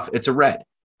aggressive enough, it's a red.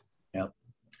 Yep.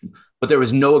 But there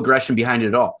was no aggression behind it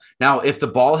at all. Now, if the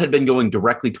ball had been going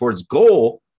directly towards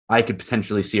goal, I could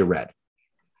potentially see a red.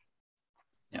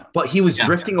 Yeah. But he was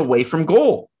drifting away from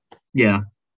goal. Yeah.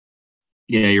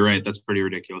 Yeah, you're right. That's pretty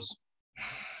ridiculous.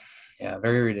 Yeah,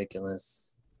 very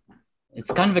ridiculous.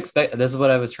 It's kind of expect. This is what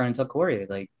I was trying to tell Corey.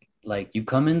 Like you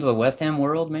come into the West Ham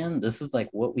world, man. This is like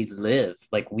what we live.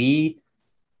 Like we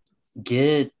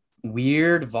get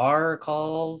weird VAR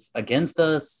calls against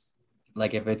us.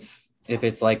 Like if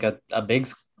it's like a big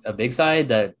side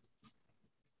that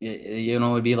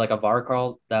would be like a VAR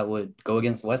call that would go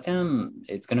against West Ham.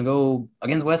 It's gonna go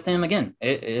against West Ham again.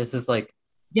 It's just like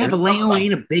but Leon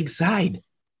ain't a big side.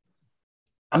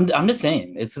 I'm just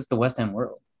saying, it's just the West Ham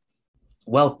world.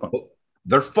 Welcome.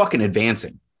 They're fucking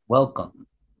advancing. Welcome.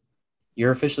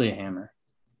 You're officially a hammer,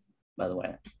 by the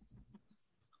way.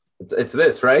 It's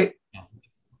this, right? Yeah.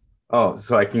 Oh,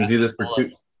 so I can do this for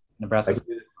two. Nebraska.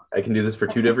 I can do this for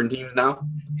two different teams now.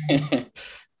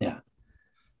 Yeah.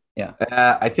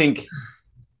 I think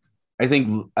I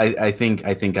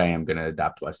am going to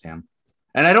adopt West Ham,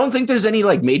 and I don't think there's any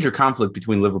like major conflict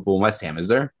between Liverpool and West Ham, is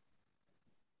there?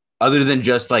 Other than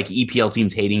just like EPL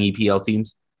teams hating EPL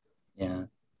teams. Yeah,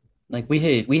 like we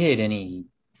hate any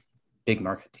big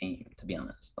market team, to be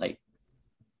honest. Like,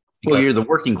 well, you're the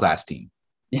working class team.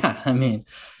 Yeah, I mean,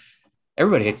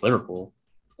 everybody hates Liverpool.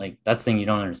 Like, that's the thing you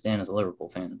don't understand as a Liverpool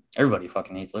fan. Everybody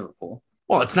fucking hates Liverpool.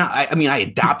 Well, it's not. I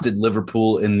adopted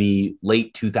Liverpool in the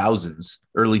late 2000s,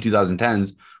 early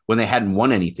 2010s, when they hadn't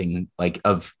won anything like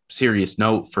of serious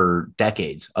note for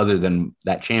decades, other than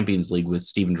that Champions League with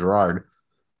Steven Gerrard.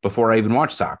 Before I even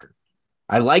watched soccer,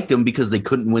 I liked them because they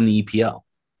couldn't win the EPL.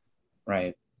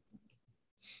 Right.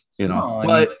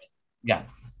 Yeah.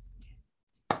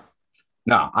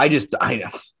 No,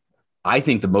 I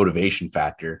think the motivation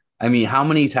factor. I mean, how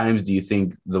many times do you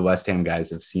think the West Ham guys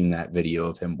have seen that video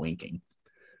of him winking?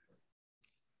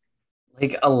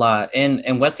 Like a lot.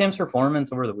 And West Ham's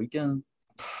performance over the weekend,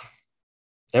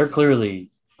 they're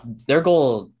clearly their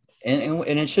goal, and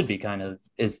it should be kind of,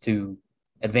 is to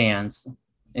advance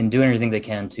and do everything they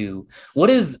can to. What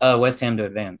is West Ham to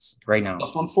advance right now?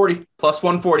 Plus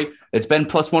 140. It's been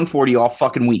plus 140 all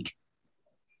fucking week.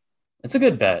 It's a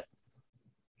good bet.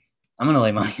 I'm gonna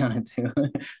lay money on it too,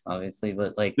 obviously.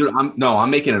 But like, dude, I'm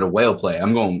making it a whale play.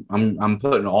 I'm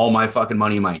putting all my fucking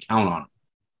money in my account on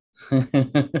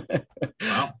it.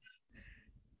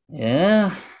 Wow.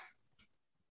 Yeah.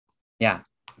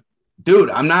 Dude,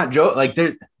 I'm not joking. Like,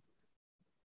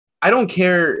 I don't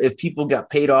care if people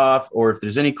got paid off or if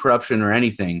there's any corruption or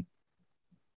anything.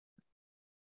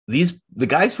 The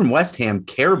guys from West Ham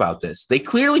care about this. They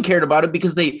clearly cared about it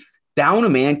because they down a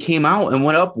man, came out and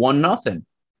went up 1-0.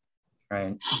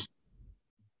 Right.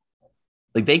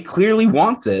 Like, they clearly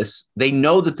want this. They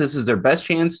know that this is their best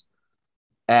chance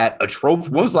at a trophy.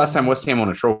 When was the last time West Ham won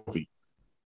a trophy?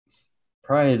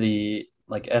 Probably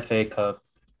the FA Cup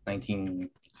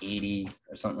 1980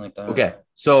 or something like that. Okay.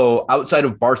 So outside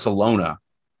of Barcelona,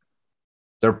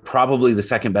 they're probably the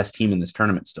second best team in this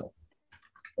tournament still.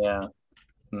 Yeah.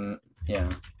 Yeah.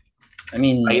 I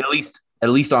mean, like at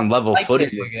least on level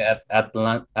footing.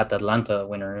 Atlanta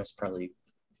winner is probably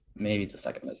maybe the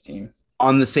second best team.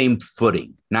 On the same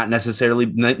footing, not necessarily.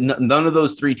 None of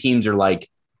those three teams are like,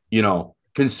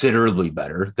 considerably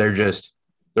better.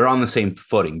 They're on the same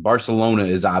footing. Barcelona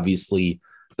is obviously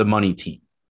the money team.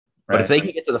 Right. But if they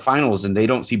can get to the finals and they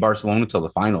don't see Barcelona till the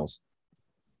finals,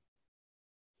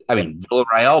 I mean,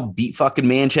 Villarreal beat fucking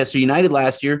Manchester United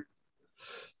last year.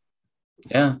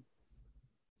 Yeah.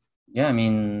 Yeah, I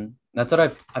mean, that's what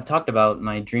I've talked about.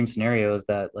 My dream scenario is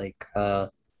that like I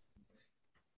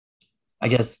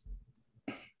guess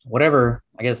whatever.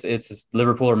 I guess it's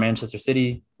Liverpool or Manchester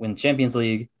City win Champions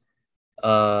League.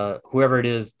 Whoever it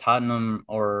is, Tottenham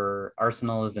or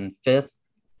Arsenal is in fifth,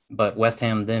 but West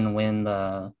Ham then win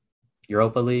the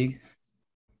Europa League.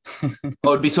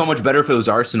 Oh, it'd be so much better if it was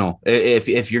Arsenal.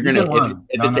 If you're gonna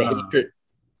if it's a hatred.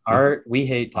 We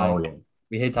hate Tottenham. Oh, yeah.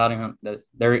 We hate Tottenham.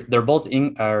 They're both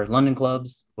are London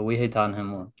clubs, but we hate Tottenham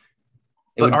more.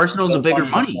 But Arsenal's a bigger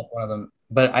money. One of them.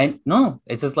 But I no,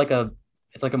 it's just like a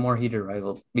more heated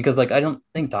rival because like I don't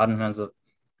think Tottenham has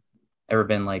ever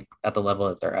been like at the level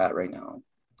that they're at right now,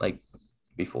 like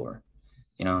before,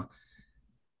 you know.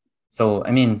 So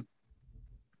I mean,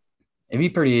 it'd be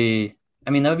pretty. I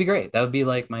mean, that would be great. That would be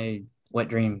like my wet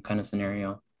dream kind of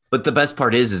scenario. But the best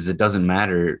part is it doesn't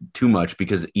matter too much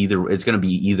because it's going to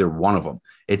be either one of them.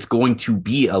 It's going to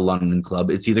be a London club.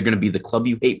 It's either going to be the club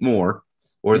you hate more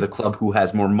or the club who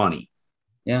has more money.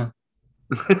 Yeah.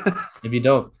 It'd be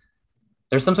dope.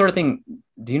 There's some sort of thing.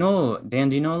 Do you know,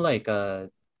 Dan, like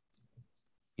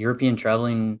European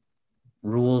traveling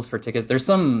rules for tickets? There's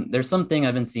something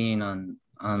I've been seeing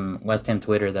on West Ham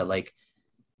Twitter that like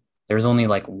there's only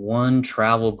like one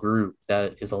travel group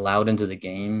that is allowed into the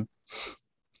game.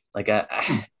 Like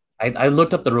I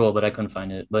looked up the rule, but I couldn't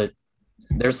find it. But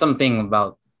there's something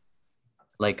about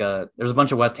like there's a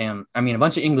bunch of a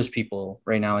bunch of English people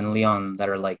right now in Lyon that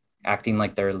are like acting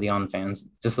like they're Lyon fans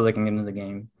just so they can get into the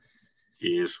game.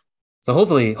 Jeez. So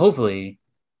hopefully,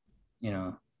 you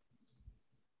know,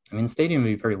 I mean, the stadium would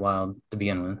be pretty wild to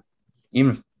begin with,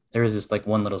 even if there is just like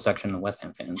one little section of West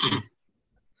Ham fans.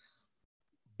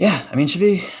 Yeah, I mean, should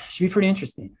be pretty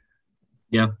interesting.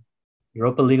 Yeah.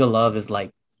 Europa League of Love is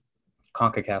like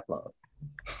CONCACAF love.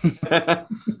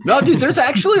 No, dude, there's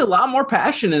actually a lot more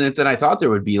passion in it than I thought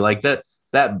there would be. Like that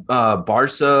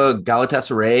Barca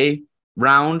Galatasaray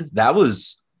round, that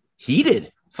was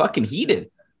heated, fucking heated.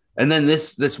 And then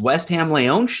this West Ham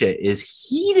Leon shit is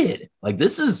heated. Like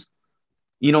this is,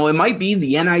 you know, it might be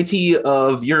the NIT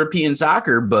of European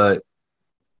soccer, but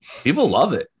people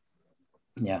love it.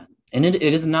 Yeah. And it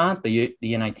is not the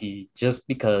NIT just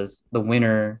because the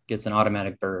winner gets an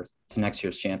automatic berth to next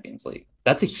year's Champions League.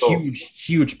 That's a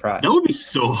huge prize. That would be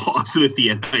so awesome if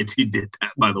the NIT did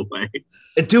that, by the way.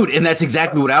 Dude, and that's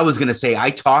exactly what I was going to say.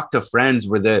 I talked to friends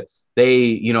where they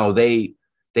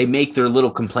make their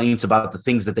little complaints about the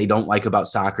things that they don't like about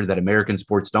soccer that American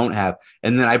sports don't have.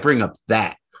 And then I bring up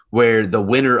that where the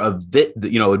winner of it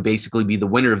would basically be the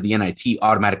winner of the NIT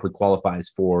automatically qualifies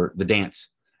for the dance.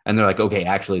 And they're like, okay,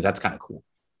 actually, that's kind of cool.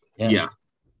 Yeah.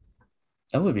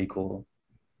 That would be cool.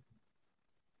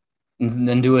 And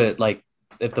then do it like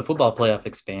if the football playoff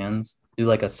expands, do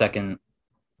like a second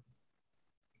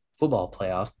football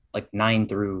playoff, like 9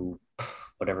 through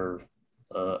whatever.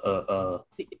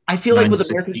 I feel like with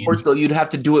American sports, though, you'd have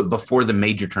to do it before the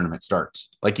major tournament starts.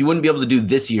 Like you wouldn't be able to do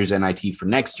this year's NIT for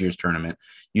next year's tournament.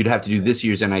 You'd have to do this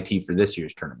year's NIT for this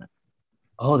year's tournament.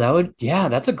 Oh,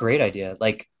 that's a great idea.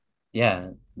 Like, yeah,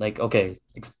 like, okay,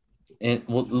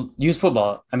 we'll use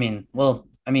football. I mean,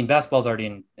 basketball's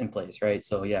already in place, right?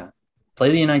 So, yeah,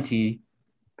 play the NIT, you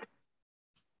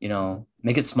know,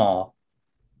 make it small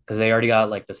because they already got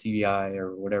like the CBI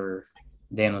or whatever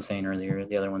Dan was saying earlier,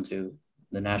 the other one too,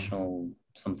 the national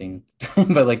something.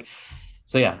 But like,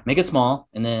 so yeah, make it small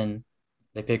and then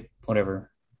they pick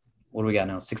whatever. What do we got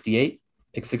now? 68?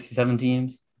 Pick 67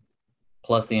 teams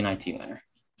plus the NIT winner.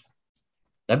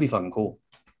 That'd be fucking cool.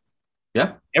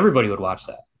 Yeah. Everybody would watch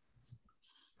that.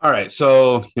 All right.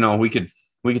 So, you know, we could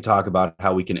talk about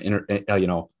how we can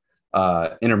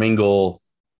intermingle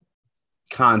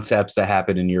concepts that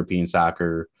happen in European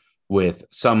soccer with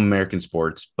some American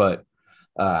sports, but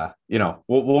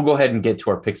we'll go ahead and get to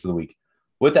our picks of the week.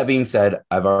 With that being said,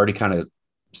 I've already kind of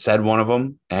said one of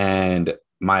them, and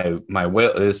my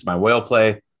whale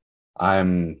play.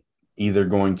 I'm either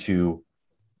going to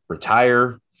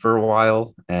retire for a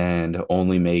while and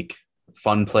only make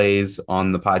fun plays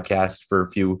on the podcast for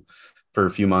a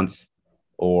few months,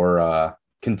 or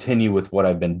continue with what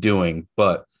I've been doing.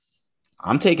 But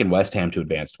I'm taking West Ham to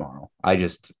advance tomorrow.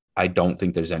 I don't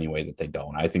think there's any way that they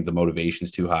don't. I think the motivation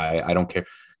is too high. I don't care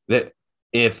that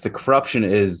if the corruption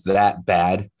is that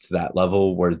bad to that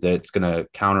level where that's going to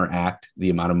counteract the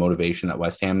amount of motivation that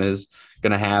West Ham is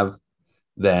going to have,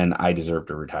 then I deserve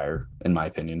to retire, in my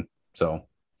opinion. So,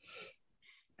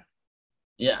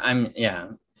 yeah,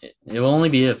 it will only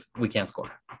be if we can't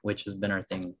score, which has been our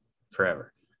thing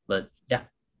forever. But yeah,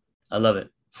 I love it.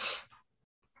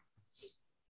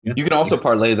 You can also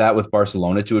parlay that with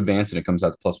Barcelona to advance, and it comes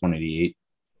out to plus 188,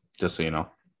 just so you know.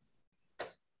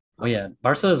 Oh, yeah.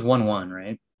 Barca is 1-1,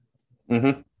 right?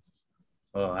 Mm-hmm.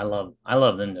 Oh, I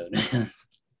love them to advance.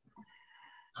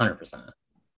 100%.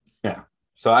 Yeah.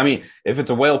 So I mean, if it's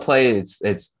a whale play, it's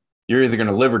you're either going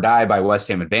to live or die by West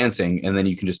Ham advancing, and then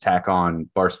you can just tack on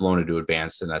Barcelona to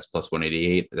advance, and that's plus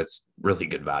 188. That's really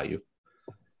good value.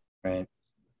 Right.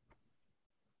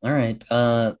 All right.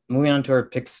 Moving on to our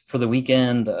picks for the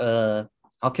weekend.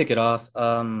 I'll kick it off.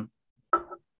 All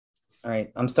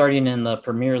right. I'm starting in the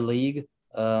Premier League.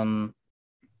 And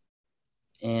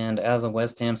as a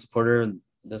West Ham supporter,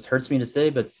 this hurts me to say,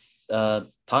 but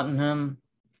Tottenham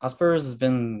Hotspur has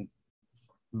been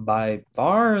by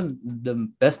far the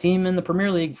best team in the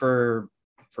Premier League for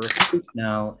a few weeks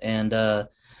now, and they're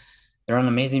on an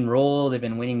amazing roll. They've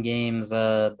been winning games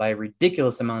by a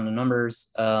ridiculous amount of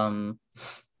numbers.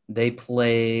 They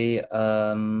play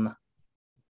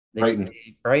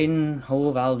Brighton,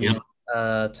 Hove Albion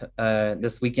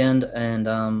this weekend, and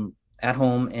at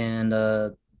home, and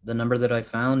the number that I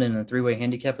found in a three-way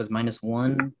handicap was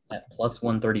 -1 at plus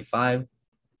 135.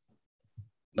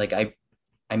 Like I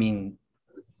mean,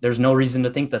 there's no reason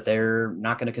to think that they're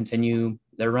not going to continue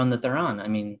their run that they're on. I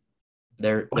mean,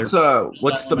 what's the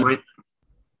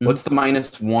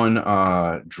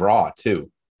 -1 draw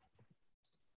too?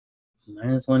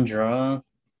 -1 draw.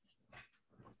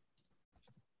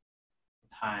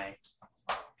 It's high,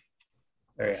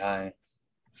 very high,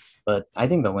 but I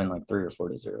think they'll win like 3 or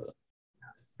 4-0,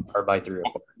 or by 3 or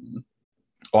 4.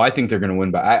 Oh, I think they're going to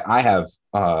win, but I have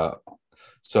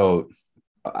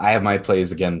my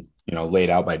plays again, laid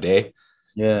out by day.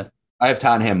 Yeah, I have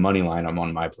Tottenham money line. I'm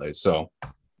on my plays, so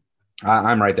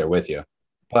I'm right there with you.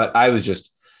 But I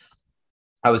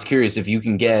was curious if you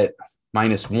can get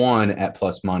 -1 at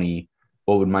plus money.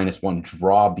 What would -1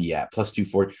 draw be at? Plus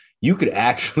 240. You could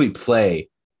actually play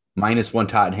 -1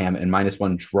 Tottenham and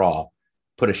 -1 draw,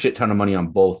 put a shit ton of money on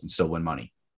both, and still win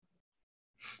money.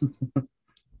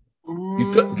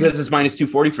 You could, because it's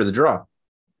 -240 for the draw.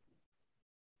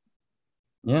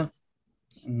 Yeah.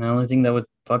 And the only thing that would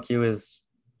fuck you is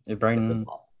if Brighton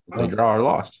If they draw or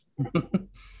lost,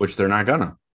 which they're not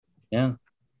gonna. Yeah.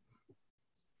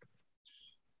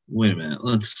 Wait a minute.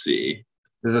 Let's see.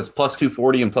 Because it's plus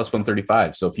 240 and plus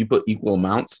 135. So if you put equal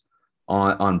amounts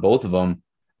on both of them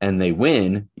and they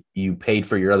win, you paid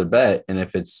for your other bet. And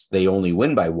if they only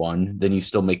win by 1, then you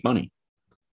still make money.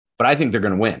 But I think they're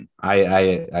going to win.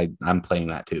 I'm playing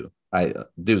that too.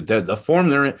 The form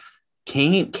they're in.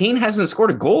 Kane hasn't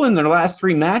scored a goal in their last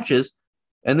 3 matches,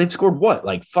 and they've scored what,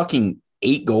 like fucking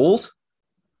 8 goals?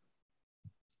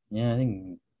 Yeah, I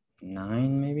think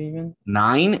 9, maybe even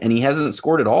 9, and he hasn't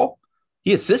scored at all.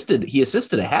 He assisted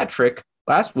a hat trick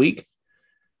last week.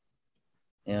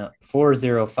 Yeah,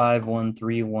 4-0, 5-1,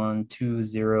 3-1,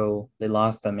 2-0. They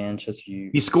lost to Manchester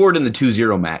United. He scored in the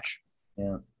 2-0 match.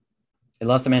 Yeah. They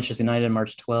lost to Manchester United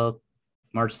March 12th.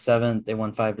 March 7th, they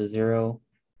won 5-0.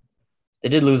 They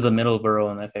did lose the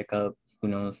Middlesbrough in the FA Cup. Who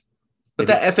knows? But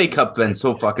that FA Cup been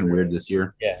so fucking weird this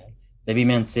year. Yeah. They beat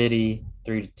Man City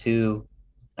 3-2.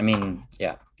 I mean,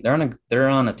 yeah, they're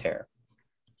on a tear.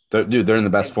 They're in the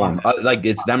best form. Like,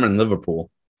 it's them and Liverpool.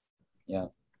 Yeah.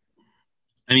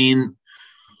 I mean,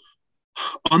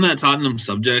 on that Tottenham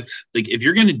subject, like if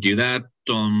you're going to do that,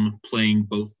 playing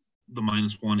both the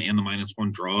 -1 and the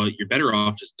 -1 draw, you're better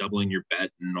off just doubling your bet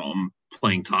and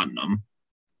playing Tottenham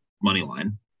money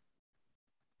line.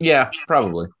 Yeah,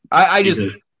 probably. I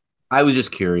was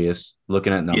just curious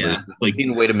looking at numbers. Yeah, like being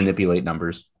a way to manipulate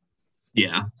numbers.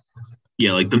 Yeah.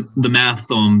 Yeah, like the math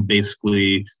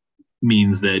basically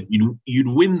means that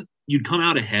you'd come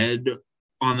out ahead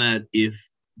on that if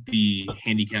the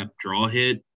handicap draw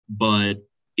hit, but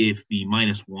if the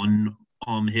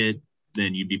 -1 hit,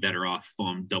 then you'd be better off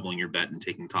doubling your bet and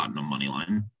taking Tottenham money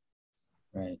line.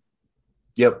 Right.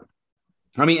 Yep.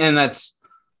 I mean, and that's,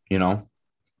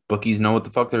 bookies know what the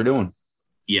fuck they're doing.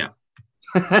 Yeah.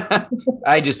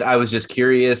 I was just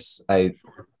curious. I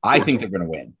think they're going to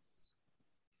win.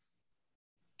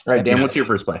 All right, Dan, what's your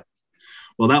first play?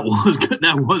 Well, that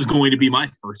was going to be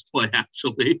my first play,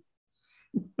 actually.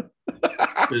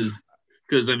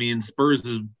 Because I mean, Spurs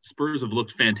have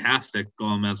looked fantastic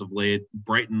as of late.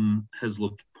 Brighton has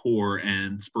looked poor,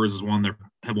 and Spurs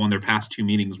have won their past 2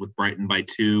 meetings with Brighton by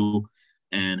 2,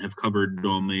 and have covered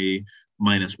on the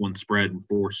 -1 spread in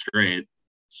 4 straight.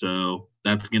 So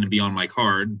that's going to be on my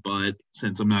card. But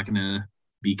since I'm not going to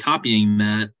be copying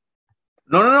that,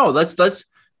 no, let's.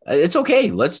 It's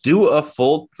okay. Let's do a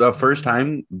first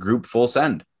time group full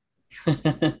send.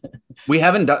 We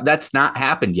haven't done. That's not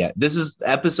happened yet. This is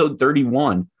episode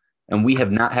 31, and we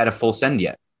have not had a full send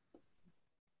yet.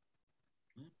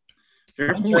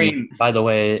 By the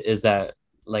way, is that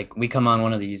like we come on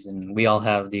one of these and we all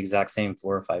have the exact same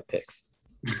 4 or 5 picks.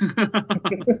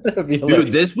 That'd be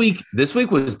Dude, hilarious. this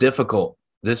week was difficult.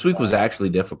 This week was actually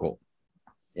difficult.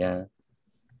 Yeah.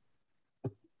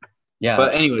 Yeah.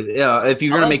 But anyway, yeah, if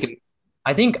you're I'll gonna let- make it,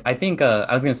 I think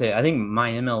I was gonna say I think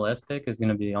my MLS pick is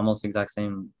gonna be almost the exact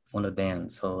same one of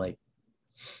Dan's. So like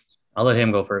I'll let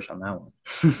him go first on that one.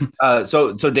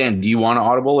 so Dan, do you want an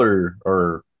audible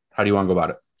or how do you want to go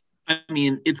about it? I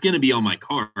mean, it's going to be on my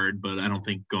card, but I don't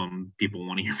think people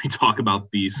want to hear me talk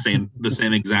about the same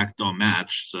exact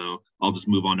match. So I'll just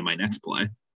move on to my next play.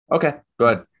 Okay, go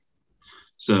ahead.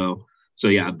 So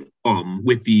yeah,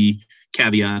 with the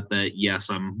caveat that yes,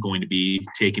 I'm going to be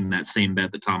taking that same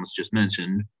bet that Thomas just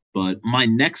mentioned, but my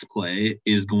next play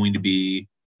is going to be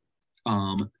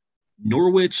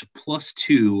Norwich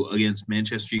 +2 against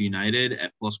Manchester United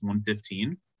at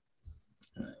 +115.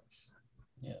 Nice.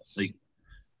 Yes. Like,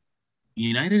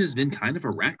 United has been kind of a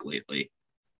wreck lately,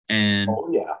 and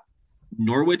yeah.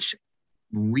 Norwich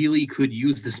really could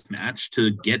use this match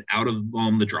to get out of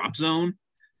the drop zone.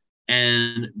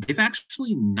 And they've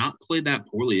actually not played that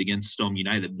poorly against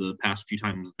United the past few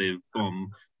times they've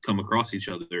come across each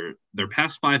other. Their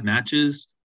past 5 matches,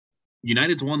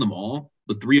 United's won them all,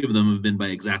 but 3 of them have been by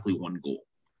exactly 1 goal.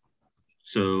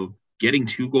 So getting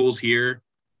 2 goals here,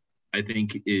 I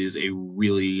think, is a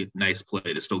really nice play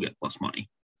to still get plus money.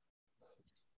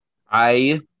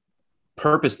 I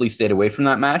purposely stayed away from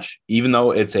that match, even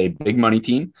though it's a big money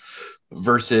team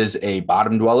versus a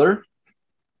bottom dweller.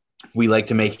 We like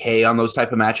to make hay on those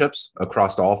type of matchups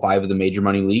across all 5 of the major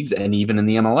money leagues and even in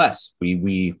the MLS.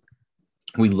 We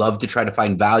love to try to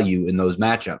find value in those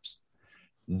matchups.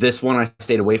 This one I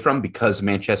stayed away from because of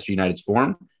Manchester United's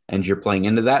form, and you're playing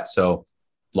into that, so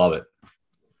love it.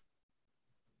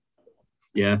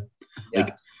 Yeah. Yeah.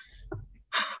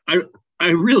 I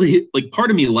really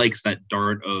part of me likes that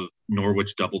dart of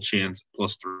Norwich double chance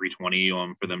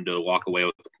 +320 for them to walk away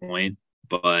with the point,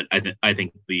 but I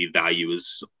think the value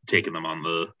is taking them on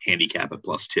the handicap at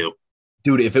 +2.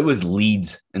 Dude, if it was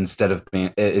Leeds instead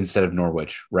of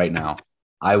Norwich right now,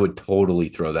 I would totally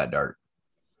throw that dart.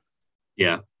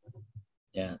 Yeah.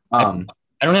 Yeah. I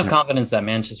don't have confidence that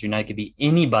Manchester United could beat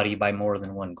anybody by more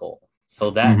than 1 goal.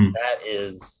 So that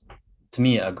is, to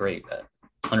me, a great bet.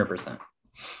 100%.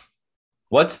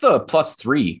 What's the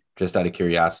 +3, just out of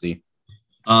curiosity?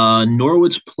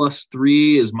 Norwich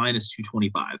 +3 is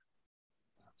 -225.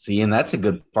 See, and that's a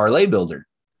good parlay builder.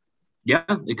 Yeah,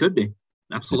 it could be.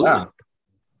 Absolutely. Yeah.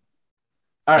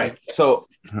 All right. So,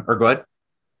 or go ahead.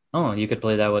 Oh, you could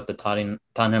play that with the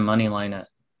Tottenham money line at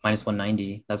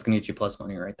 -190. That's gonna get you plus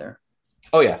money right there.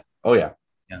 Oh yeah. Yeah.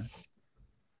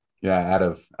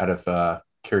 Yeah. Out of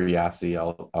curiosity,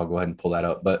 I'll go ahead and pull that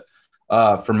up. But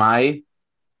for my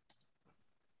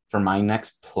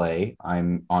next play,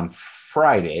 I'm on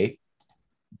Friday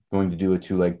going to do a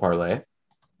 2-leg parlay,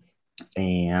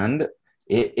 and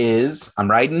I'm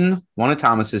riding one of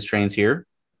Thomas's trains here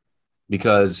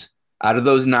because out of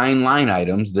those 9 line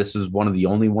items, this is one of the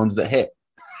only ones that hit.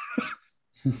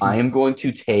 I am going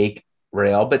to take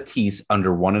Real Betis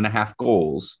under 1.5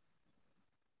 goals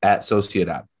at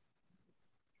Sociedad.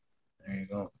 There you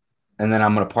go. And then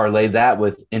I'm going to parlay that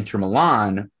with Inter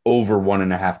Milan over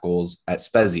 1.5 goals at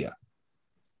Spezia.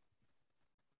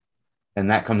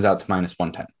 And that comes out to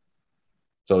 -110.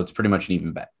 So it's pretty much an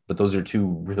even bet. But those are 2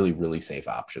 really, really safe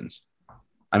options.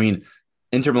 I mean,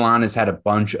 Inter Milan has had a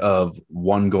bunch of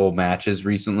 1-goal matches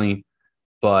recently,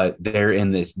 but they're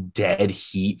in this dead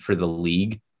heat for the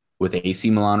league with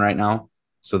AC Milan right now.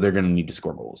 So they're going to need to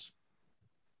score goals.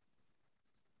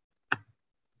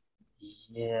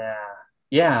 Yeah.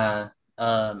 Yeah.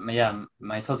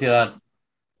 My Sociedad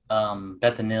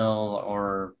bet to nil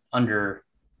or under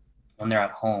when they're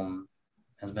at home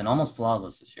has been almost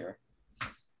flawless this year.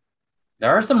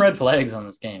 There are some red flags on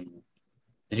this game.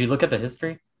 Did you look at the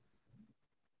history?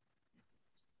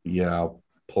 Yeah, I'll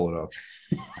pull it up.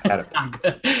 It's not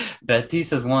good.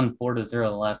 Betis has won 4-0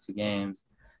 the last 2 games.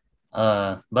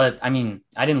 But I mean,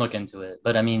 I didn't look into it.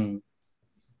 But I mean,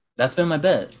 that's been my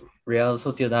bet. Real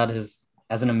Sociedad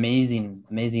has an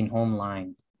amazing home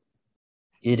line.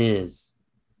 It is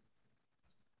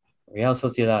Real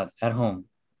Sociedad at home.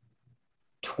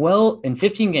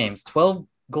 15 games, 12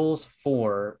 goals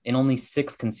for, and only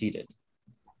 6 conceded.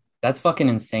 That's fucking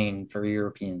insane for a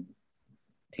European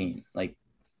team. Like,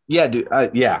 yeah, dude.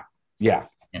 Yeah.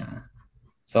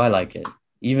 So I like it.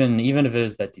 Even if it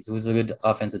is Betis, who's a good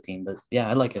offensive team. But yeah,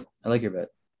 I like it. I like your bet.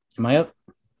 Am I up?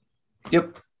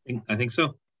 Yep. I think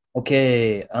so.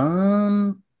 Okay.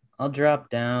 I'll drop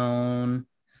down.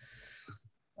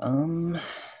 I'll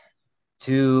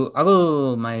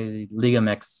go my Liga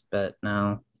MX bet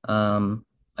now.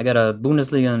 I got a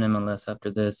Bundesliga and MLS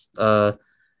after this.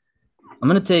 I'm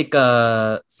gonna take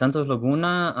Santos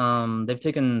Laguna. They've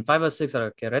taken 5 out of 6 out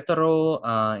of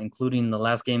Querétaro, including the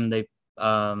last game. They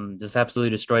just absolutely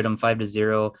destroyed them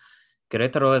 5-0.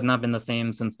 Querétaro has not been the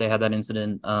same since they had that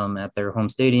incident at their home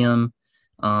stadium.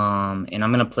 And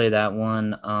I'm gonna play that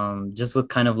one just with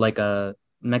kind of like a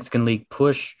Mexican League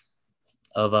push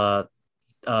of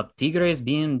Tigres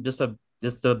being just a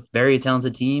very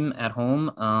talented team at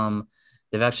home.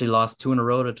 They've actually lost 2 in a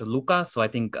row to Toluca, so I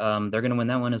think they're gonna win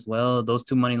that one as well. Those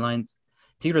 2 money lines.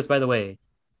 Tigres, by the way,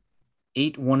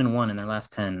 8-1-1 in their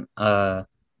last 10.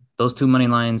 Those 2 money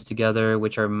lines together,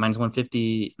 which are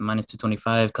 -150,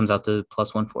 -225, comes out to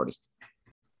 +140.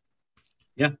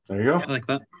 Yeah, There you go. I like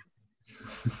that.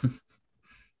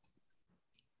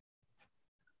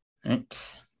 All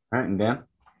right. All right, and Dan.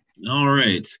 All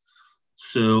right.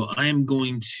 So I am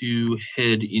going to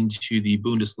head into the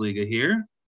Bundesliga here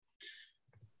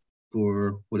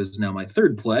for what is now my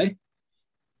third play.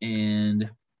 And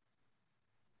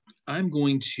I'm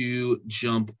going to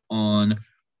jump on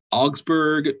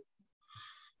Augsburg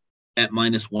at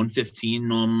 -115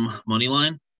 money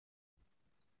line.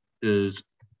 Because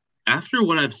after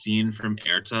what I've seen from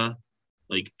Hertha,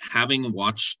 like having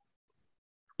watched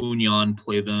Union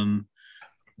play them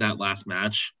that last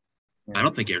match, I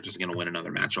don't think Hertha's going to win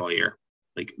another match all year.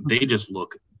 Like they just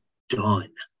look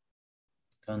done.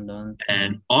 Done.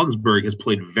 And Augsburg has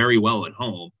played very well at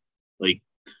home. Like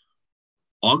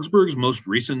Augsburg's most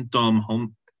recent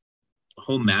home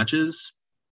matches.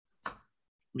 Let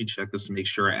me check this to make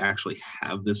sure I actually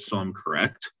have this sum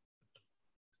correct.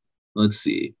 Let's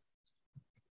see.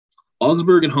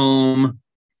 Augsburg at home.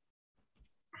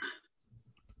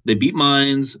 They beat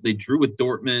Mainz. They drew with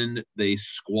Dortmund. They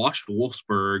squashed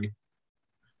Wolfsburg.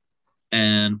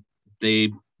 And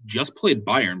they just played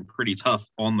Bayern pretty tough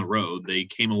on the road. They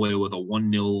came away with a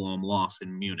 1-0 loss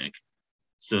in Munich.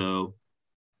 So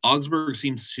Augsburg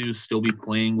seems to still be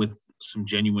playing with some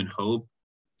genuine hope.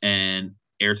 And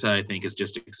Hertha, I think, has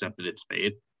just accepted its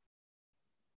fate.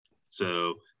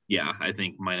 So, yeah, I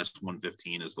think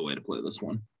 -115 is the way to play this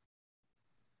one.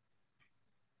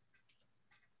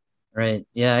 Right.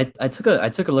 Yeah, I took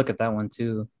a look at that one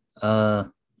too.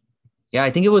 Yeah, I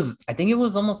think it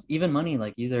was almost even money,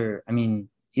 like either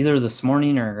this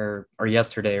morning or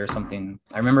yesterday or something.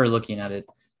 I remember looking at it,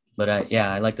 but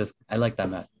I like this. I like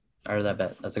that bet. Or that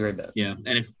bet. That's a great bet. Yeah,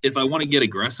 and if I want to get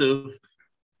aggressive,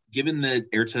 given that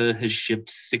Hertha has shipped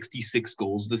 66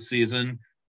 goals this season,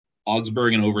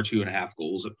 Augsburg and over 2.5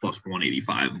 goals at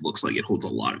 +185 looks like it holds a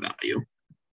lot of value.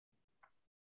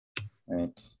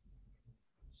 Right.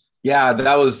 Yeah,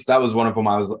 that was one of them.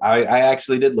 I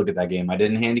actually did look at that game. I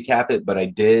didn't handicap it, but I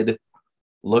did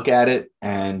look at it,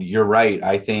 and you're right.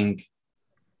 I think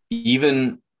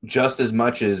even just as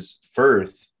much as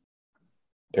Firth,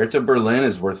 Hertha Berlin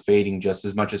is worth fading just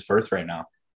as much as Firth right now.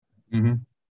 Mm-hmm.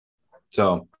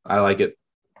 So I like it.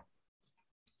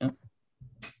 Yeah.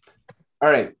 All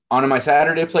right, on to my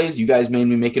Saturday plays. You guys made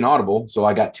me make an audible, so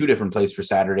I got 2 different plays for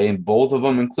Saturday, and both of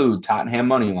them include Tottenham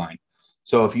money line.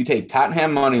 So if you take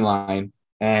Tottenham money line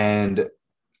and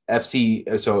FC,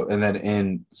 and then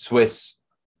in Swiss,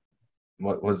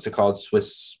 what's it called?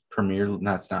 Swiss Premier?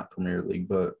 No, it's not Premier League,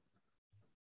 but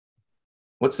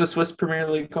what's the Swiss Premier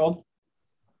League called?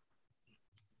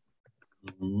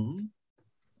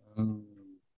 Mm-hmm.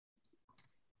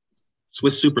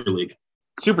 Swiss Super League.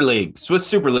 Swiss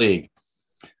Super League.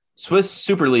 Swiss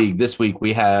Super League this week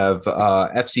we have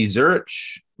FC Zurich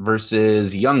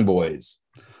versus Young Boys.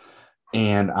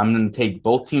 And I'm going to take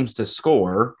both teams to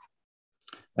score,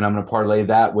 and I'm going to parlay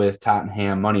that with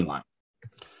Tottenham money line.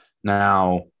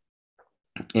 Now,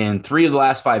 in 3 of the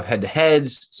last 5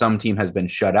 head-to-heads, some team has been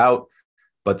shut out,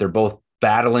 but they're both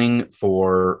battling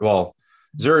for, well,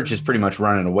 Zurich is pretty much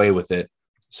running away with it.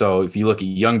 So if you look at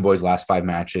Young Boys' last 5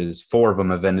 matches, 4 of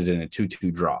them have ended in a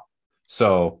 2-2 draw.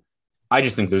 So I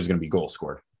just think there's going to be goals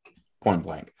scored, point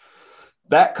blank.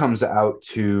 That comes out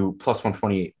to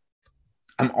 +128.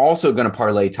 I'm also going to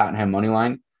parlay Tottenham money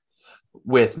line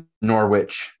with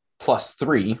Norwich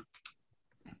 +3,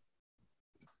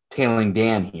 tailing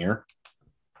Dan here,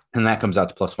 and that comes out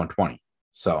to +120.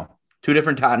 So 2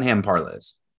 different Tottenham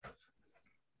parlays.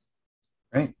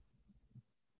 Right.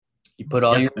 You put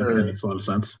all That makes a lot of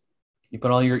sense. You put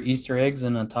all your Easter eggs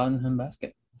in a Tottenham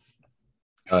basket.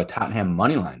 Tottenham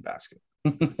money line basket.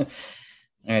 All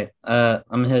right.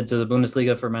 I'm headed to the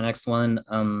Bundesliga for my next one.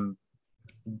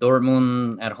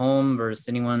 Dortmund at home versus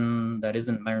anyone that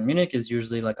isn't Bayern Munich is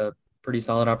usually like a pretty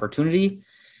solid opportunity.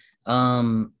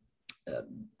 But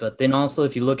then also,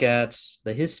 if you look at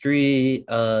the history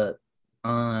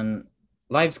on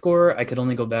live score, I could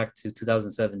only go back to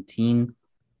 2017.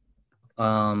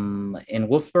 And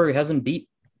Wolfsburg hasn't beat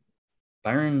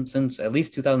Bayern since at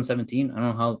least 2017. I don't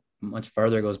know how much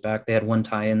farther it goes back. They had one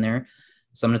tie in there.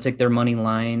 So I'm going to take their money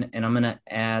line, and I'm going to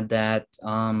add that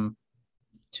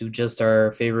to just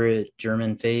our favorite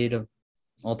German fade of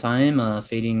all time,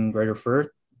 fading Greater Fürth.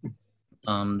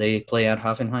 They play at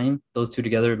Hoffenheim. Those two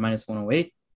together, minus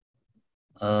 108.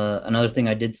 Another thing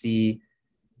I did see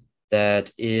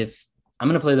that if I'm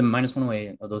going to play the minus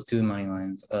 108 of those two money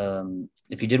lines.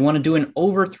 If you did want to do an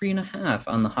over 3.5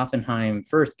 on the Hoffenheim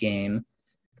Fürth game,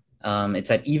 it's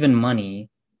at even money.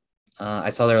 I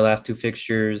saw their last two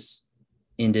fixtures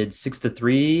ended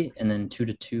 6-3 and then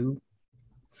 2-2.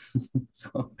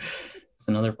 So it's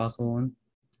another possible one.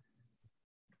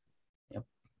 Yep.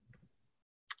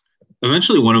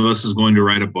 Eventually, one of us is going to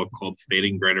write a book called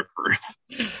Fading Greater Fürth.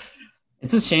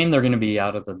 It's a shame they're going to be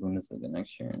out of the Bundesliga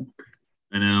next year.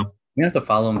 I know. We have to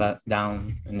follow them back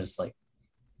down and just like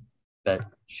bet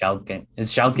Schalke.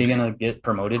 Is Schalke going to get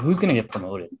promoted? Who's going to get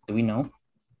promoted? Do we know?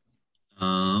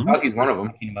 Schalke's one of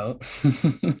them. About?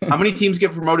 How many teams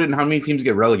get promoted and how many teams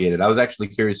get relegated? I was actually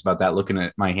curious about that looking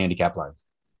at my handicap lines.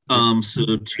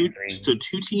 So two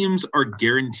teams are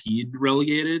guaranteed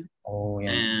relegated. Oh yeah.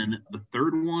 And the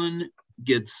third one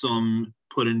gets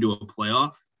put into a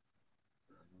playoff.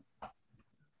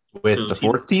 With So the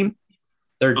fourth team?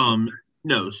 Third team.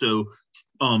 No, so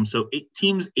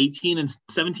 17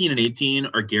 and 18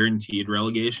 are guaranteed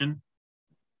relegation.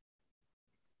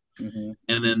 Mm-hmm.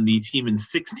 And then the team in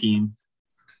 16th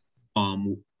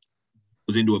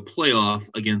was into a playoff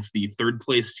against the third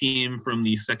place team from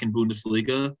the second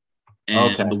Bundesliga.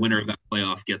 And Okay. the winner of that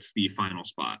playoff gets the final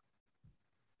spot.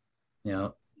 Yeah.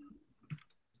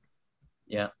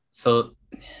 Yeah. So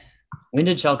when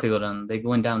did Schalke go down? They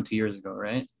went down 2 years ago,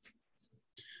 right?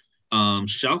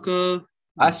 Schalke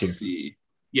Last year. let's see.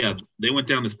 Yeah, they went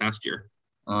down this past year.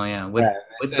 Oh yeah.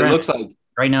 It looks like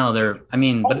right now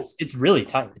but it's really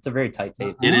tight. It's a very tight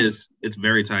tape. It is. It's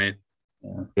very tight.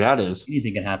 yeah, it is.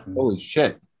 Anything can happen. Holy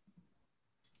shit.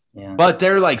 Yeah. But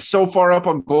they're like so far up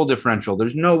on goal differential.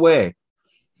 There's no way.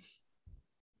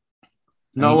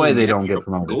 No way they don't get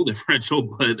promoted. Goal differential,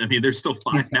 but I mean, there's still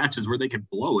 5 matches where they could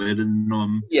blow it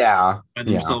and Yeah. find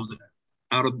themselves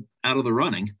out of the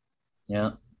running.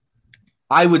 Yeah.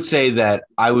 I would say that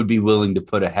I would be willing to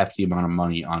put a hefty amount of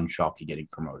money on Schalke getting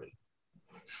promoted.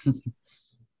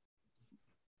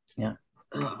 Yeah.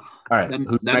 All right.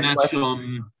 Who's That next match,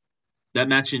 play? that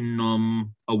match in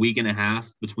a week and a half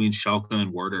between Schalke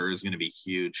and Werder is going to be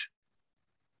huge.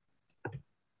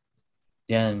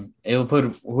 Yeah, and it will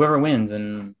put whoever wins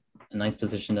in a nice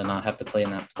position to not have to play in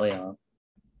that playoff.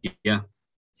 Yeah.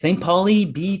 St. Pauli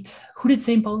beat who did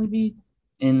St. Pauli beat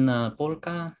in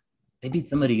Polka? They beat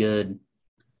somebody good.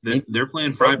 They're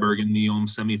playing Freiburg in the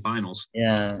semifinals.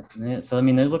 Yeah. So I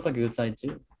mean, they look like a good side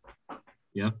too.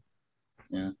 Yeah.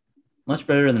 Yeah. Much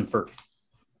better than Fürth.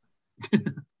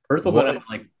 Fürth will go down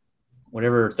like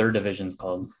whatever third division's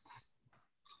called.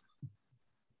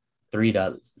 3.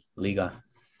 Liga.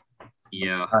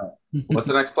 Yeah. What's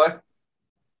the next play?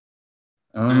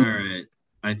 All right.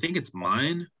 I think it's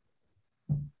mine.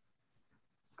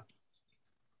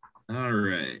 All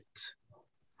right.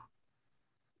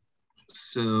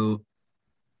 So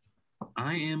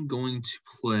I am going to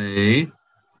play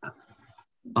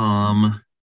all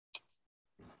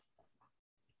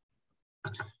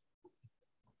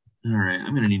right,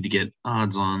 I'm going to need to get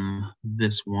odds on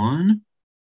this one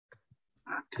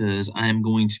because I am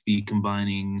going to be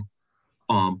combining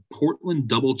Portland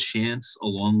double chance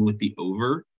along with the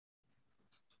over.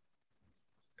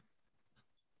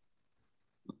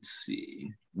 Let's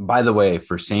see. By the way,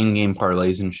 for same game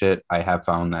parlays and shit, I have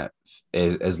found that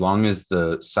as long as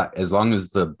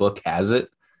the book has it,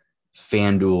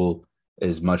 FanDuel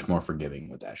is much more forgiving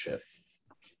with that shit.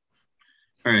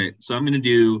 All right, so I'm going to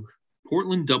do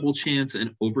Portland double chance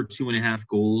and over 2.5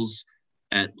 goals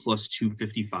at plus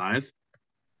 255.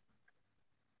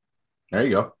 There you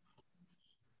go.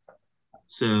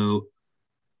 So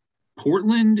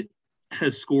Portland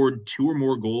has scored 2 or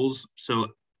more goals. So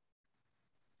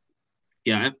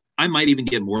yeah, I might even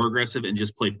get more aggressive and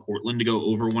just play Portland to go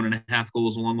over 1.5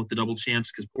 goals along with the double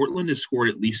chance because Portland has scored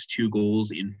at least 2 goals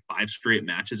in 5 straight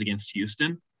matches against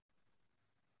Houston.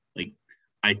 Like,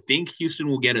 I think Houston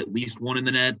will get at least 1 in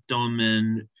the net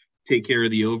and take care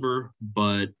of the over.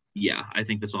 But yeah, I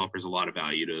think this offers a lot of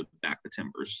value to back the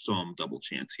Timbers. So I'm double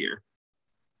chance here.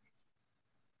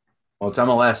 Well, it's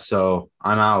MLS, so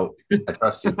I'm out. I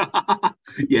trust you.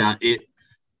 Yeah,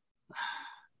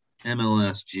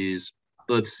 MLS, geez.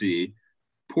 Let's see.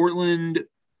 Portland.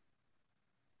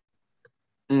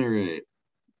 All right.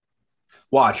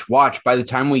 Watch. By the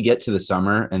time we get to the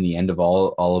summer and the end of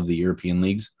all of the European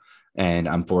leagues, and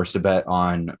I'm forced to bet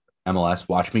on MLS,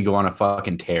 watch me go on a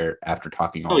fucking tear after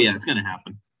talking all Oh, yeah, this. it's going to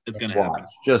happen. It's going to Watch. happen.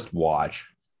 Just watch.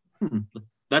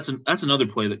 That's another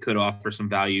play that could offer some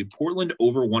value. Portland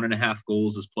over 1.5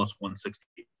 goals is plus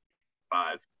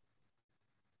 165.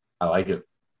 I like it.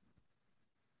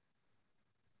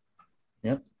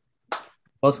 Yep.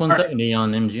 Plus 170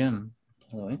 on MGM.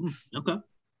 By the way. Okay.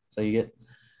 So you get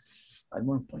 5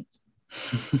 more points.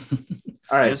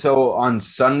 All right. So on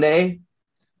Sunday,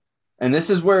 and this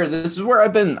is where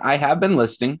I have been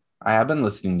listening. I have been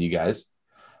listening to you guys.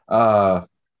 I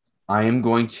am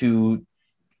going to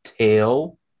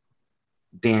tail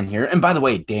Dan here. And by the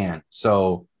way, Dan,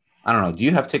 so I don't know. Do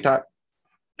you have TikTok?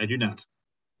 I do not.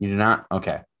 You do not?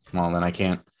 Okay. Well, then I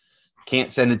can't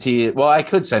send it to you. Well, I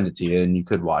could send it to you and you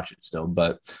could watch it still,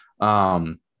 but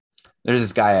there's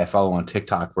this guy I follow on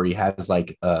TikTok where he has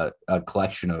like a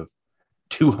collection of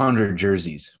 200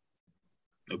 jerseys.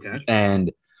 Okay.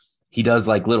 And he does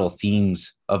like little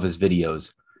themes of his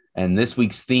videos. And this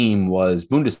week's theme was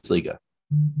Bundesliga.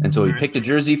 And so he picked a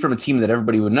jersey from a team that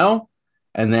everybody would know.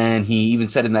 And then he even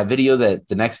said in that video that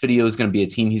the next video is going to be a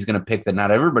team he's going to pick that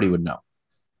not everybody would know.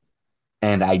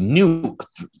 And I knew,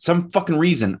 for some fucking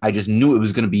reason, I just knew it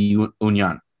was going to be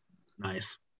Union. Nice.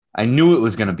 I knew it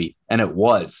was going to be, and it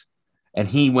was. And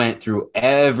he went through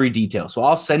every detail. So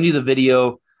I'll send you the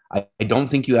video. I don't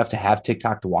think you have to have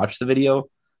TikTok to watch the video,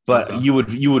 but Okay.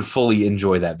 you would fully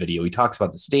enjoy that video. He talks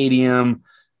about the stadium,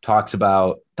 talks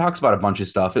about a bunch of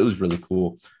stuff. It was really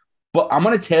cool. But I'm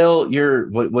gonna tell your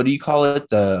what do you call it?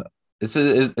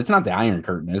 It's not the Iron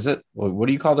Curtain, is it? What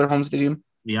do you call their home stadium?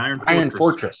 The Iron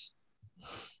Fortress.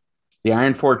 The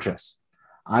Iron Fortress.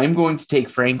 I'm going to take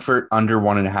Frankfurt under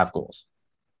 1.5 goals.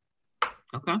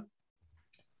 Okay.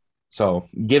 So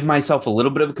give myself a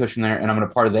little bit of a cushion there, and I'm going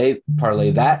to parlay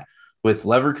that with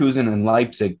Leverkusen and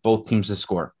Leipzig, both teams to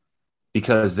score,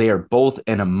 because they are both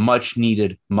in a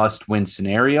much-needed must-win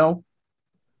scenario.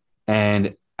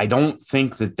 And I don't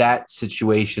think that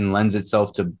situation lends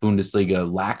itself to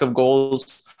Bundesliga lack of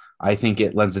goals. I think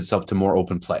it lends itself to more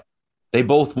open play. They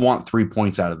both want 3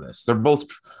 points out of this. They're both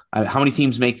 – how many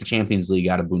teams make the Champions League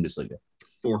out of Bundesliga?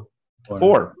 4.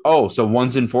 4. Oh, so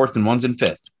one's in 4th and one's in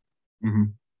 5th. Mm-hmm.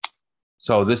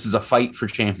 So this is a fight for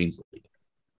Champions League.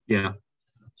 Yeah.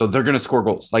 So they're going to score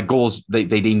goals. Like goals, they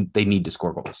need to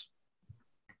score goals.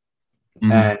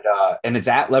 Mm-hmm. And it's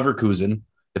at Leverkusen.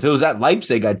 If it was at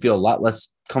Leipzig, I'd feel a lot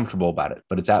less comfortable about it.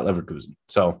 But it's at Leverkusen.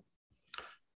 So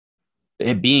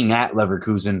it being at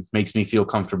Leverkusen makes me feel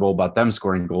comfortable about them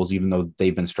scoring goals, even though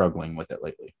they've been struggling with it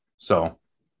lately. So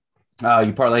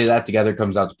you parlay that together,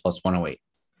 comes out to plus 108.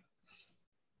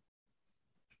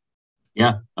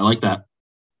 Yeah, I like that.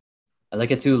 I like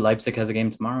it too. Leipzig has a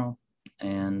game tomorrow,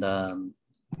 and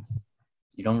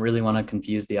you don't really want to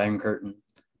confuse the Iron Curtain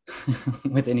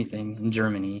with anything in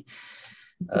Germany.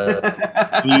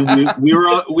 we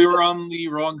were on the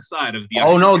wrong side of the.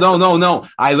 Oh no!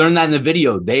 I learned that in the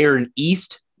video. They are an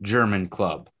East German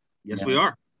club. Yes, we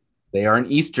are. They are an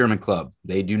East German club.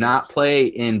 They do not play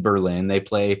in Berlin. They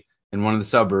play in one of the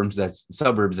suburbs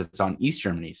that's on East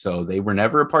Germany. So they were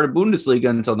never a part of Bundesliga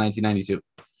until 1992.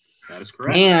 That is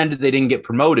correct. And they didn't get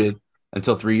promoted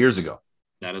until 3 years ago.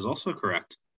 That is also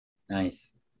correct.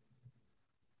 Nice.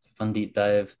 It's a fun deep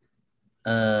dive.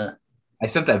 I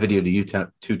sent that video to you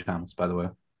too, Thomas, by the way.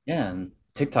 Yeah, and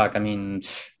TikTok, I mean,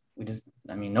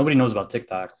 nobody knows about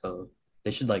TikTok, so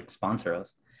they should like sponsor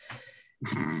us.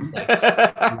 It's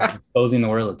like exposing the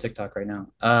world of TikTok right now.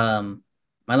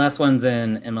 My last one's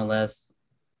in MLS.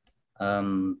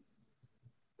 FC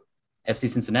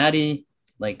Cincinnati,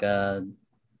 they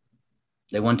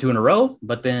won 2 in a row,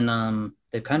 but then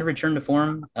they've kind of returned to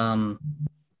form. I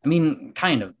mean,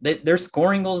 kind of. They're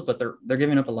scoring goals, but they're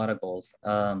giving up a lot of goals.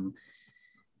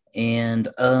 And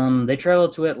they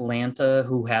traveled to Atlanta,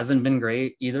 who hasn't been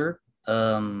great either.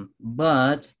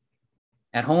 But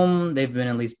at home, they've been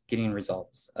at least getting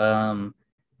results.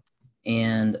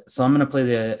 And so I'm going to play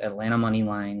the Atlanta money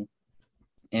line.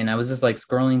 And I was just like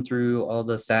scrolling through all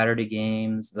the Saturday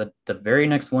games. The very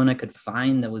next one I could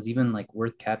find that was even like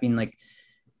worth capping,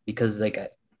 because I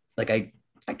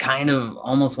kind of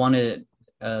almost wanted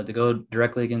to go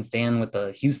directly against Dan with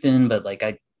the Houston, but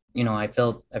I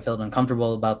felt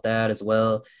uncomfortable about that as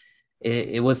well.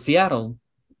 It was Seattle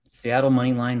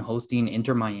money line hosting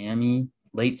Inter Miami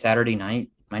late Saturday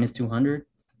night, minus 200.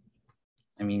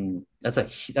 I mean, that's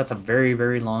a very,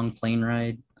 very long plane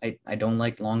ride. I don't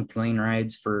like long plane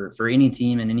rides for any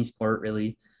team in any sport,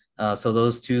 really. So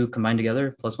those two combined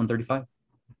together, plus 135.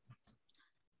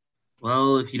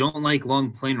 Well, if you don't like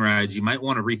long plane rides, you might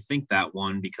want to rethink that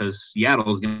one because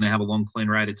Seattle is going to have a long plane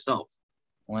ride itself.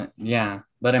 What? Yeah,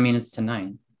 but I mean, it's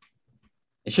tonight.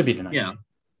 It should be tonight. Yeah.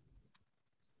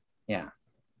 Yeah.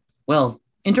 Well,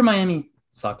 Inter Miami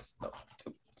sucks though.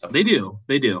 Too, so. They do.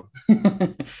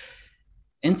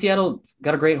 And Seattle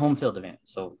got a great home field advantage,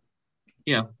 so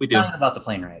yeah, we it's do. not about the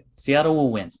plane ride. Seattle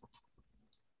will win.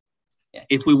 Yeah.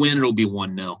 If we win, it'll be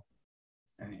 1-0. All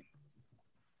right.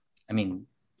 I mean,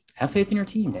 have faith in your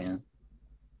team, Dan.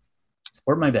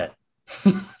 Support my bet.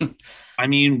 I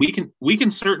mean, we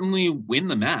can certainly win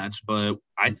the match, but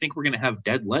I think we're going to have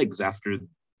dead legs after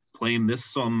playing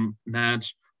this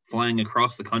match, flying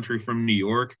across the country from New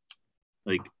York.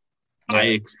 Like,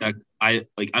 yeah. I'm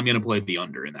going to play the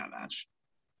under in that match.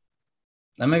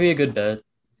 That might be a good bet.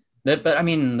 But I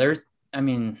mean,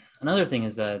 another thing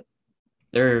is that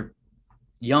they're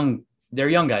young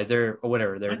guys. They're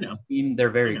very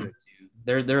good too.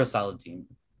 They're a solid team.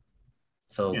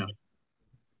 So yeah.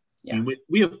 And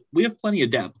we have plenty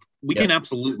of depth. We can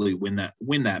absolutely win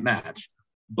that match.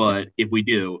 But if we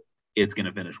do, it's going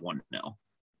to finish 1-0.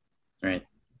 Right.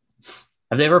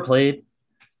 Have they ever played?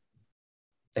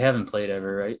 They haven't played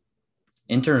ever, right?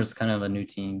 Inter is kind of a new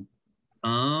team.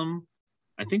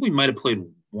 I think we might have played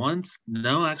once.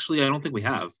 No, actually, I don't think we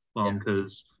have.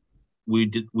 Because we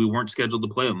weren't scheduled to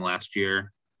play them last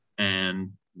year,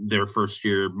 and their first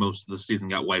year, most of the season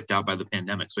got wiped out by the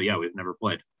pandemic. So yeah, we've never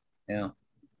played. Yeah.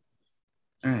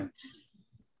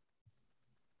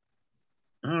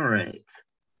 All right.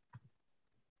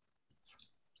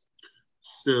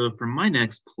 So for my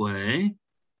next play,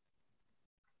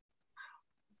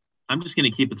 I'm just going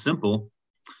to keep it simple.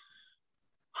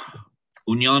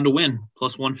 Union to win,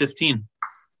 plus 115.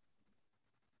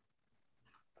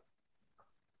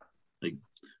 Like,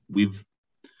 we've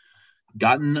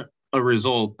gotten a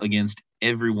result against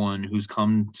everyone who's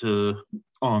come to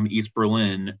East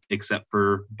Berlin except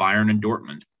for Bayern and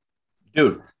Dortmund.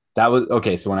 Dude, that was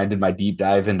okay. So when I did my deep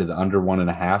dive into the under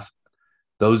 1.5,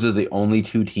 those are the only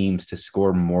two teams to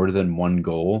score more than one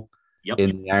goal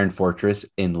in the Iron Fortress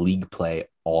in league play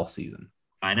all season.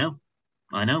 I know.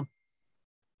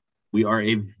 We are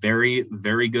a very,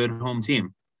 very good home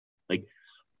team. Like,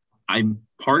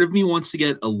 part of me wants to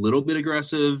get a little bit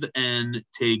aggressive and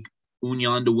take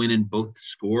Union to win in both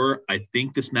score. I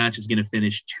think this match is going to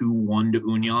finish 2-1 to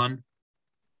Union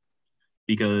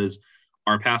because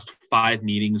our past 5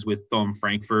 meetings with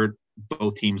Frankfurt,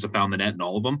 both teams have found the net in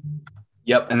all of them.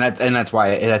 Yep, and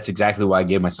that's exactly why I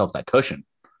gave myself that cushion.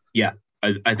 Yeah,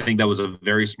 I think that was a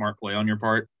very smart play on your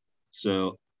part.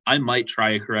 So I might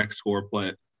try a correct score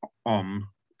play.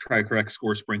 Try a correct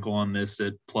score sprinkle on this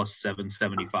at plus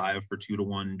 775 for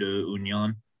 2-1 to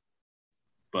Union.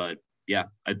 But yeah,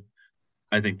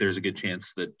 I think there's a good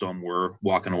chance that we're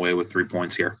walking away with 3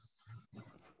 points here.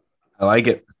 I like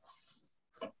it.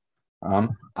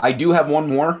 I do have one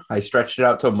more. I stretched it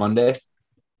out till Monday,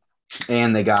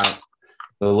 and the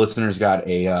listeners got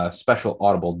a special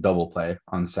Audible double play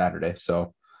on Saturday.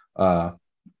 So, but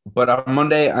on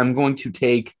Monday, I'm going to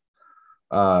take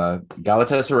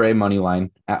Galatasaray money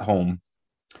line at home,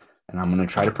 and I'm going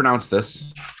to try to pronounce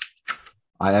this.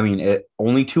 I mean,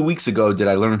 only 2 weeks ago did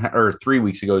I learn, or 3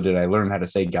 weeks ago did I learn how to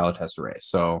say Galatasaray.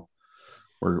 So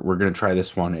we're going to try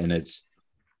this one, and it's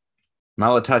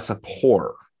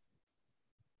Malatyaspor,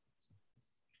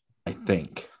 I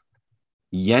think.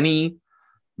 Yeni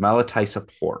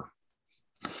Malatyaspor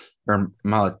or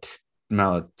Malatyaspor.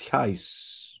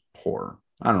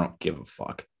 I don't give a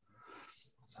fuck.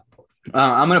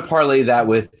 I'm going to parlay that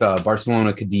with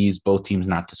Barcelona, Cadiz, both teams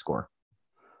not to score.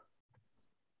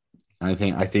 I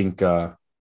think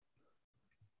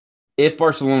if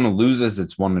Barcelona loses,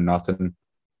 it's 1-0,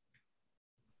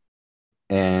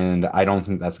 and I don't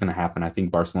think that's going to happen. I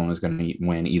think Barcelona is going to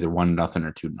win either 1-0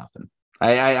 or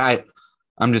 2-0.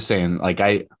 I'm just saying, like,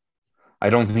 I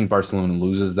don't think Barcelona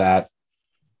loses that.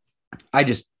 I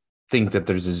just think that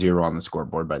there's a 0 on the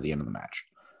scoreboard by the end of the match.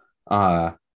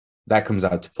 That comes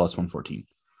out to plus 114.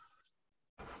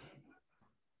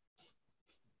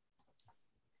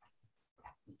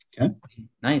 Okay.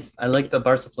 Nice. I like the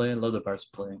Barca play. I love the Barca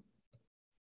play.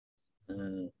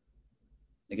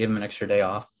 They gave him an extra day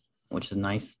off, which is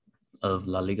nice of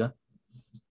La Liga.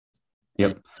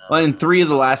 Yep. Well, and 3 of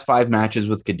the last 5 matches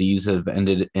with Cadiz have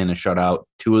ended in a shutout.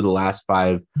 2 of the last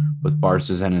 5 with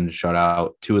Barca's ended in a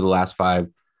shutout. 2 of the last 5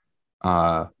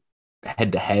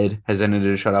 head-to-head has ended in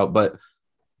a shutout. But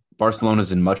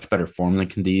Barcelona's in much better form than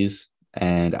Cadiz,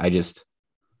 and I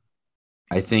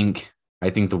think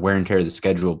the wear and tear of the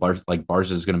schedule, Barca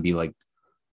is going to be like,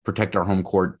 protect our home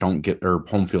court, home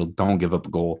field, don't give up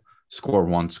a goal, score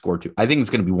 1, score 2. I think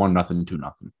it's going to be 1-0,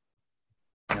 2-0.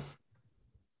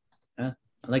 Yeah,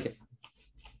 I like it.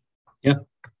 Yeah.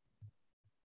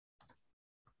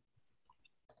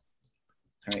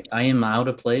 All right, I am out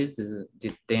of plays.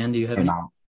 Dan, do you have any?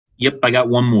 Yep, I got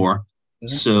one more.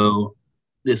 Okay. So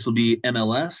this will be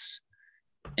MLS,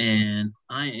 and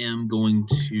I am going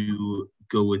to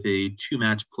go with a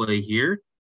 2-match play here.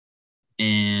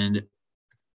 And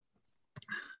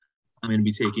I'm going to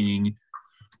be taking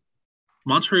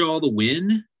Montreal to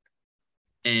win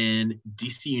and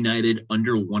DC United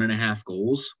under 1.5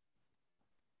 goals.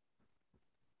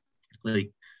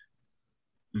 Like,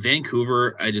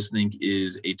 Vancouver, I just think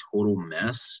is a total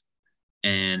mess.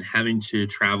 And having to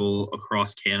travel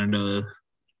across Canada,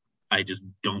 I just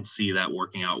don't see that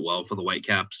working out well for the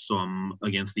Whitecaps. So I'm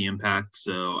against the Impact.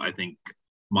 So I think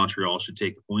Montreal should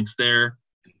take the points there.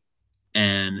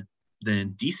 And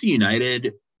then DC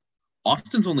United,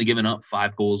 Austin's only given up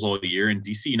 5 goals all year, and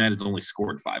DC United's only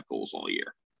scored 5 goals all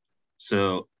year.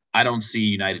 So I don't see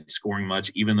United scoring much,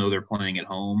 even though they're playing at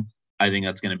home. I think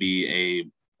that's going to be a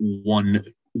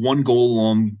one goal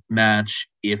long match,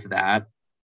 if that.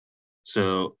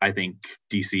 So I think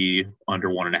DC under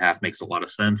 1.5 makes a lot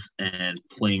of sense, and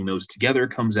playing those together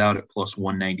comes out at plus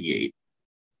 198.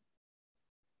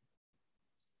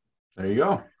 There you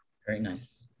go. Very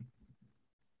nice.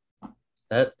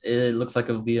 That it looks like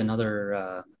it will be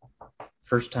another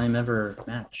first time ever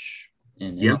match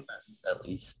in MLS, at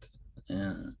least.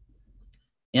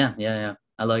 Yeah.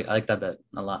 I like that bet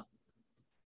a lot.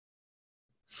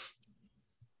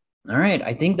 All right,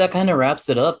 I think that kind of wraps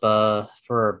it up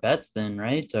for our bets then,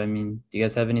 right? I mean, do you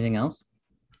guys have anything else?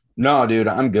 No, dude,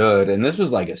 I'm good. And this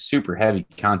was like a super heavy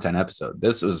content episode.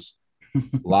 This was a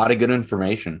lot of good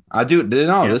information. I feel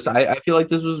like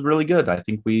this was really good. I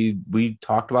think we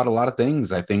talked about a lot of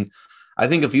things. I think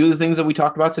a few of the things that we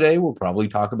talked about today, we'll probably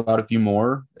talk about a few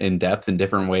more in depth in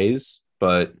different ways.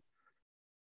 But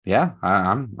yeah,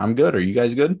 I'm good. Are you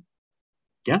guys good?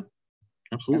 Yeah,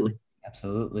 absolutely.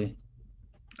 Absolutely.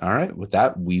 All right. With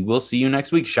that, we will see you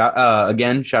next week. Shout out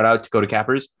to Dakota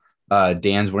Cappers.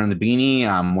 Dan's wearing the beanie.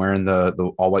 I'm wearing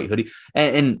the all white hoodie.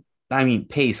 And I mean,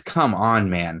 Pace, come on,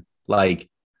 man. Like,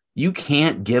 you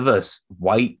can't give us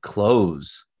white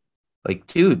clothes. Like,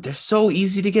 dude, they're so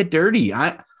easy to get dirty.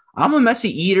 I'm a messy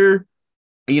eater.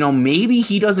 You know, maybe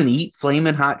he doesn't eat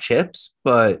Flamin' Hot chips,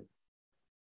 but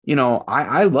you know,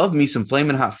 I love me some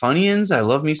Flamin' Hot Funyuns. I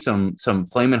love me some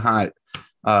Flamin' Hot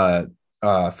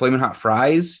Flamin' Hot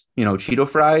fries, you know, Cheeto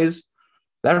fries.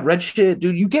 That red shit,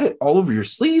 dude, you get it all over your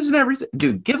sleeves and everything.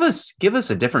 Dude, give us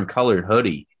a different colored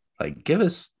hoodie. Like, give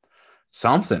us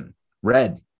something.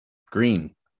 Red,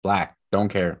 green, black, don't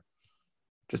care.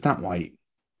 Just not white.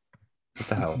 What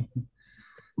the hell?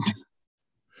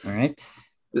 All right.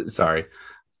 Sorry.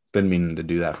 Been meaning to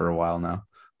do that for a while now.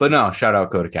 But no, shout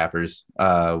out Coda Cappers.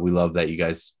 We love that you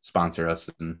guys sponsor us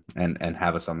and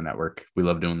have us on the network. We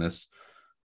love doing this.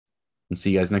 And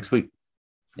see you guys next week.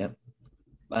 Yep.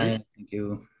 Bye. Thank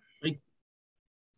you.